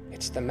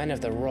 It's the men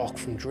of the Rock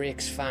from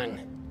Drake's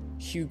Fang.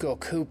 Hugo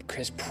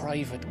Kupka's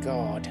private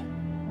guard.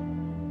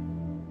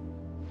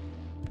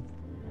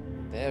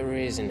 They're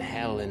raising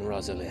hell in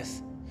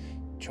Rosalith,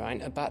 trying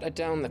to batter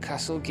down the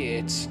castle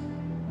gates.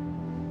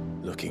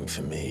 Looking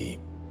for me.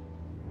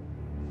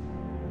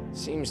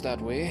 Seems that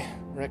way.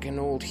 Reckon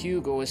old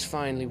Hugo has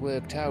finally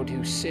worked out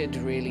who Sid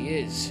really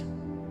is.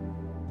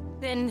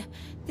 Then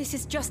this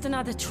is just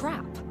another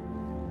trap.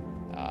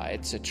 Ah,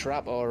 it's a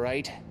trap, all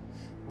right.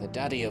 The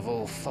daddy of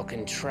all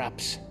fucking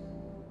traps.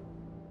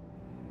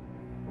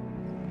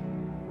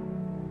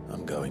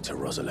 I'm going to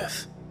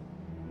Rosalith.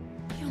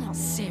 You're not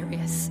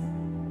serious.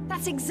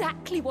 That's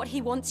exactly what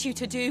he wants you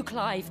to do,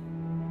 Clive.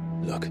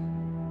 Look,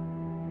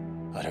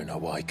 I don't know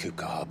why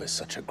Kupka harbors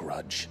such a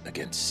grudge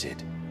against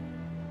Sid.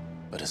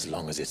 But as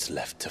long as it's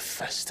left to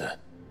fester,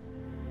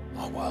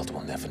 our world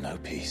will never know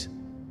peace.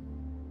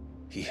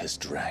 He has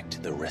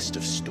dragged the rest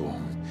of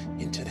Storm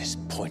into this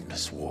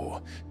pointless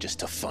war just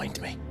to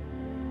find me.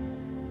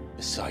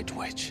 Besides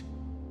which,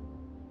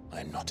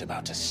 I'm not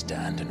about to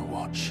stand and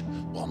watch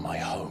while my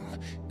home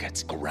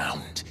gets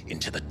ground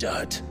into the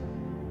dirt.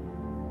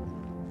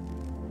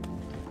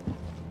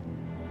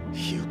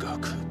 Hugo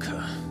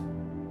Kupka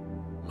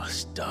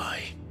must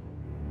die.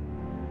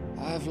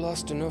 I've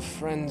lost enough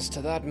friends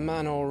to that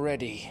man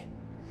already.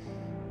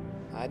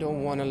 I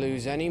don't want to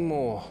lose any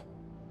more.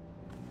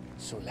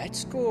 So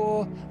let's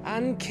go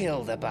and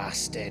kill the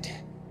bastard.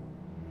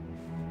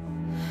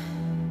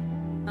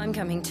 I'm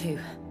coming too.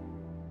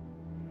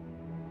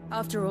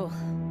 After all,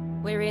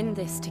 we're in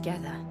this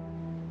together.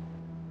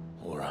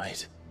 All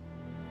right.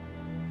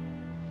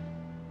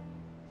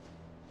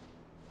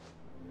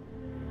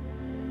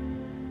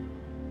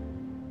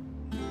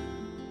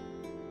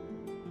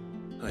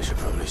 I should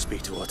probably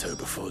speak to Otto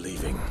before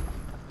leaving.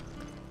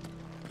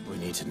 We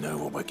need to know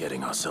what we're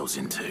getting ourselves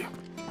into.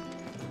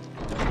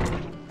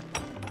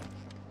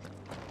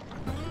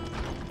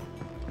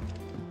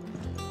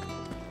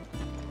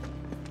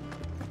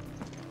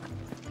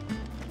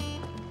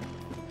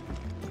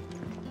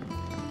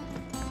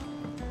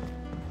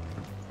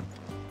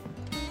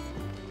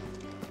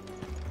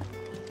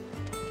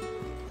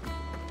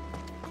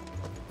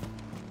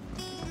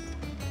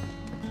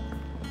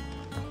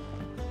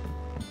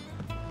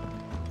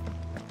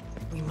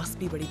 must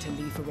be ready to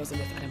leave for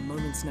Rosalith at a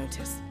moment's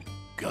notice.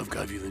 Gov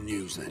gave you the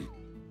news then?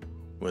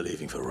 We're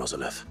leaving for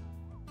Rosalith.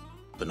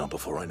 But not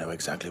before I know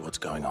exactly what's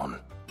going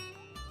on.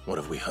 What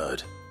have we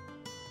heard?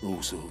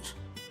 All sorts.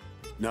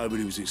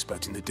 Nobody was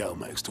expecting the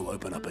Dalmex to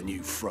open up a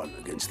new front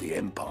against the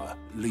Empire,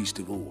 least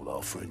of all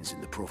our friends in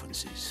the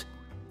provinces.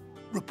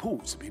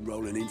 Reports have been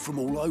rolling in from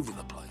all over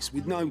the place,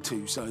 with no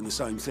two saying the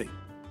same thing.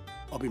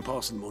 I've been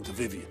passing them on to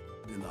Vivian,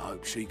 in the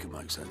hope she can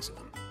make sense of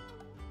them.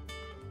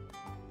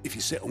 If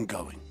you're set on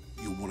going,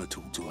 you'll want to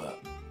talk to her.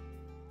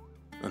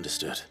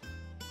 Understood.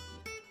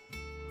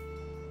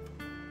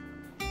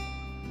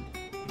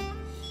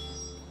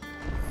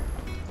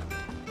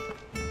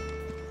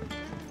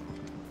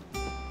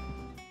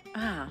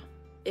 Ah,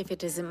 if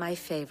it isn't my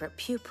favorite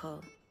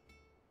pupil.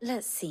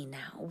 Let's see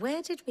now,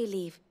 where did we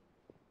leave?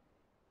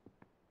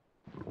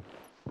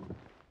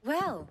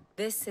 Well,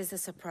 this is a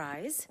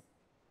surprise.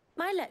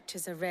 My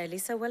lectures are rarely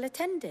so well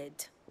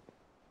attended.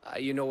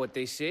 You know what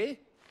they say?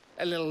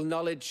 A little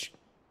knowledge,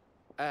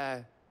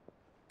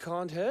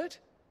 can't hurt?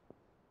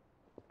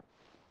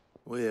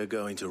 We're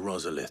going to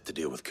Rosalith to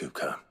deal with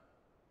Kupka.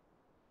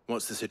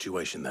 What's the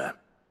situation there?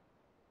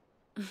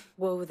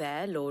 Whoa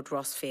there, Lord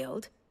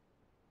Rossfield.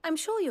 I'm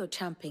sure you're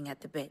champing at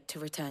the bit to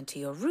return to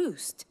your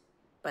roost.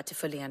 But to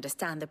fully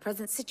understand the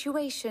present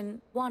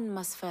situation, one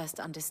must first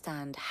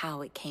understand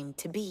how it came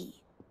to be.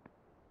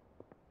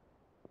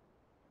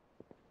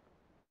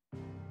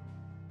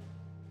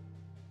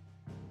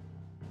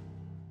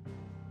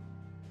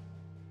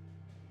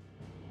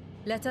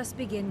 Let us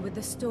begin with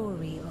the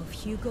story of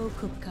Hugo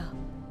Kupka,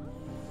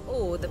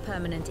 or the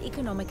permanent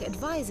economic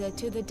advisor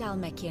to the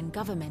Dalmekian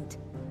government,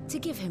 to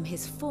give him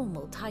his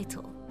formal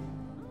title.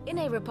 In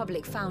a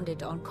republic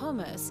founded on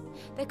commerce,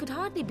 there could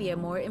hardly be a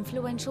more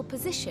influential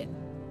position.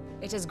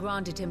 It has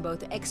granted him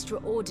both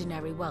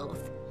extraordinary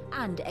wealth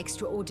and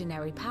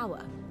extraordinary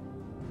power.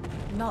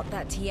 Not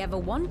that he ever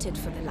wanted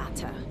for the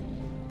latter.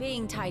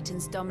 Being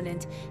Titan's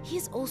dominant, he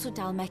is also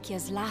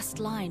Dalmekia's last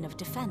line of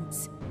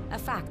defense, a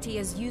fact he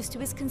has used to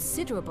his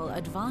considerable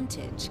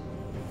advantage.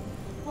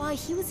 Why,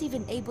 he was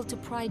even able to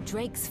pry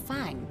Drake's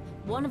Fang,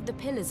 one of the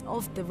pillars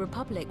of the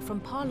Republic, from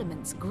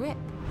Parliament's grip.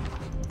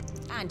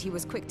 And he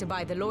was quick to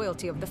buy the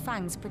loyalty of the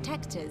Fang's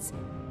protectors.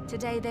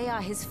 Today they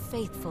are his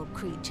faithful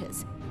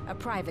creatures, a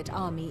private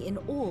army in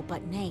all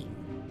but name.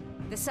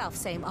 The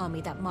self-same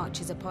army that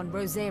marches upon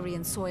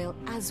Rosarian soil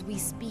as we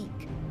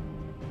speak.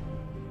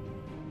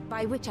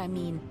 By which I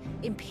mean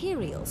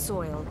Imperial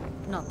soil,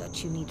 not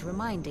that you need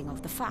reminding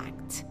of the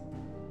fact.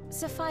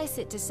 Suffice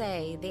it to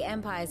say, the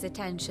Empire's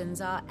attentions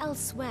are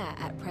elsewhere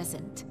at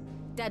present,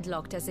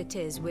 deadlocked as it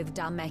is with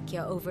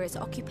Dalmekia over its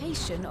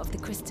occupation of the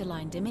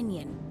Crystalline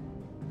Dominion,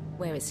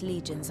 where its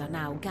legions are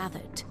now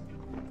gathered.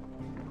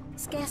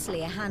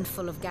 Scarcely a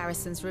handful of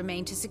garrisons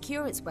remain to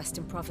secure its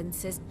western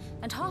provinces,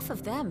 and half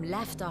of them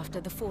left after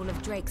the fall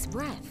of Drake's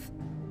Breath.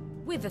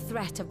 With the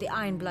threat of the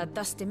Ironblood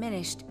thus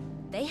diminished,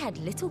 they had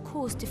little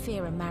cause to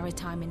fear a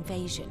maritime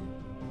invasion.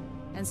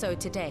 And so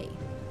today,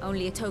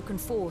 only a token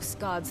force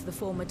guards the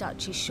former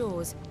duchy's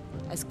shores,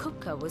 as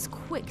Kupka was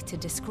quick to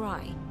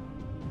descry.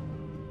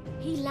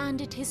 He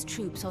landed his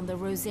troops on the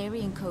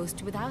Rosarian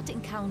coast without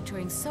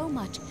encountering so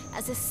much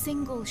as a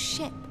single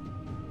ship.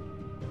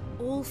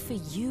 All for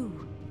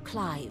you,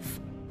 Clive.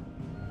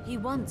 He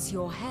wants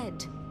your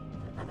head.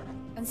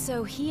 And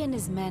so he and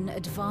his men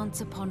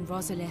advance upon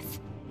Rosalith,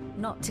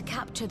 not to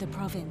capture the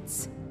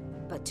province,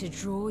 but to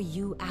draw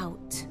you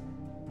out.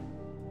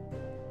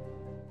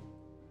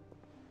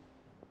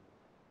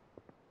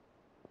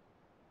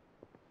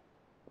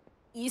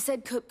 You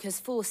said Kupka's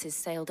forces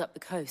sailed up the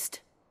coast.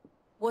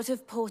 What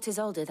of Port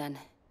Isolde, then?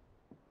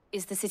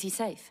 Is the city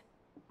safe?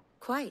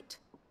 Quite,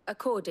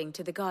 according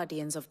to the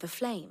Guardians of the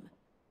Flame.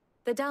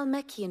 The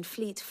Dalmekian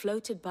fleet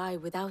floated by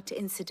without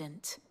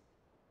incident.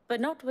 But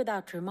not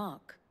without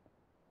remark.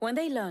 When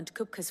they learned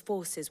Kupka's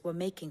forces were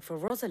making for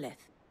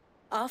Rosalith,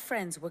 our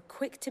friends were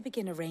quick to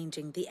begin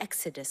arranging the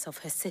exodus of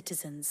her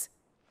citizens.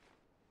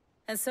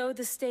 And so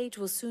the stage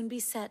will soon be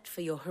set for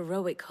your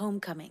heroic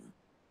homecoming.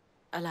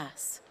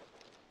 Alas,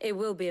 it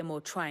will be a more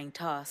trying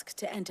task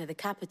to enter the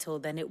capital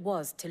than it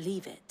was to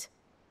leave it.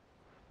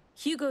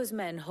 Hugo's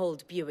men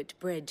hold Buet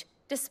Bridge,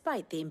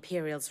 despite the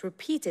Imperials'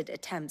 repeated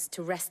attempts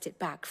to wrest it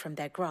back from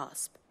their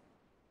grasp.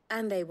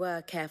 And they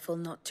were careful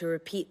not to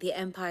repeat the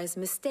Empire's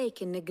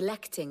mistake in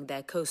neglecting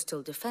their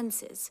coastal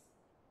defenses.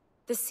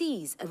 The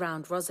seas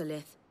around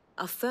Rosalith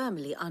are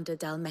firmly under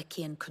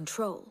Dalmekian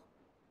control.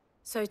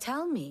 So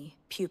tell me,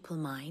 pupil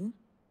mine,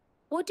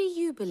 what do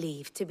you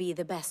believe to be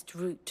the best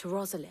route to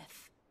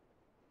Rosalith?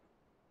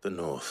 The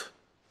north.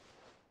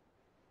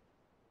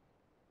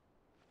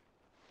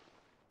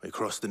 We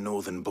cross the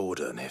northern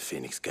border near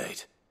Phoenix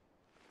Gate,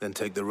 then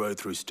take the road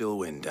through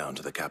Stillwind down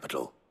to the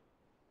capital.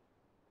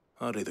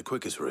 Hardly the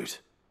quickest route,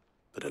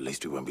 but at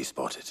least we won't be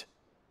spotted.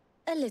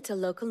 A little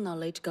local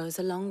knowledge goes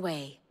a long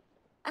way,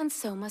 and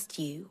so must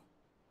you.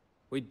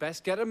 We'd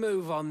best get a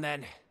move on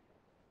then.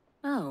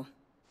 Oh,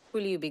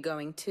 will you be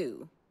going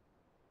too?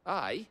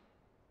 Aye.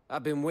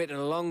 I've been waiting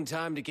a long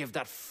time to give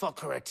that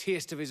fucker a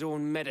taste of his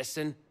own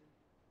medicine.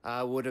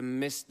 I wouldn't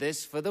miss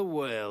this for the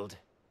world.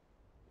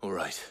 All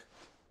right.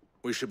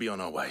 We should be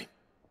on our way.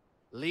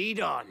 Lead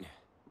on.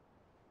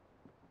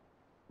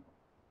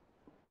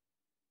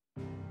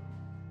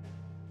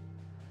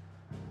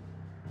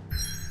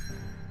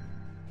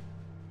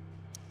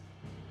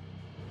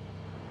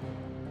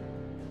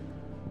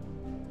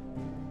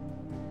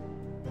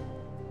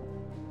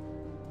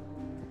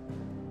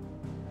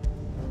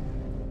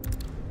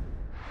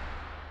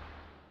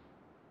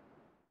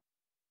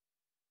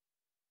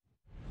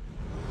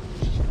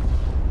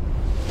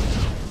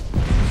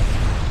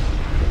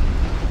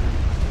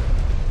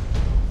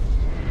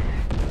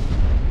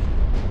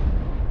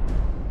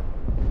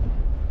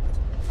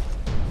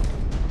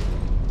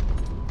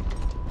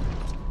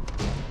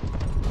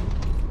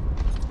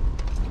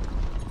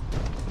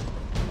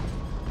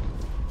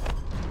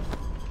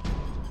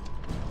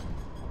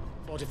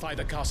 Fortify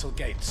the castle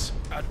gates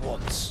at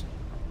once.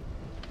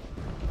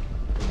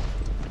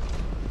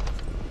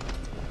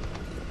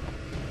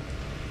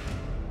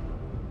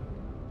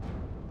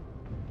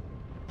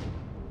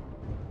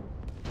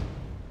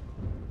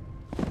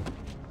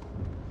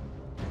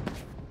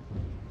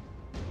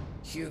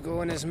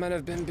 Hugo and his men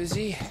have been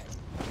busy.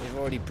 They've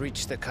already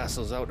breached the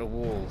castle's outer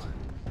wall.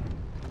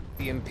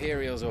 The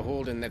Imperials are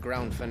holding the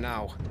ground for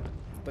now,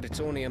 but it's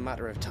only a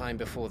matter of time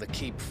before the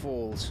keep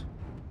falls.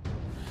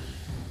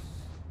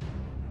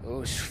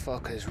 Those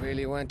fuckers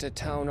really went to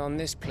town on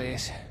this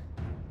place.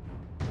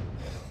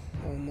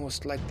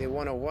 Almost like they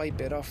want to wipe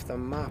it off the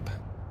map.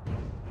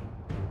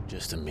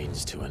 Just a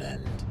means to an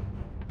end.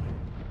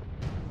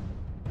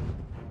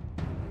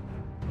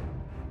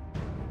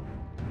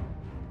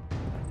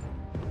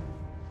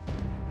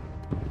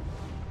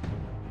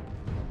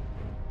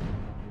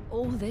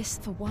 All this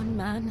for one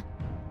man?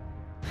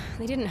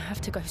 They didn't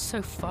have to go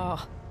so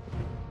far.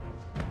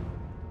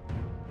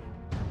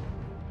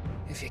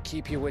 If you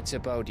keep your wits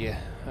about you,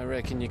 I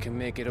reckon you can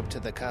make it up to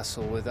the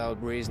castle without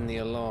raising the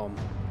alarm.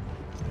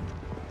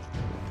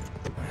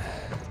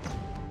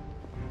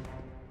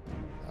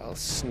 I'll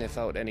sniff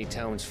out any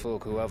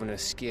townsfolk who haven't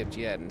escaped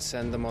yet and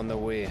send them on their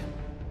way.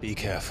 Be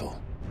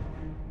careful.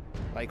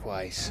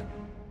 Likewise.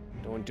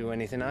 Don't do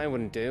anything I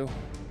wouldn't do.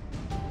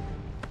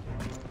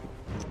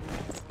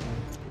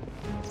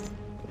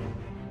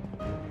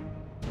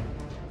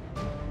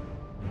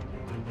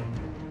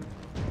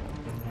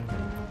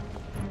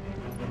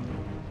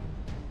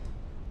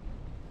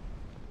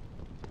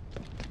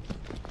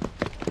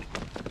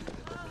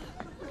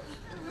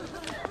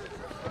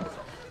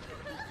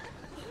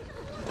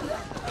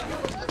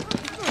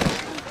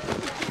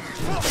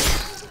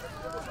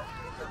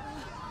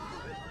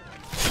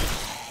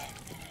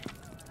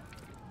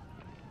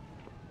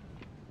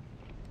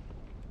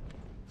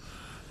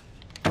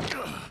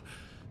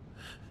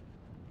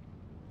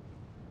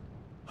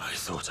 I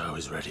thought I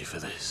was ready for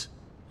this,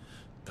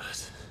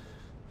 but...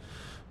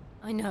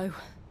 I know.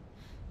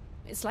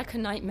 It's like a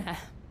nightmare.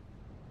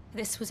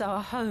 This was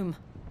our home.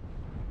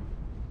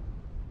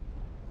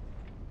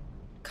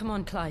 Come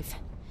on, Clive.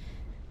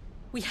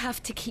 We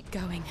have to keep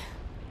going.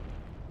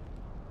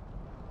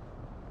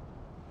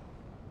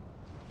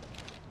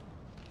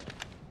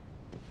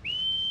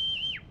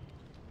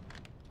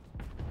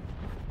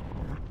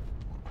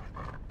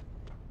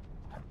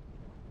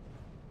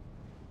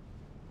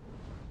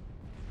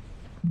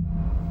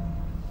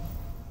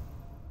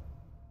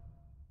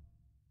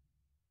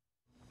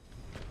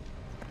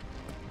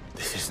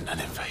 This isn't an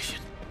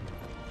invasion.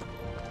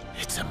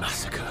 It's a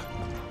massacre.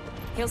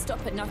 He'll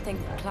stop at nothing,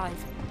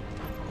 Clive.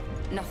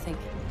 Nothing.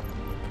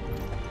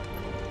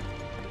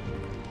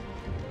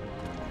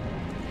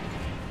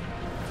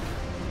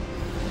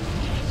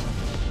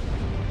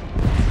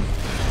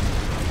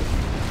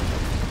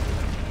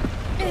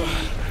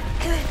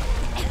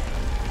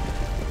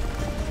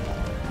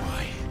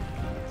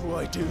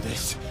 Why do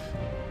this?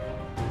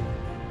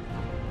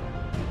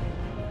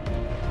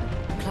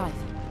 Clive,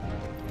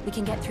 we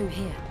can get through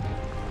here.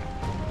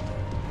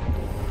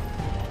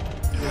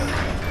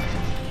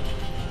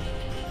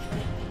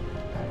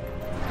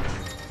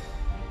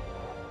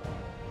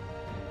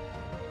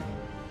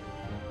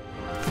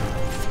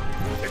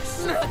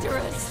 It's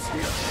murderous!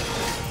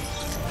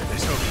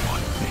 There's only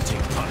one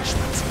fitting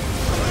punishment.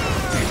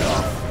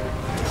 Enough!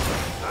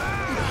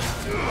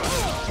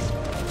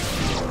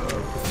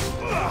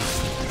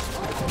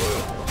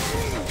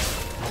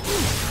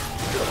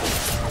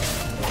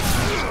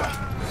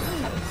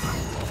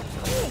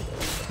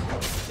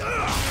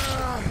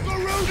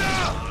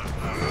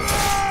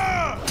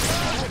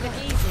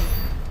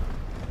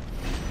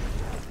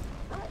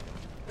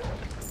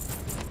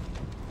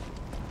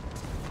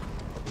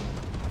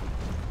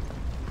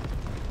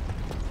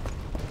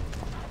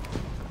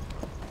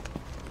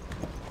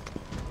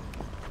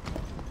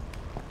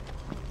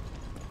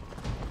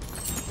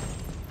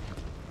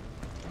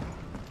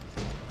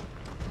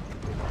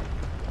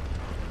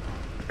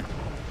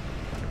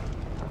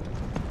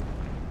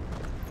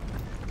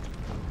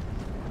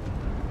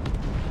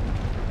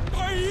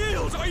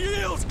 I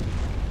yield!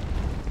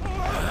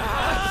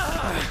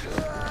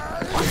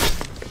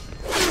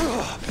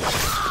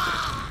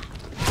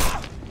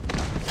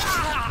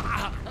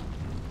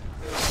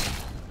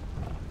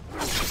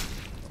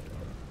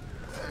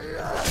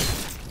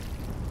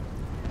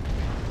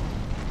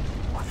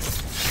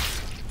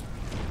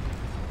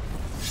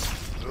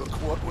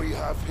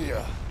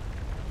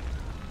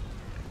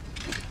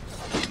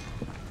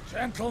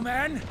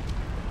 Gentlemen!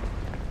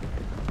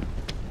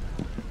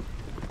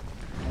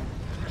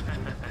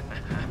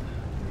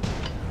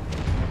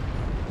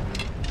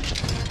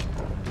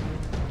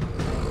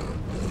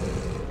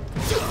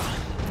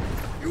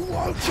 You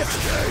won't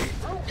escape!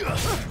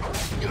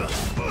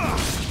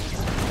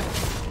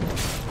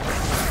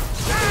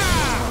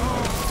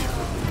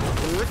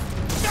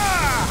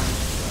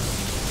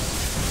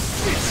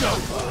 It's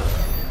over!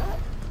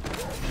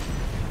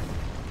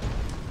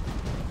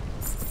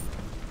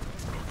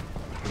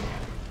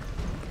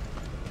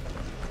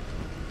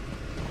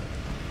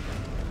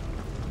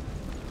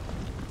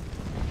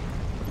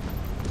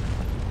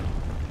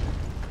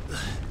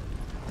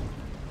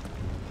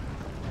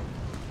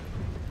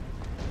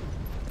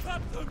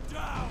 Cut them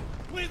down!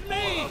 With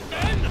me,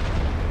 men!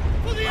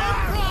 For the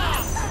Emperor!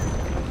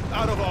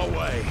 Out of our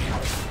way!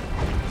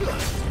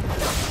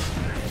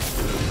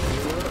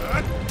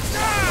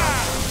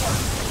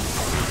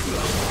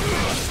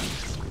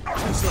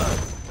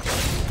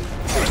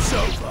 It's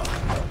over!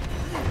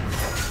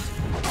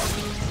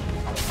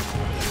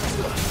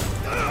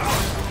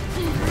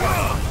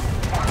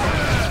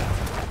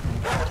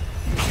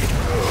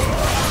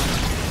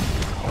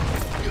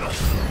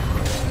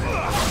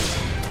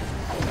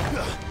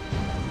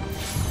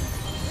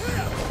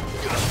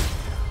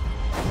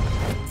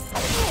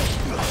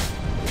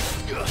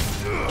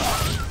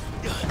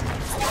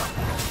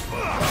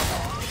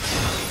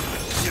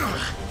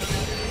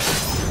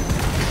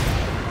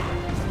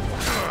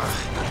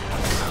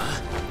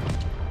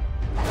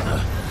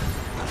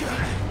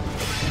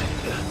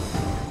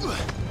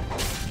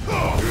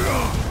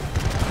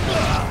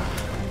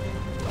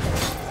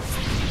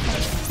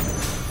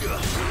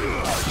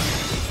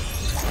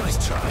 Nice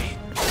try.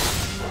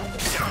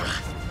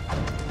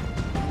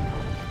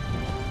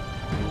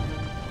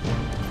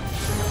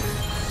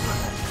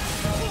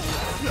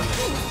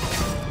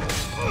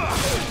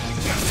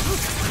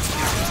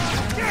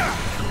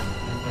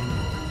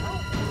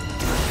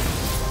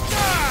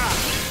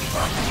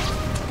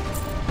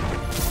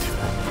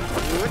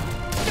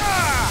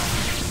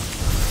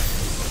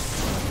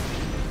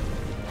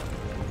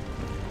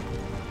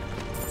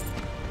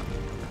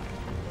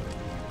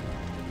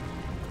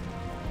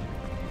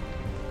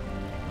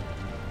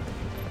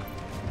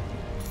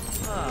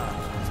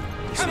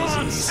 Come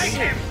on, take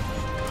him!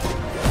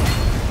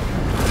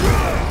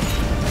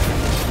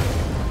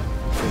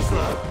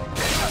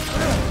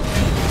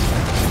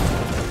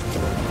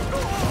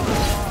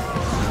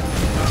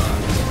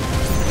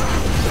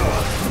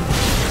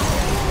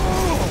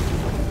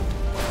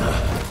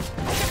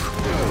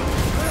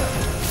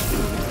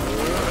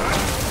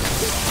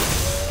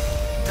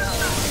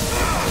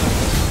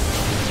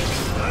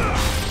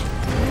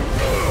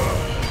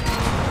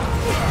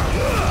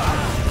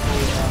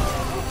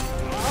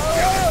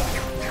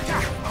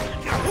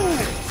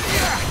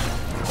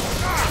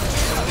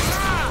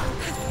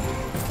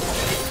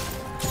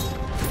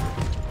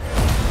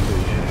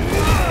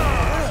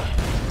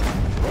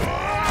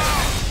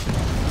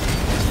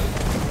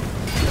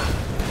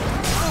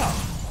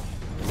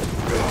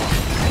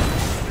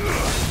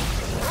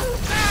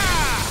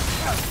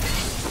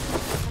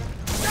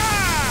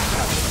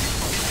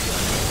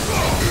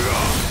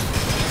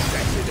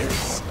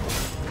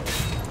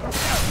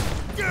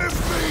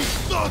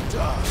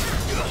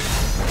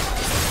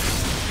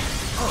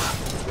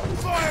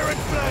 Fire and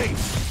flame!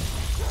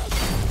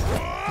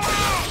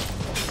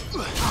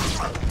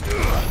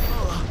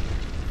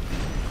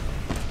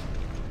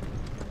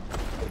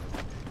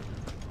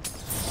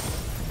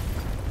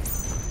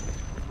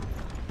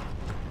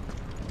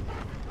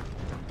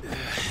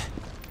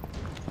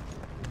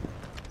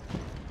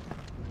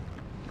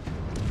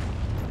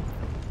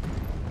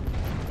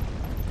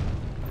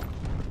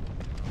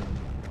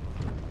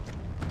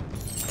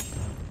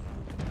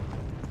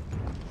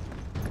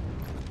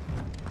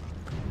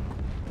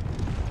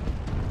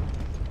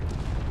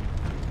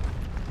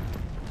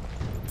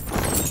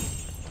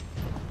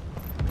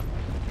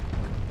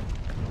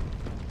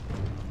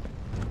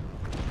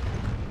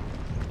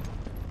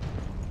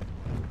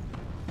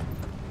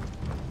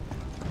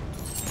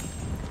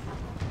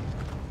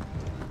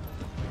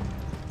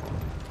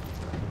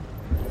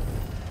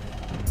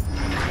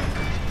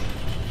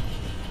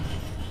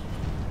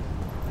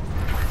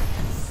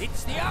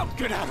 It's the out!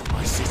 Get out of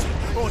my city,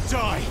 or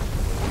die!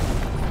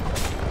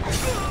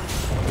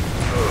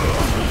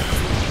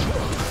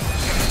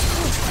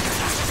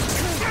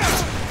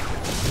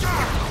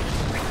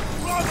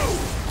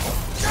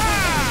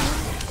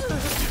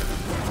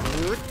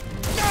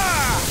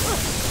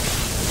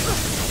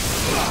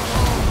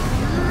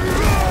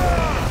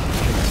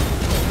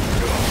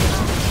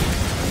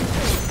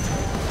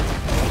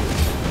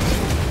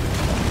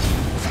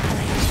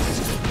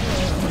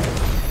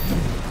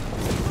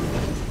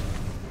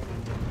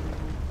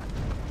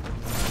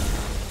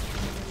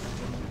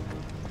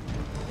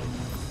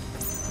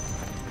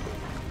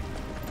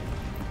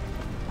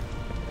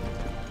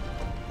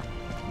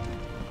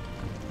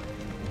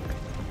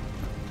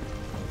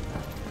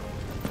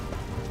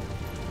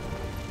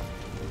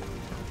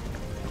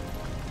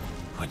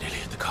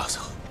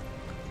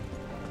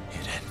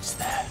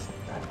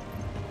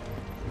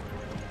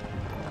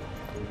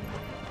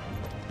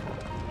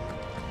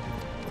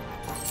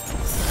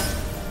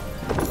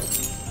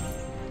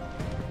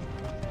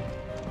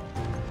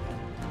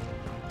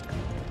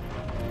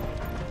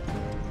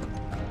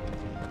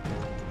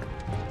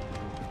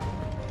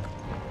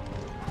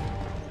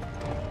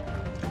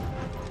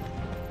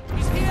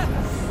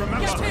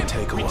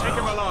 me take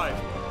him alive.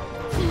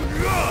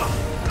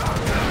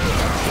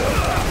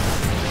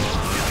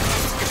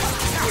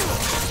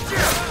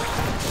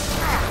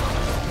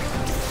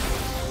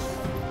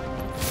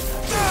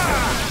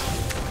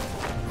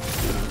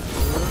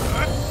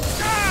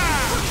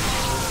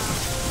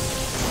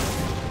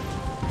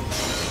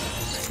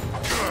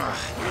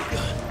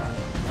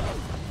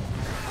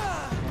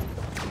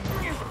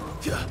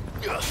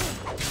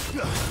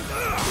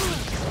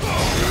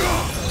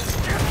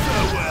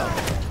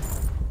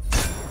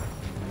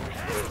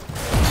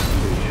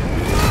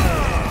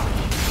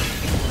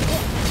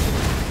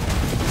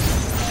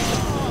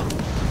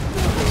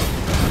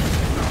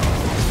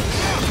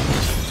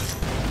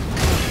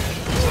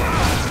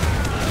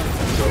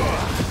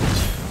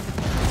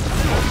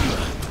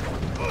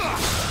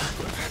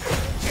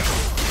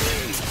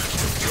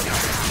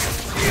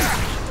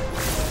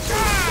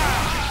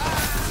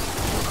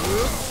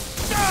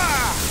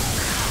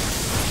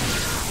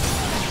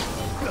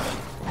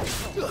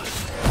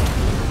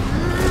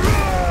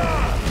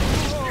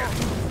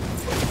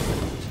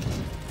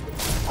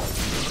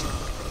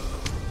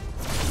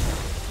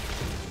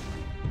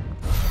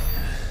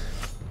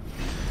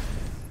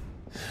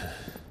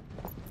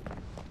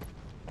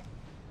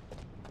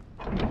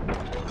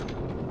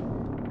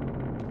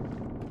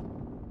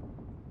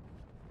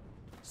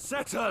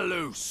 Set her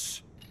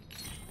loose!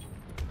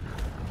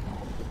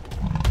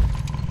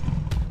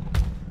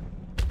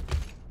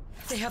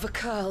 They have a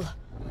curl.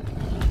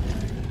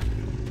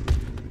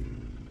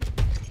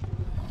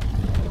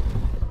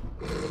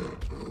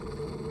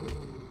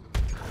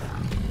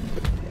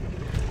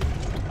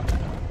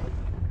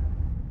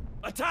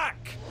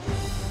 Attack!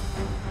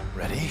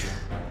 Ready?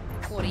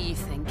 What do you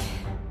think?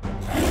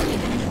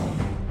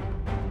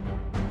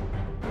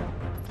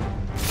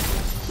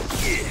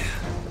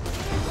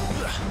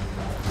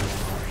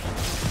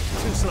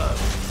 Too slow.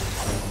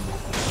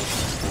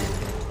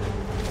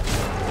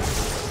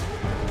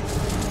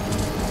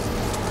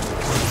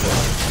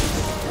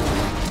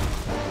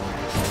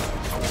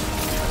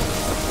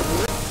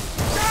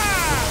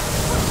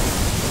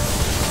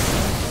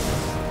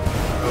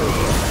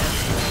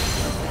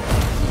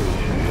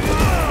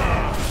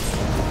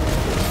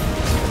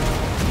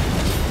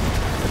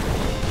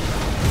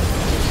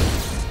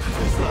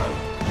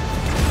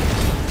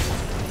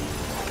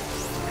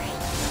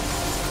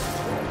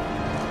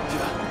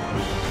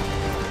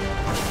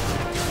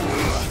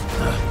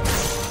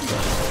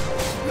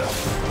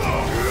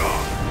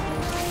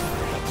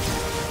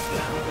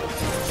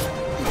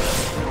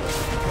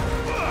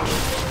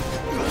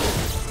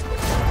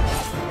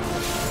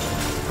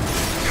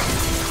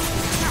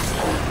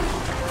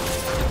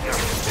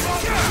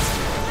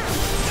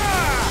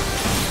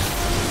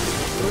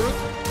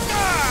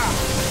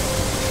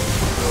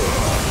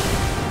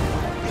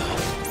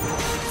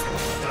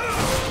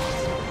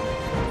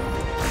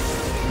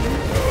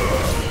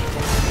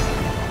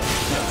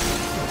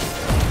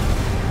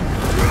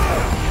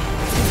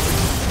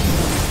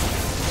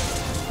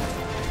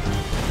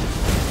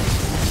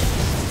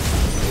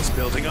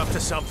 Building up to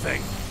something.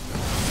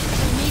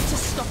 We need to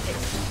stop it.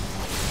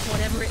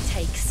 Whatever it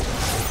takes.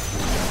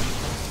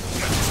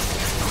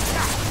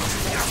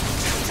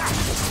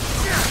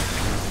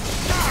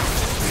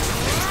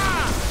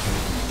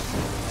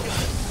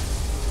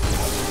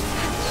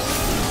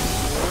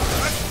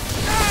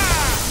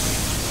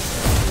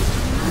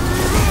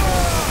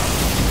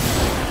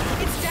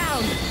 It's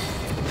down.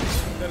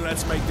 Then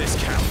let's make this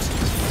count.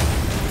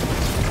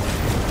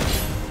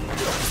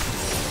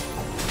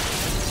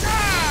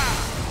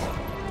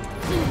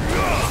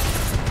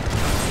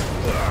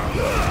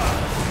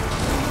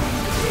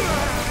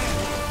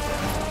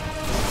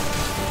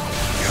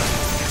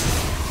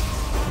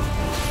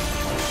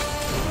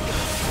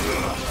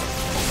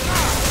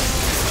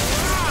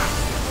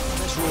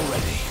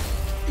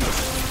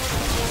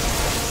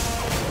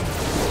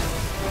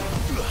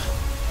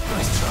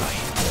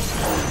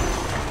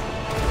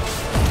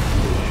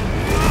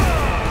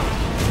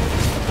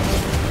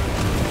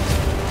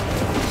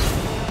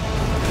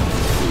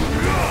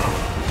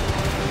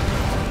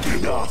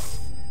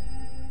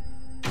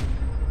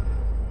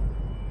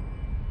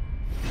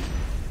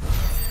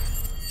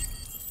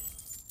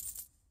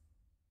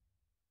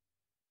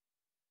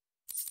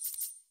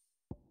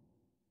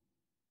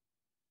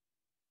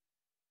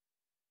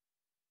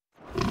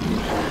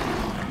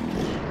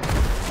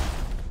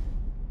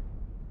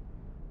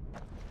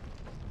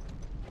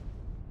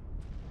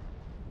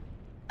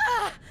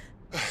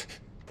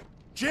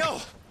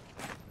 Jill!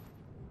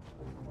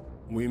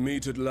 We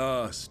meet at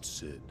last,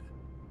 Sid.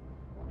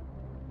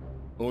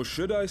 Or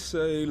should I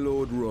say,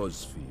 Lord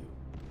Rosfield?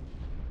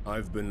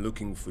 I've been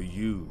looking for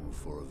you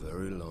for a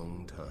very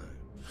long time.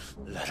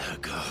 Let her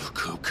go,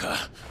 Kuka.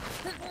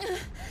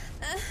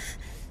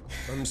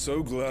 I'm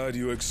so glad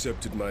you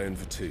accepted my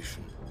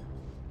invitation.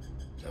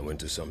 I went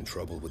to some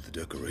trouble with the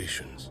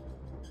decorations.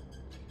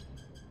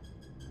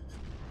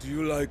 Do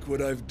you like what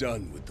I've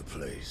done with the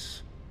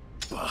place?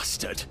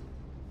 Bastard!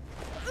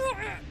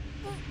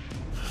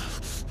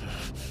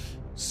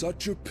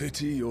 Such a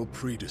pity your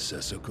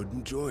predecessor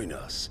couldn't join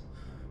us.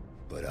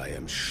 but I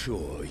am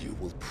sure you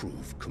will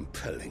prove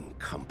compelling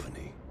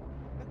company.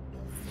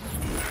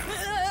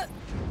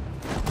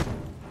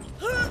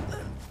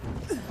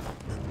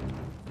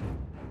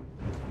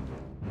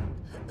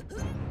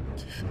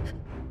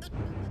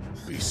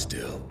 Be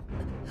still,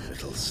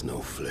 little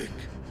snowflake.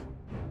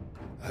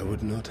 I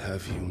would not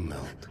have you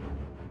melt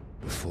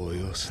before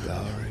your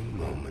starring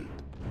moment.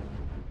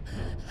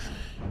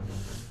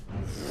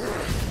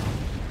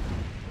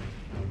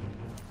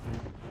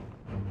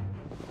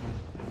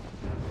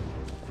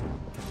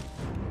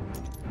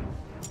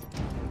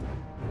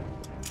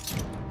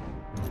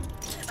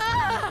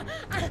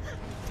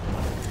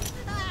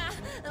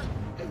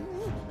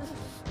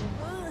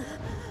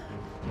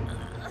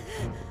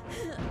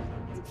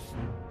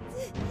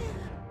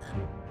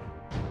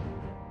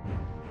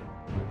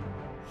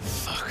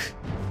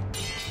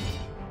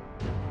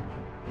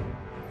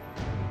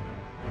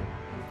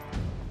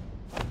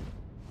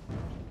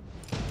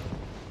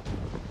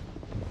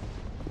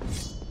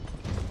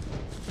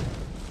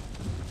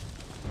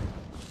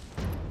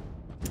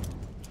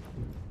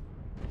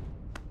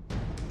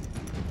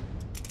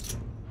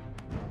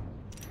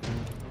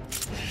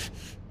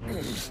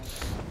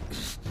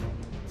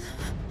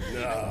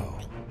 Now,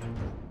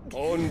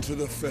 on to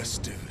the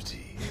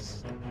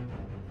festivities.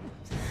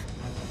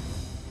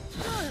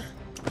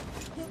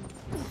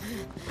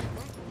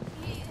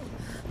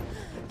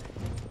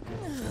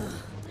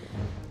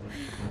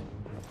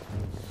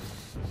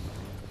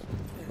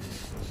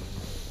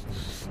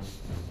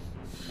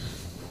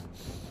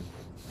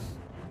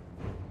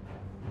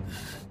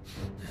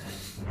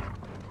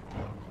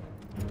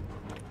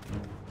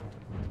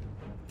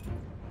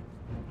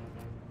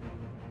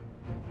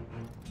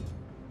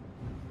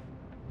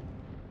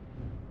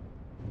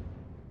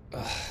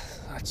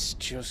 That's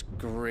just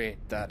great,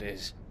 that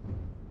is.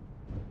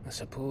 I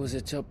suppose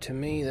it's up to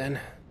me then.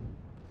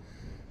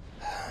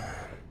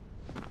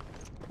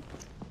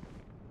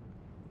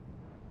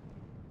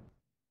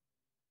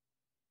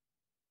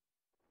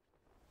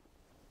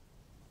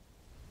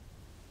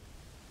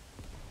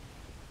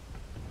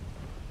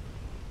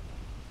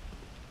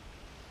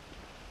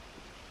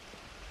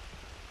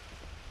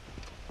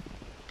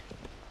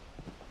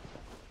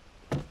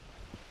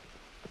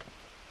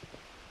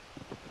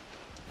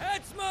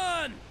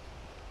 Headsman!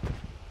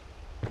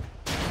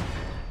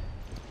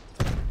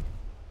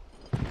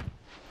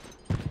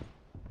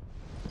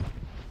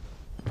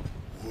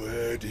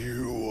 Where do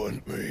you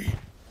want me?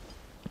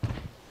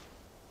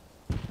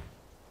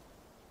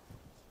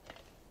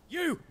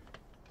 You!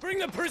 Bring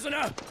the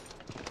prisoner!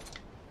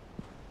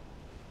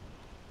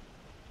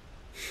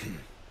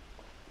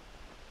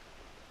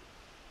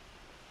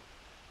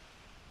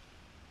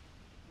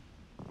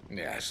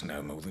 Yes,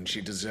 no more than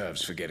she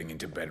deserves for getting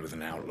into bed with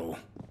an outlaw.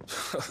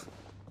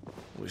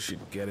 We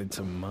should get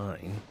into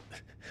mine.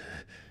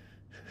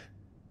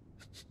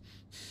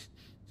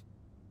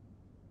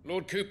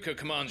 Lord Kupka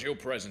commands your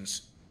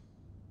presence.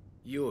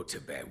 You're to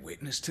bear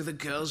witness to the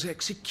girl's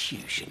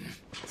execution.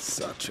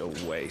 Such a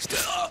waste.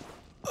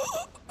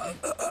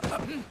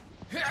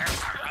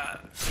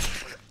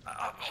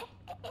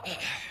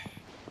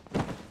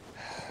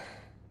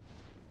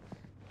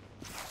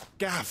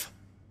 Gav!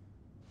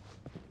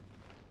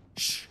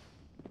 Shh!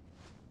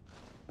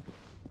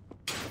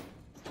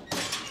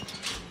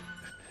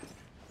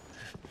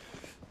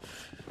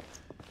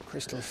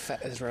 Crystal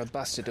fetters are a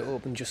bastard to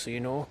open, just so you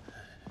know.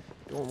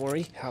 Don't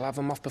worry, I'll have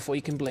them off before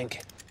you can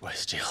blink.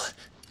 Where's Jill?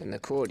 In the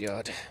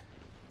courtyard.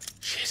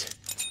 Shit.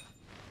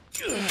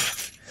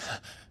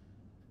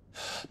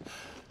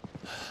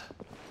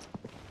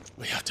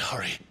 We have to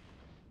hurry.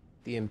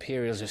 The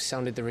Imperials have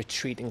sounded the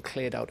retreat and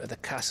cleared out of the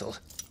castle,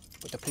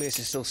 but the place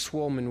is still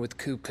swarming with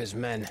Kupka's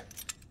men.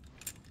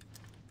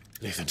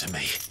 Leave them to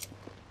me.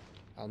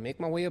 I'll make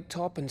my way up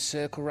top and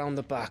circle round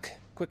the back.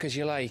 Quick as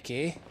you like,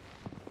 eh?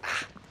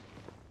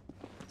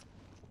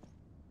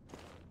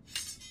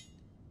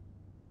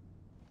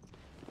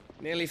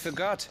 Nearly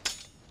forgot.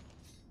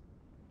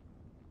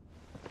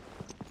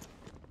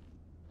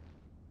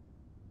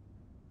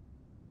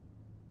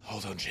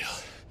 Hold on, Jill.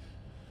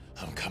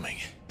 I'm coming.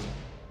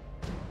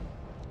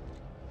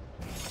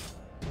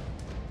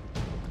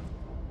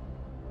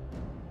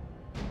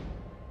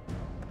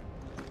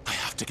 I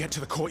have to get to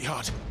the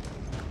courtyard.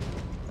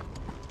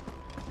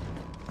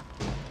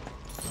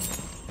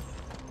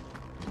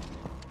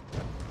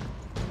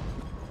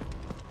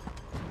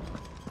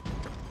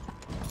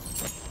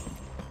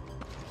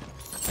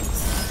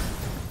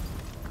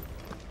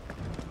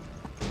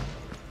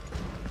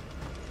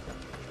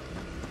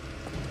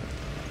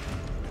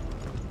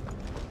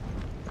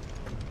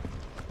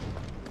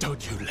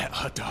 Don't you let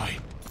her die.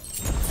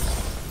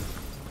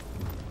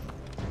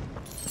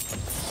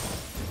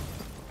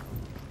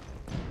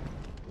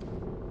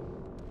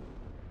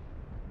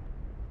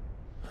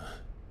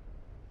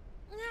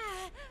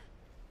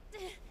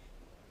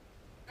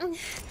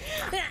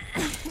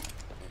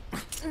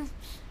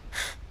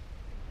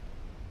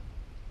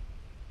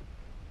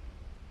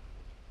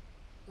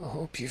 I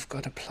hope you've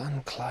got a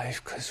plan,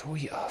 Clive, because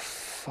we are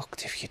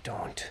fucked if you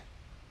don't.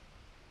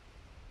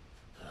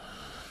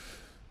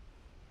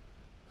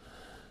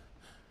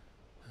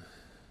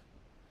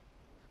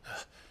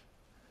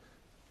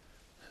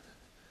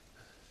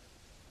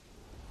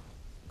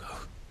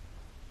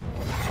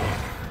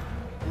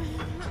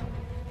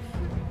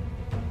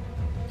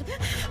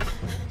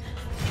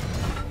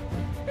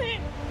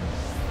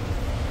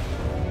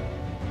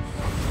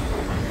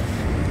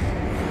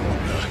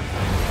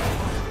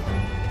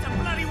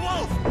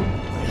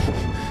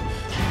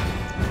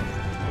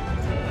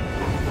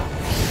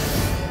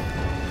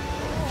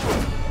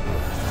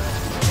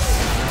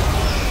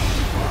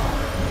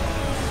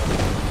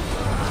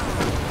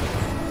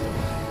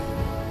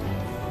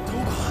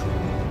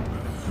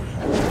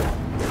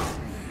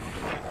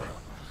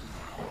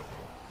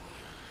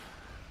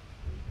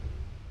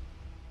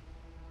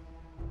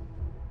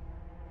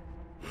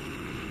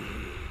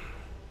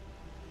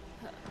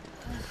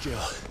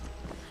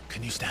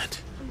 stand.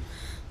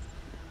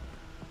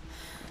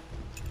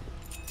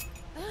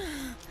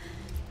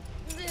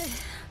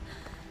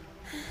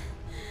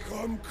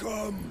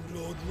 Come,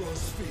 Lord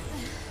Rosfield.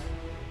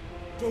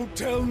 Don't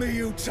tell me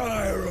you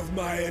tire of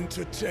my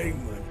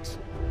entertainment.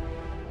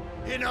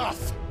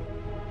 Enough!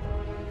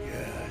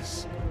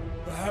 Yes.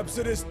 Perhaps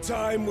it is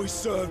time we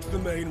served the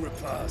main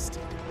repast.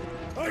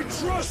 I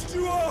trust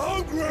you are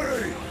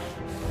hungry!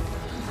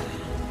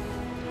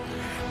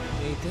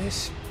 Need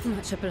this?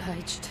 Much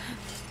obliged.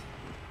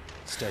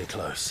 Stay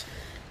close.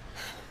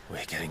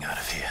 We're getting out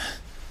of here.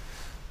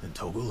 And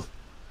Toggle,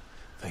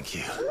 thank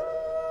you.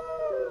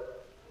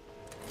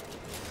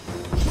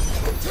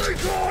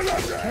 Take all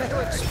of them! Care to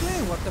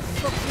explain what the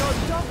fuck your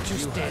dog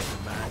just did?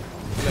 Man.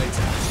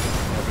 Later.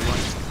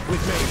 Everyone,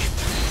 with me.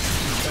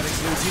 That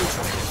includes you,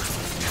 Toggle.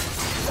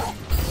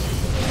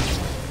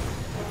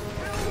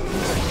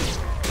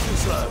 Too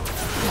slow.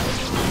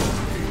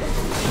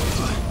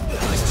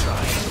 Nice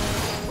try.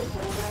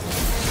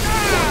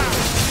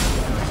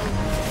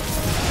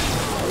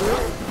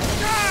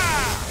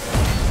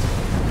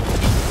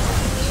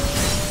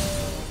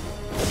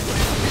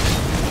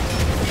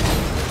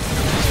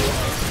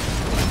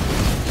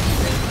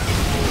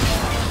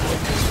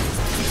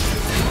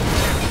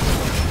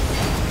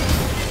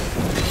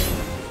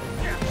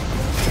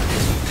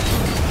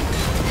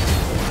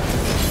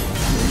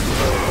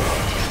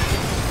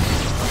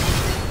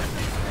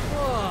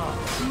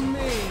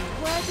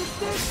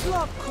 This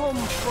lot come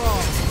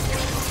from?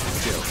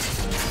 Jill,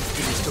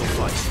 you can still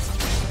fight.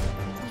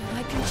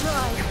 I can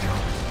try.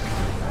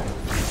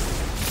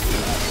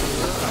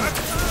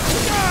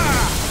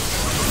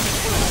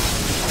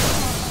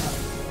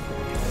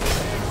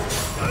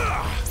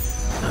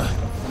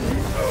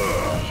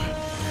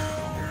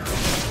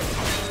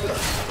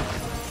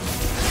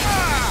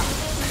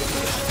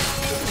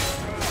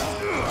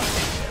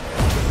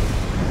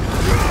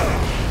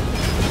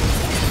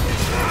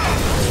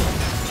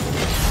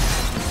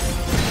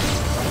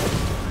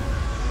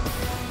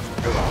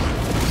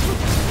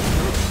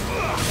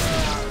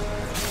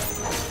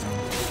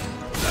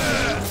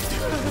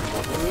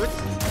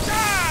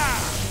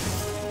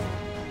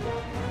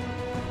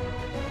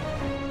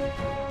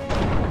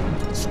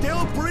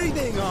 Still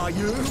breathing, are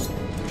you?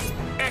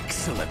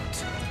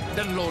 Excellent.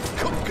 Then Lord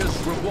Kupka's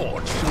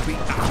reward shall be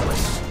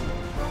ours.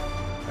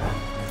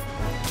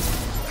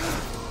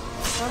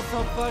 I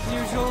thought bad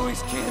news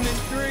always came in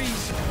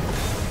threes.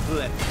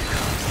 Let me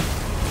come.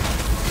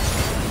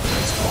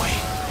 Thanks,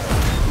 boy.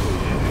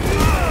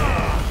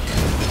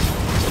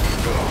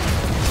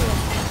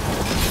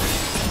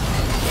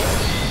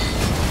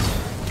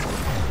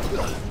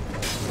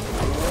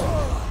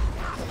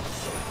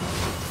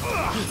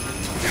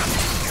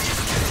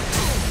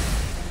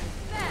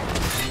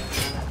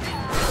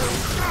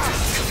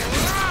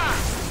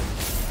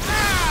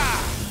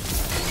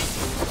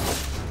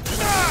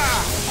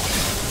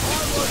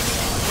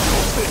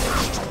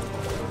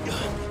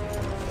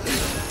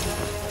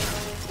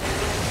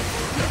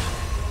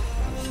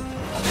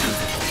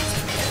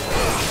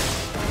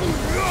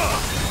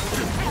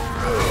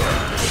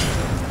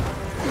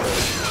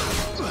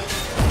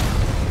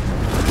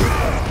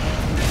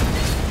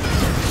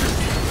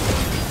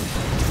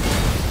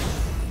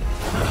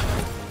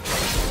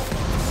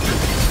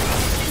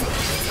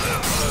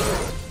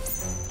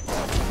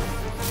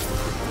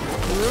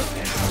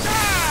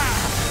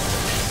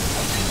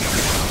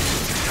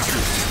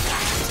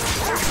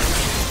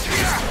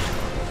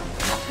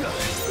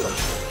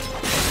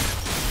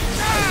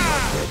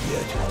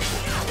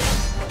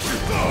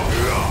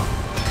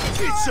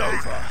 It's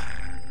over.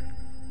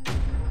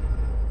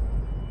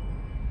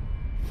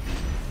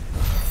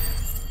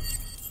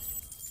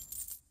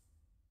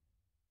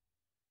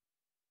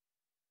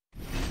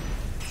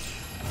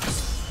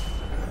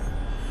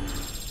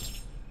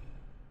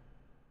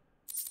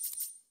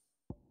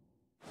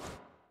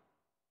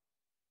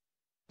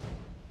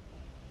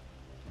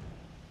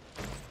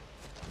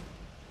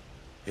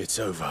 It's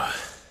over.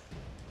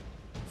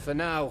 For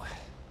now.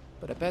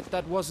 But I bet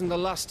that wasn't the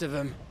last of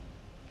them.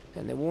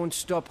 And they won't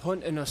stop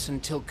hunting us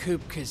until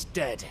Kupka's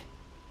dead.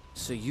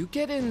 So you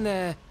get in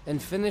there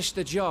and finish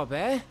the job,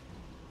 eh?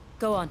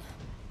 Go on.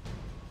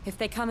 If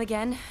they come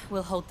again,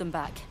 we'll hold them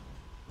back.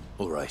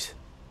 All right.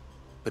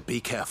 But be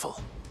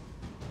careful.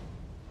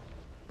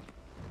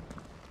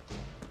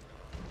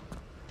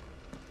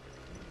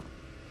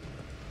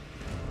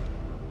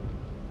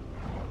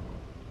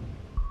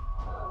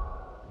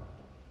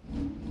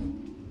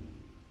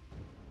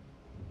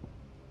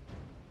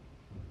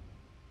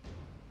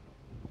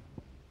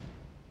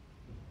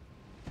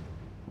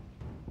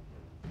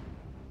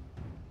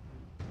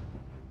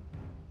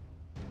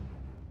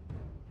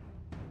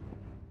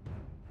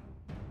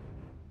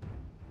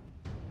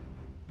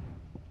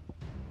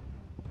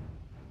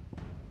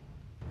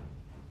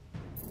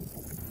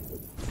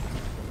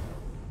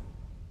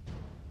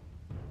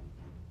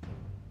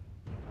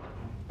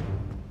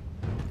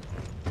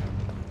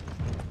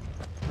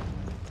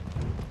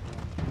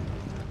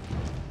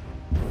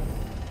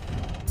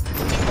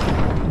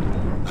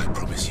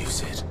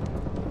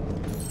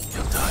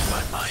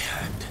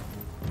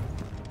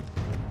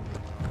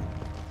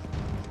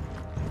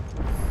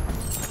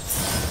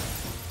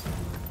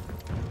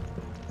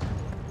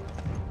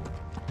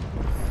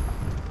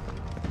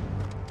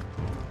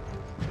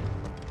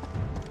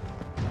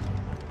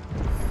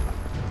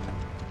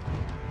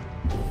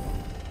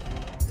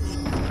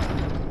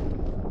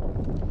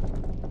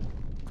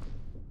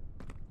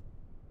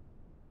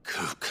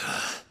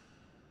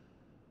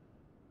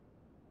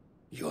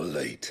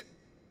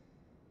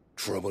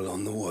 trouble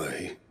on the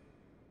way?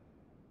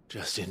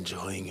 Just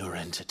enjoying your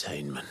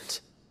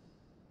entertainment.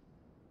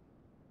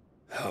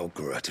 How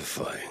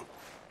gratifying.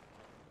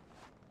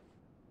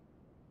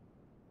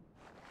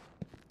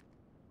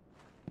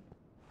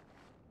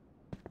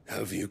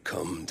 Have you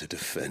come to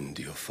defend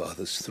your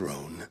father's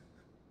throne,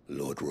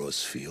 Lord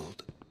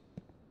Rosfield?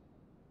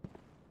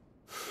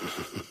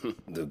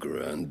 The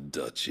Grand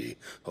Duchy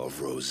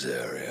of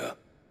Rosaria.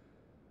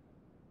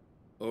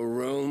 A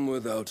realm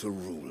without a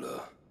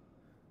ruler,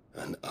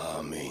 an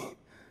army,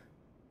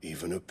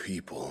 even a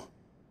people.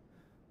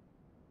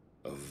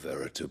 A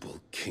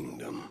veritable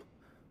kingdom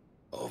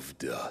of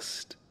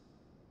dust.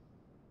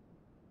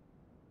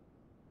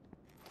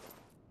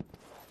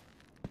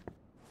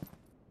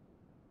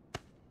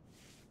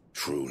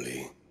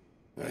 Truly,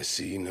 I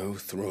see no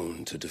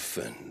throne to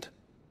defend.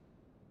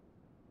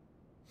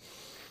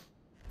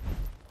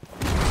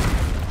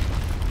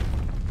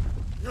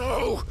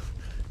 No!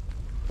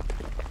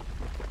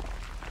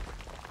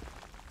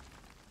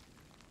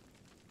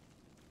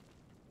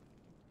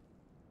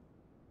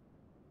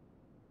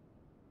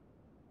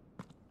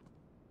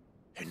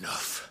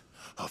 Enough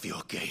of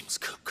your games,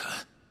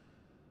 Kupka.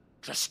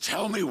 Just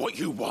tell me what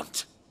you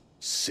want.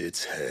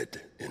 Sid's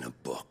head in a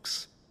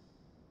box.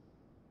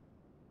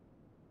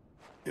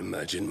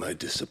 Imagine my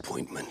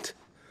disappointment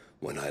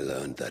when I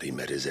learned that he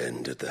met his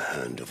end at the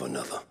hand of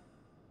another.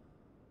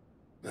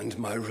 And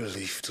my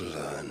relief to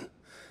learn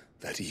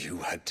that you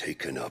had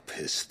taken up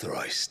his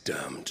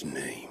thrice-damned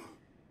name.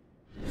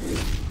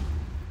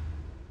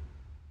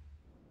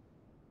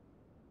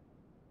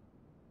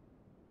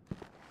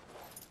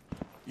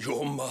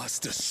 Your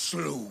master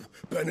slew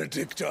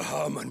Benedicta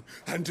Harmon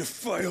and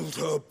defiled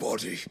her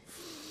body.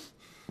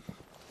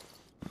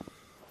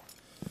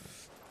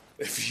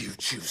 If you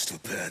choose to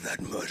bear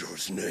that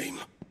murderer's name,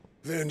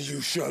 then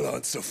you shall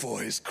answer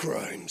for his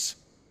crimes.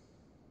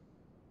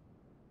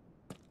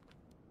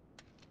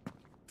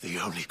 The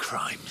only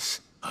crimes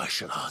I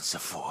shall answer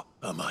for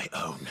are my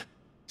own.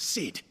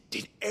 Sid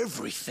did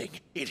everything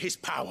in his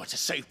power to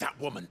save that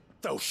woman,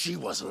 though she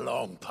was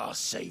long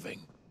past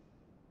saving.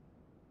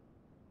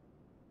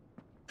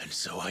 And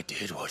so I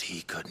did what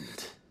he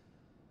couldn't.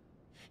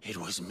 It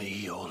was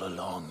me all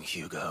along,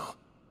 Hugo.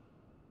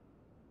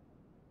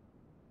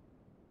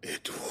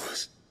 It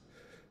was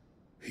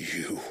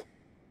you.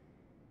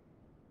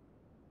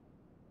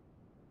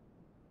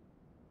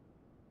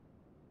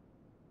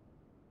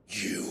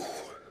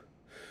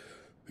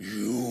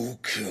 You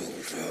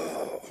killed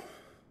her.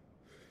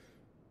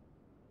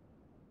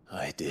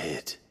 I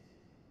did.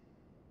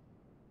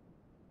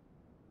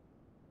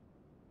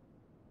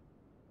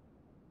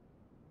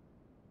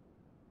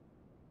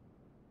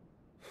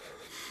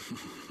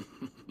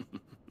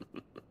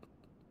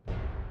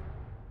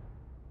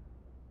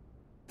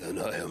 Then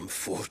I am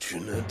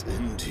fortunate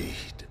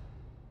indeed.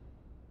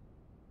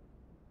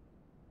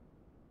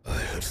 I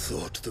had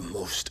thought the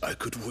most I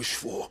could wish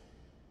for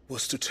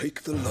was to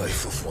take the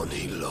life of one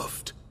he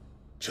loved,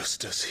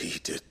 just as he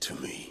did to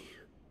me.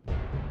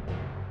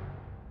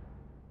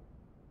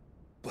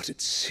 But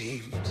it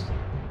seems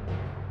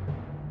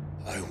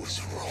I was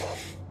wrong.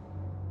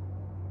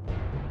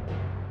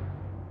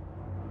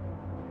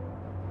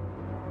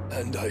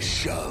 And I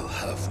shall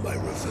have my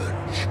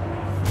revenge.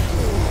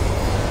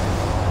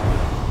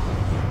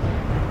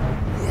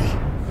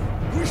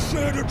 We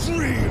shared a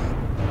dream!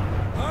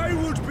 I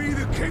would be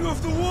the king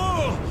of the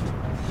world!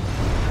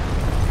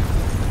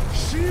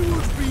 She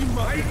would be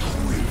my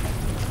queen!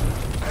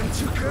 And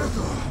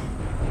together,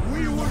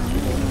 we would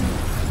rule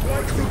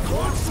like the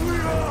gods we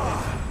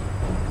are!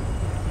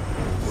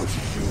 But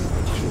you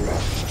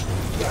crushed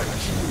that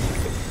dream,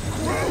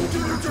 ground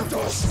it into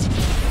dust!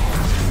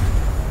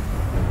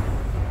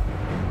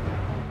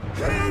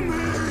 Hear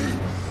me,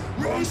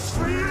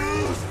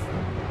 Rosfield!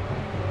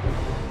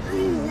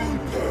 You will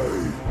pay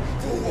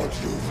for what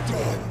you've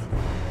done.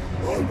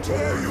 I'll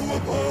tear you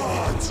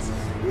apart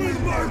with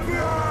my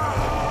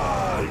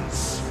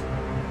hands!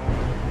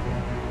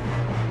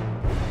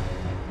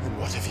 And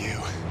what of you?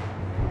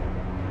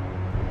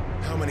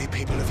 How many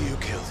people have you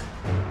killed?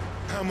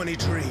 How many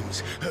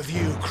dreams have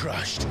you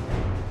crushed?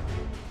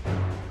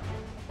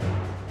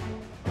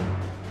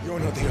 You're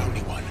not the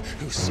only one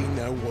who's seen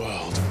their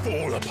world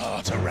fall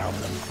apart around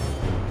them.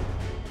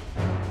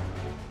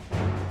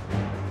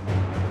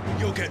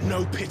 You'll get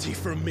no pity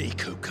from me,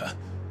 Kuka.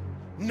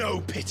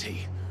 No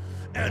pity.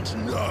 And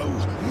no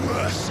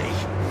mercy.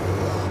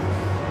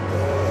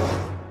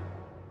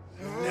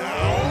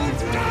 Now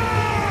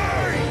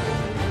die!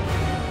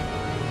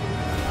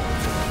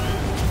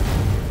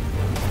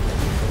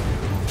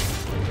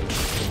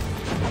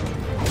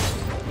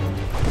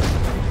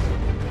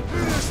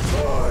 This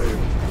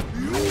time,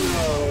 you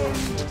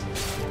learned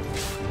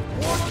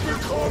what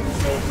becomes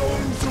of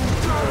those who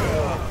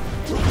dare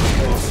to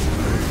cross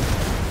me.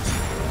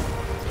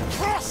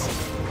 Cross?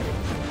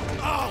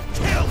 I'll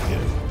kill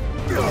you!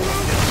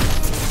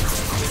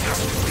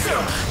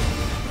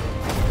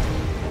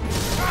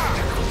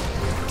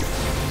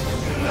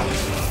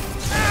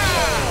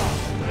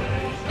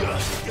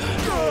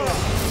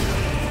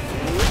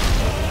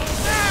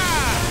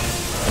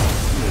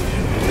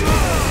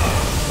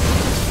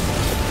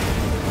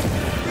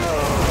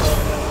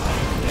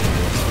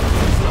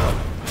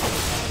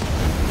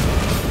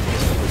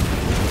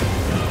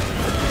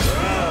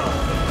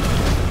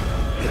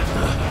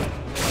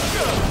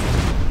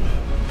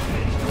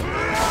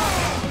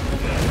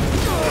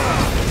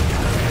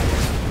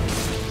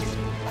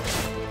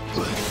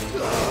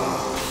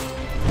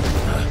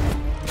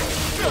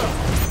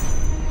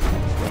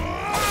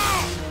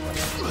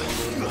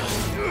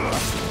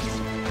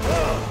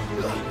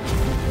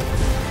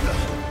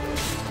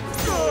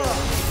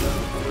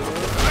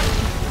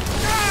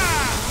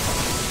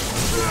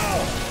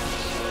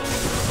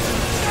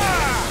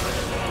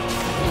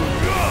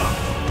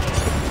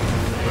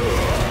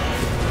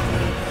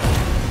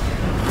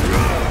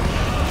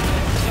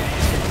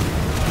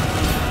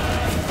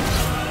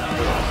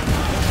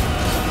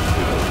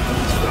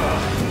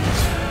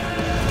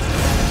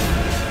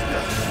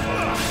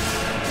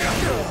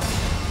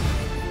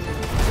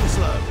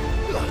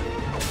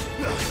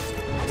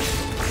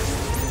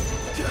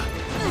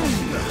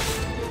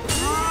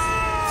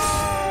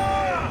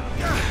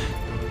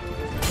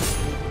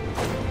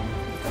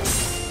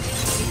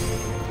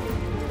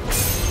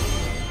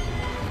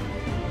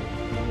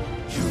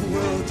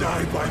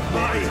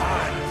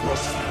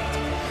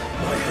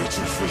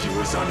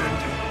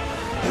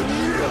 and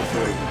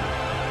living.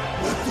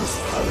 Let this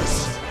palace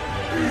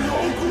be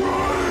your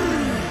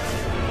grave!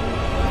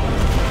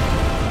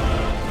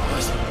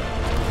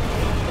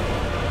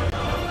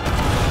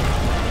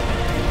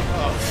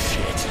 Oh,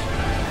 shit.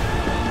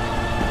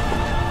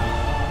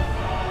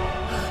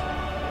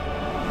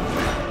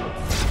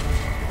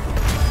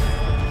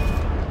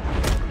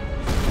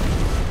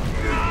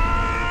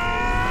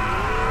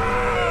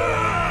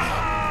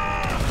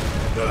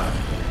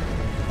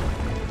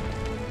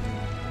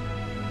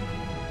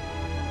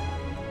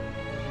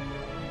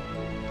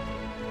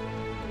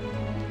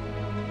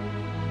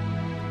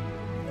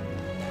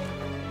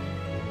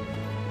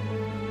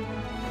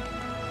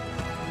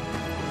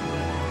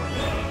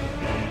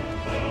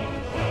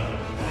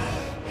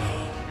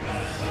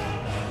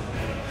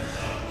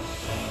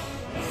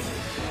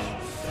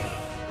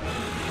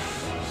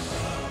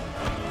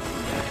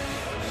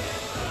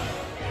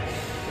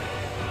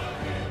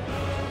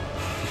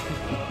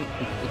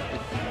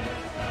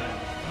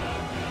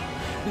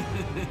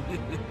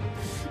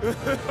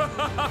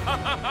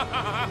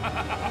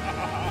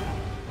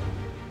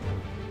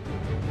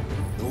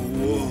 The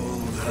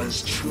world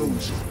has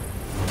chosen.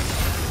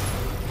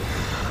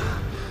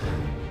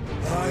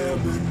 I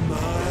am in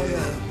my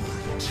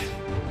element.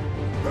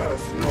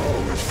 There's no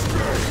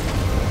escape.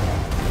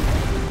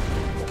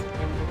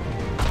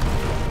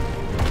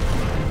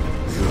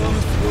 The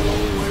earth will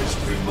always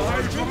be my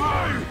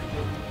domain.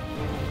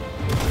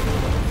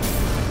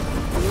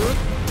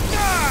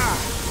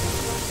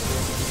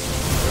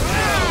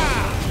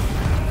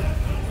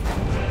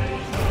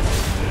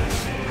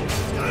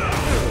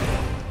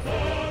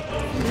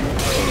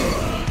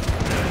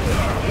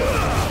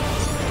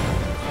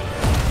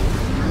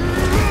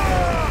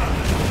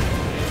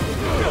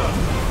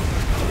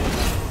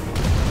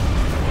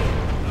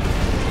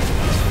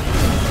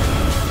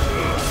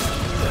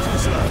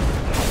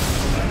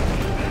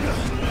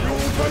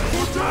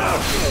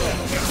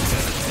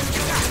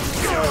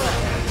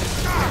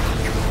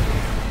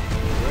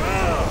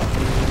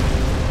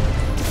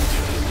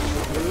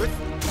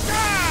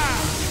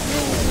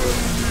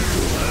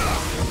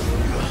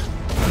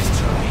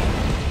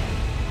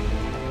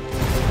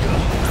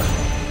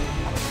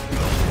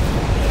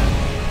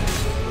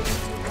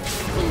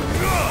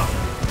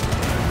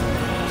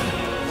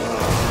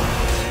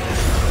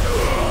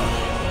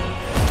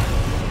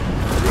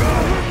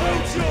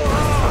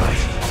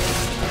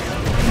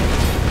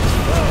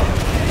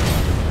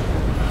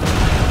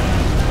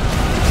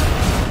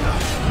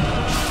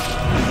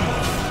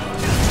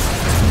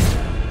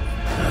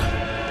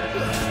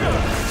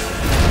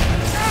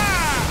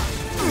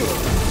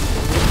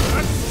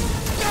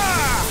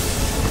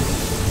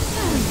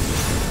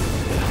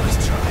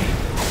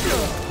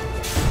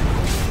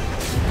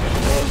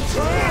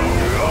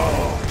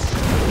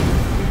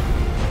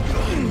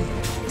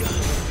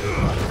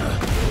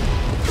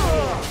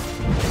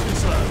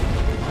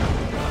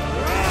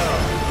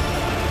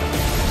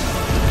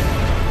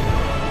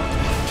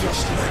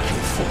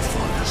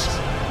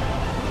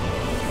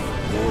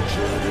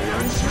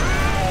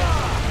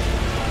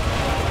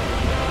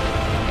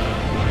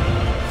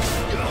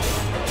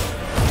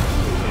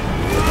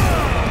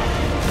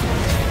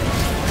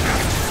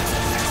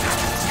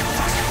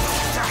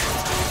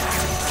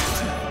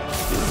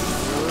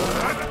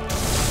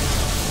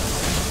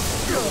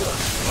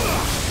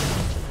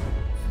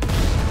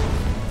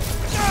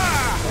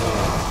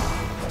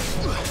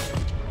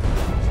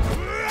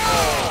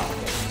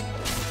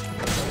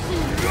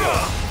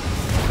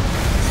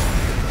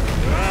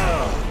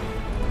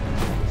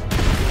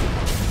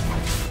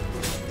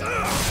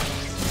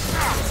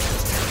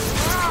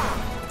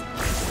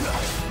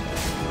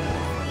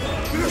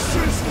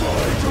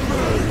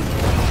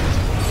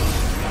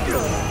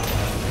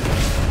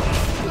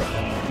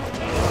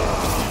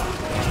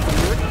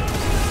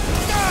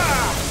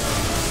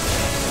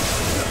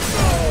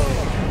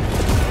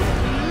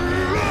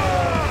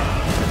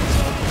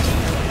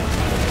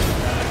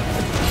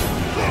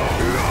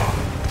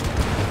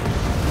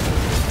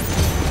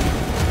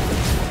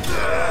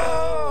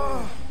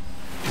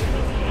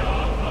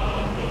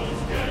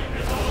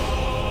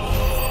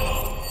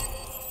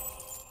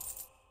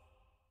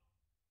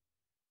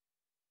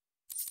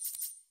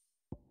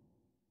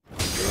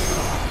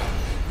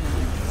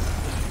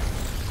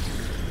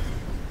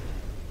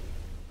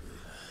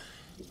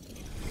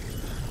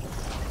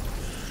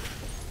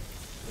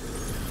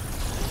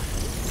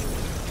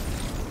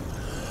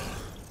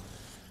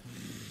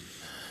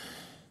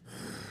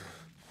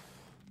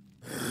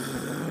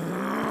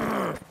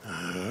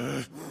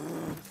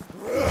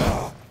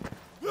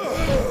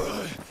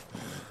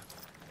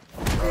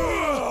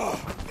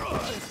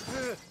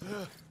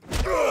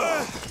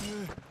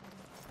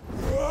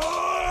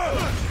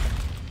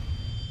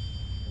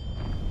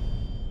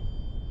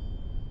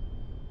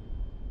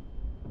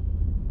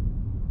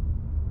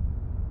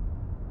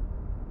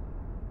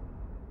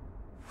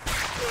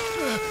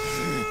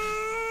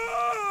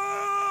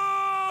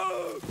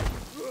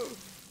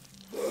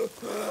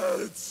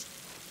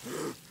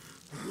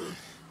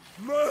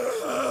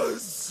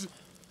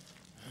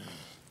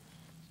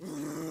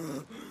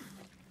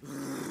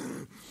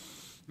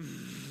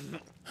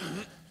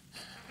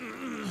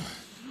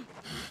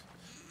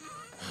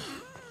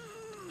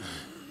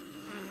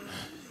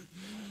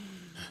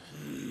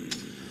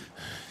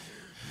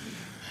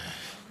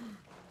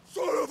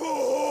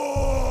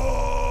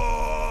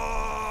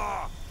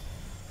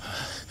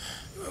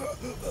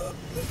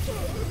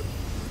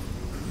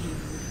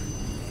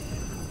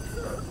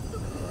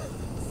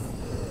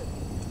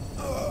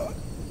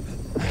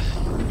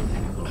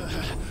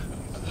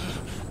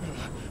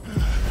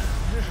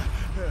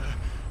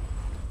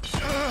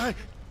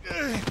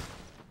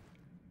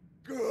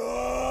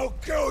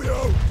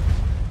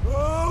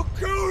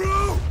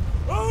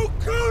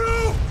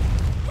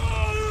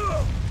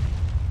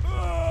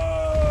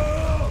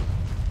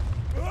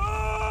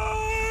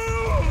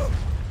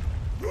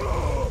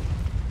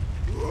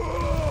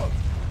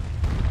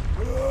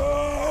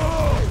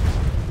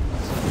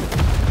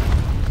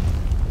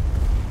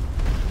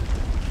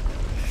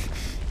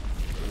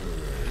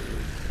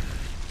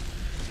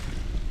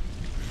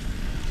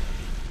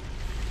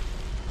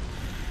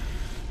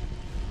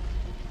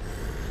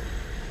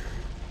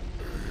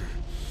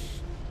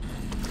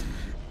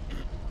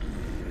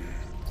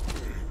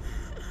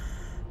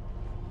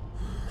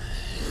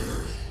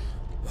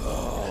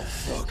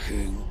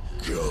 King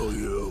kill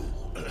you.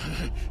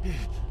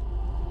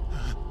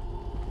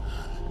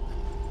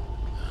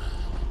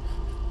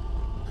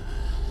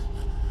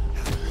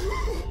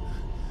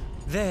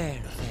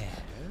 There.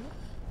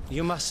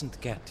 You mustn't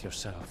get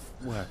yourself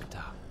worked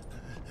up.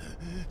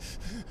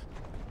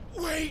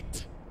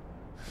 Wait!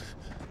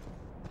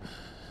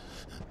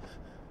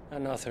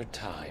 Another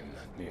time,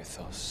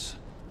 Mythos.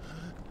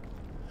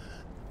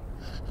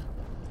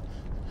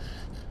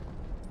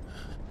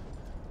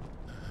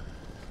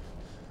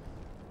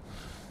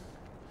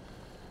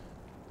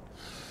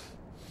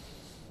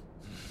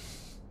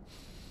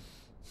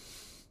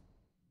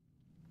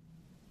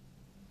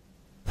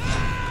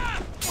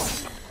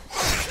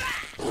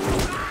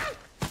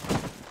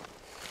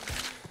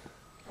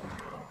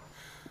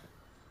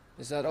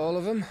 Is that all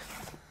of them?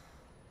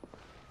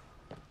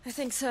 I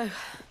think so.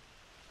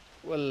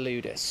 Well,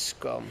 load of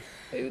scum.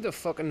 Who the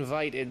fuck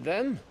invited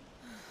them?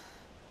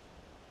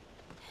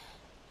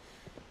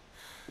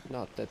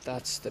 Not that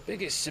that's the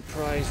biggest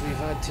surprise we've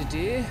had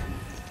today.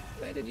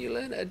 Where did you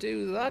learn to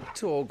do that,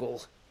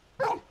 Torgal?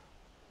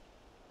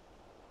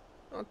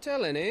 Not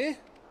telling, eh?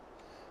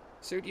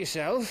 Suit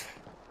yourself.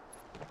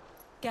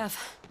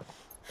 Gav,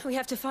 we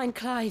have to find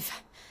Clive.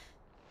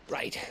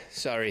 Right,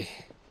 sorry.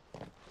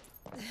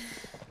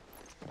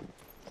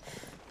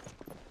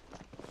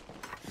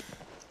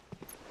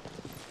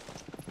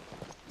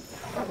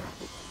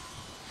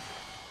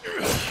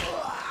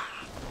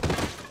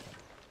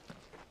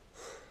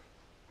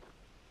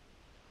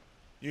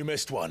 You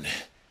missed one.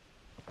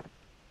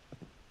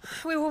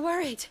 We were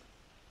worried.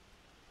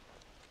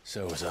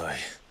 So was I.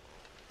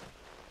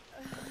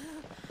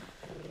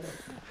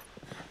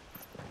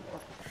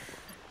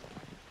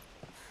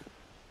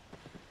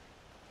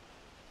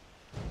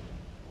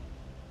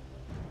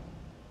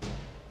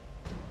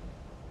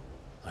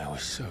 I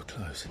was so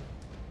close.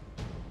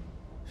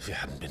 If it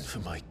hadn't been for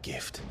my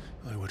gift,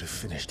 I would have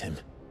finished him.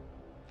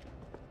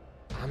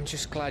 I'm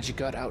just glad you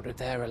got out of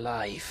there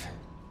alive.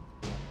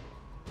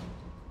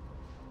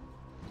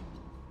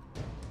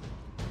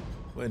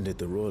 When did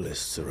the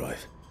Royalists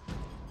arrive?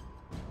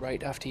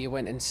 Right after you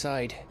went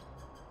inside.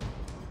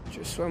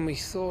 Just when we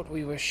thought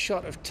we were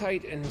shot of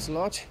Titans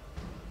lot.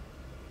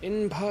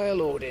 In pile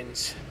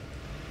Odins.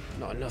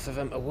 Not enough of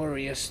them to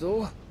worry us,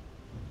 though.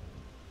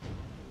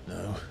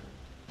 No.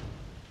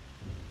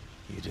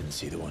 You didn't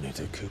see the one who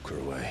took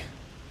Kukra away.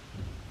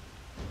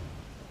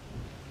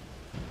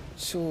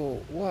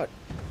 So, what?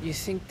 You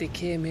think they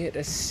came here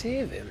to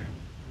save him?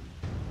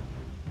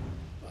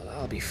 Well,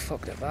 I'll be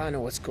fucked if I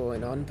know what's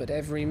going on, but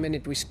every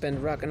minute we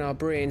spend racking our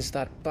brains,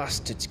 that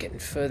bastard's getting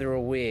further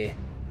away.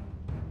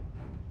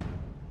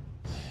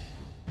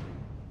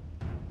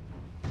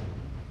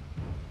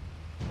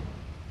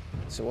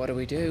 So what do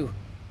we do?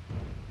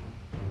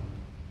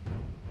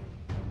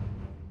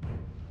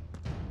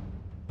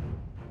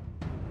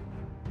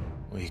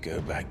 We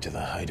go back to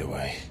the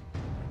hideaway.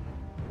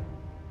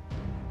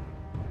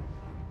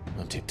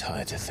 I'm too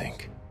tired to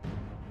think.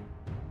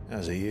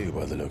 As are you,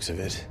 by the looks of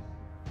it.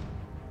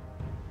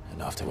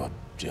 And after what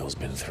Jill's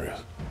been through.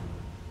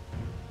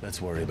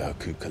 Let's worry about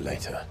Kupka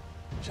later,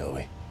 shall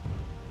we?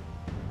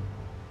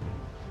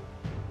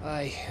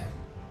 Aye.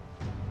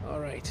 All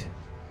right.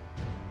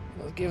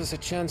 It'll give us a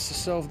chance to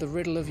solve the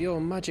riddle of your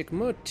magic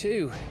mud,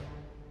 too.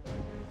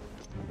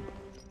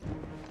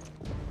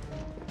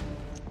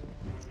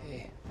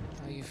 Hey,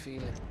 how you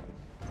feeling?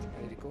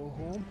 Ready to go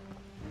home?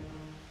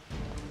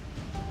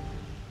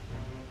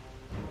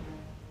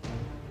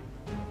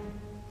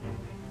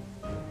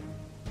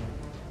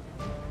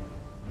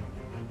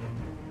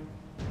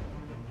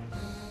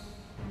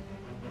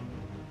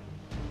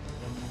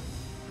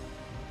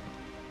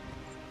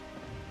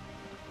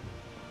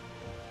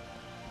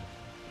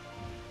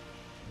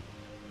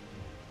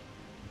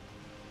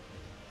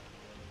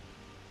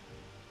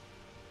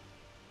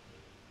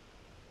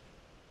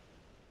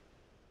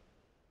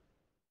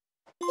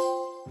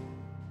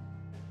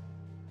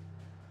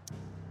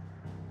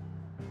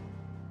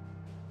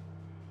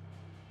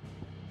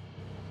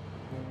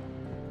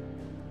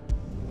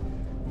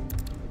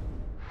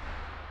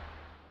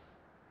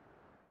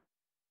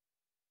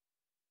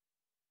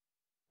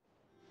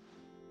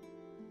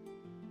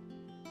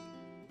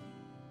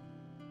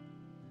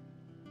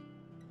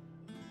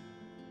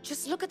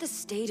 Just look at the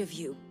state of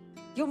you.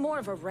 You're more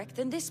of a wreck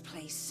than this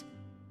place.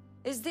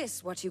 Is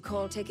this what you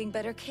call taking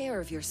better care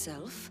of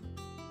yourself?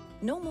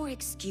 No more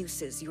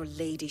excuses, your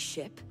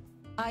ladyship.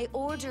 I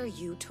order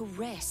you to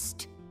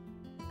rest.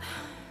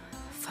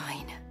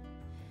 Fine.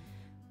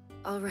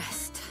 I'll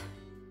rest.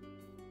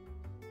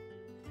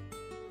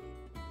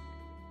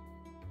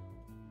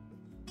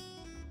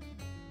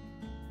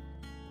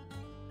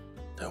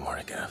 Don't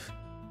worry, Gav.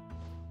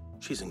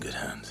 She's in good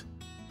hands.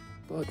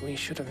 But we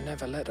should have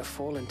never let her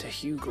fall into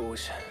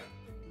Hugo's.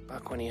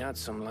 Back when he had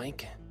some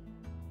like.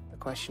 The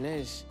question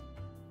is,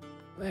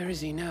 where is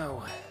he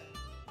now?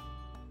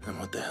 And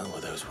what the hell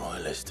were those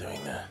royalists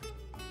doing there?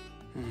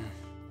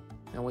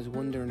 I was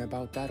wondering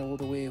about that all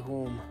the way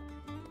home.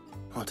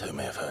 Otto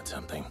may have heard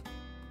something.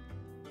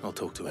 I'll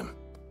talk to him.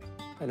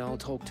 And I'll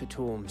talk to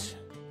Torms.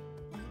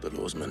 The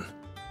lawsman?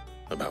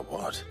 About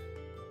what?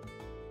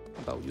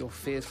 About your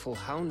faithful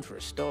hound for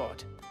a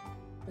start.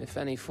 If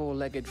any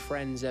four-legged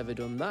friend's ever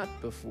done that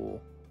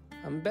before,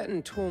 I'm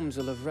betting Torms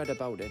will have read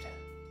about it.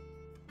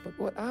 But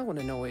what I want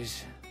to know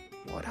is,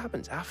 what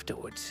happens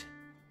afterwards?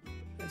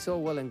 It's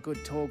all well and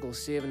good Torgal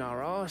saving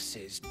our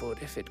arses,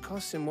 but if it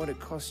costs him what it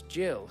cost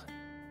Jill...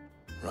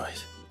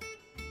 Right.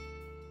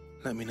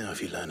 Let me know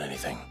if you learn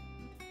anything.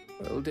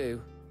 Will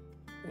do.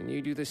 And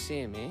you do the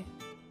same, eh?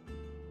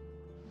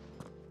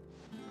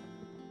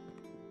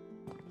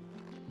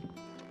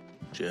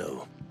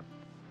 Jill,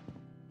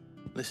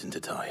 listen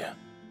to Taya.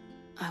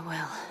 I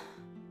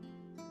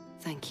will.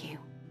 Thank you.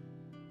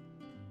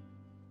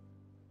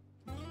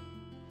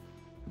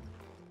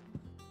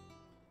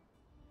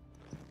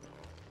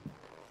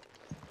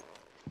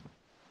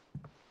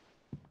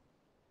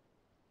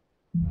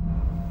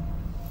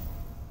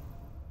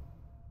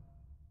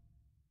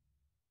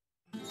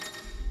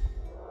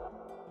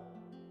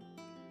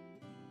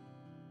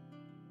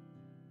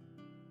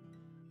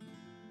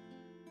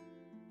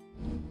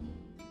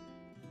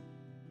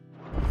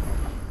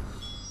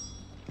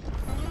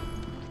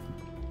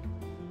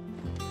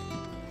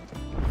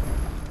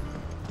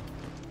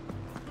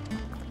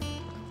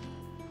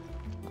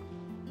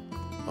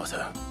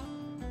 Otto,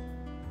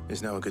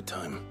 is now a good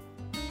time?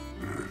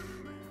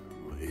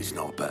 It's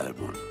not a bad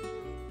one.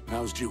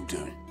 How's Jill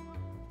doing?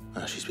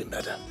 She's been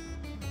better.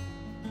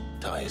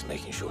 Taya's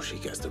making sure she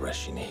gets the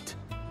rest she needs.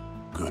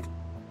 Good.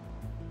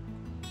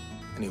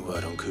 Any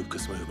word on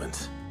Kupka's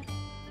movements?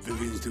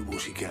 Vivian's did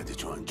what she can to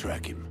try and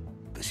track him,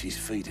 but she's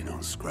feeding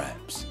on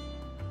scraps.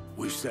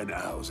 We've sent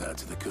ours out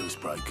to the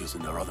Cursebreakers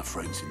and their other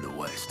friends in the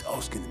West,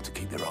 asking them to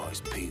keep their eyes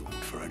peeled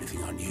for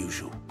anything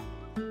unusual.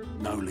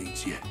 No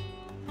leads yet,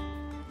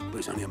 but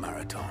it's only a matter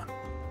of time.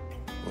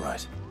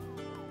 Right.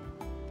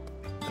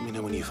 Let me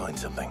know when you find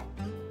something.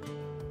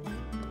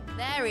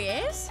 There he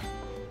is.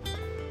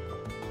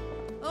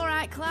 All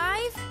right,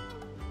 Clive.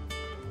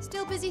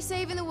 Still busy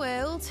saving the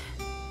world.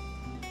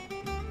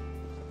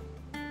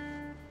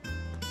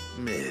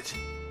 Mid.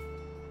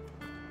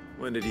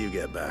 When did you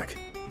get back?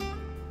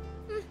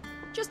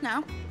 Just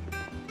now.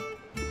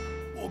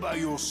 What about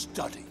your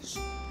studies?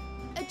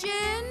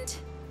 Adjourned.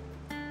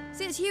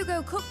 Since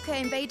Hugo Kupka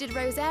invaded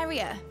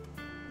Rosaria.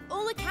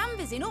 All the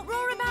canvass in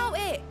uproar about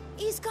it.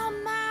 He's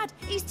gone mad.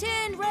 He's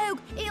turned rogue.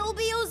 It'll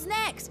be us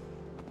next.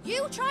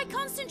 You try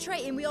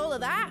concentrating with all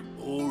of that.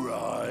 All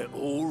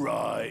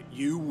right.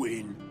 You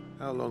win.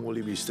 How long will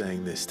you be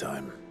staying this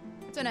time?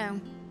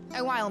 Dunno.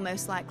 A while,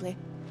 most likely.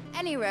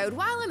 Any road,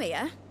 while I'm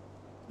here,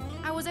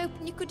 I was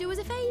hoping you could do us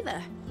a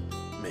favour.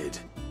 Mid.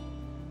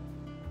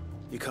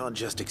 You can't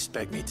just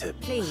expect me to...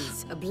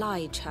 Please,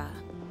 oblige her.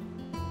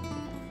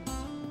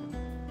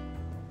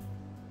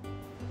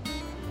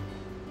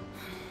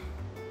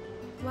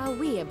 While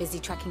we are busy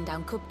tracking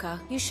down Kupka,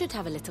 you should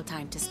have a little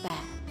time to spare.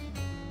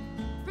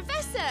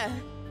 Professor!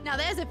 Now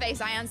there's a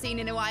face I haven't seen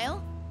in a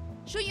while.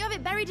 Shouldn't you have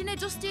it buried in a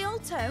dusty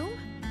old tome?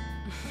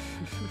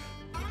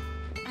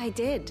 I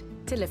did,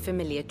 till a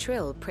familiar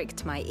trill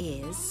pricked my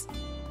ears.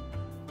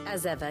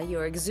 As ever,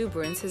 your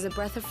exuberance is a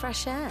breath of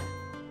fresh air,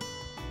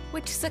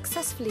 which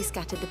successfully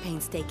scattered the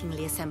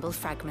painstakingly assembled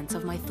fragments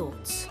of my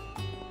thoughts.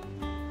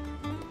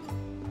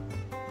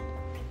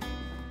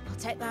 I'll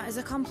take that as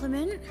a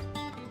compliment.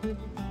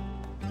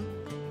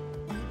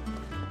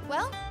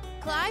 Well,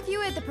 Clive,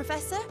 you heard the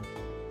Professor.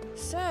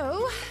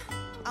 So,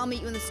 I'll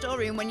meet you in the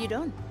storeroom when you're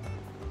done.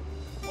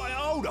 Wait,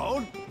 hold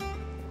on!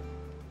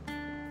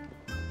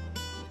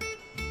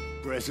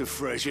 Breath of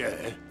fresh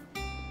air?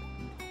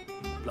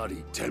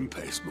 Bloody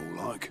tempest,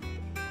 more like.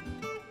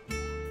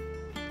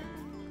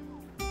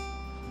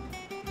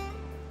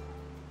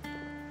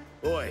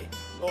 Oi,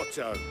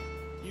 Otto,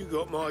 you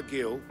got my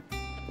gill?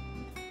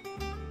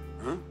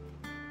 Huh?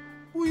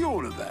 What are you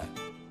on about?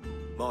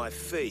 My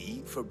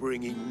fee for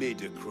bringing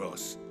Mid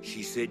across.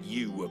 She said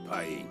you were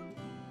paying.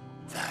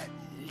 That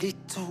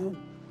little...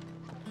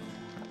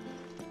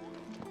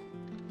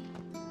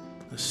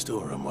 The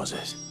storeroom, was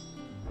it?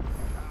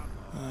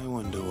 I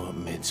wonder what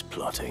Mid's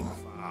plotting.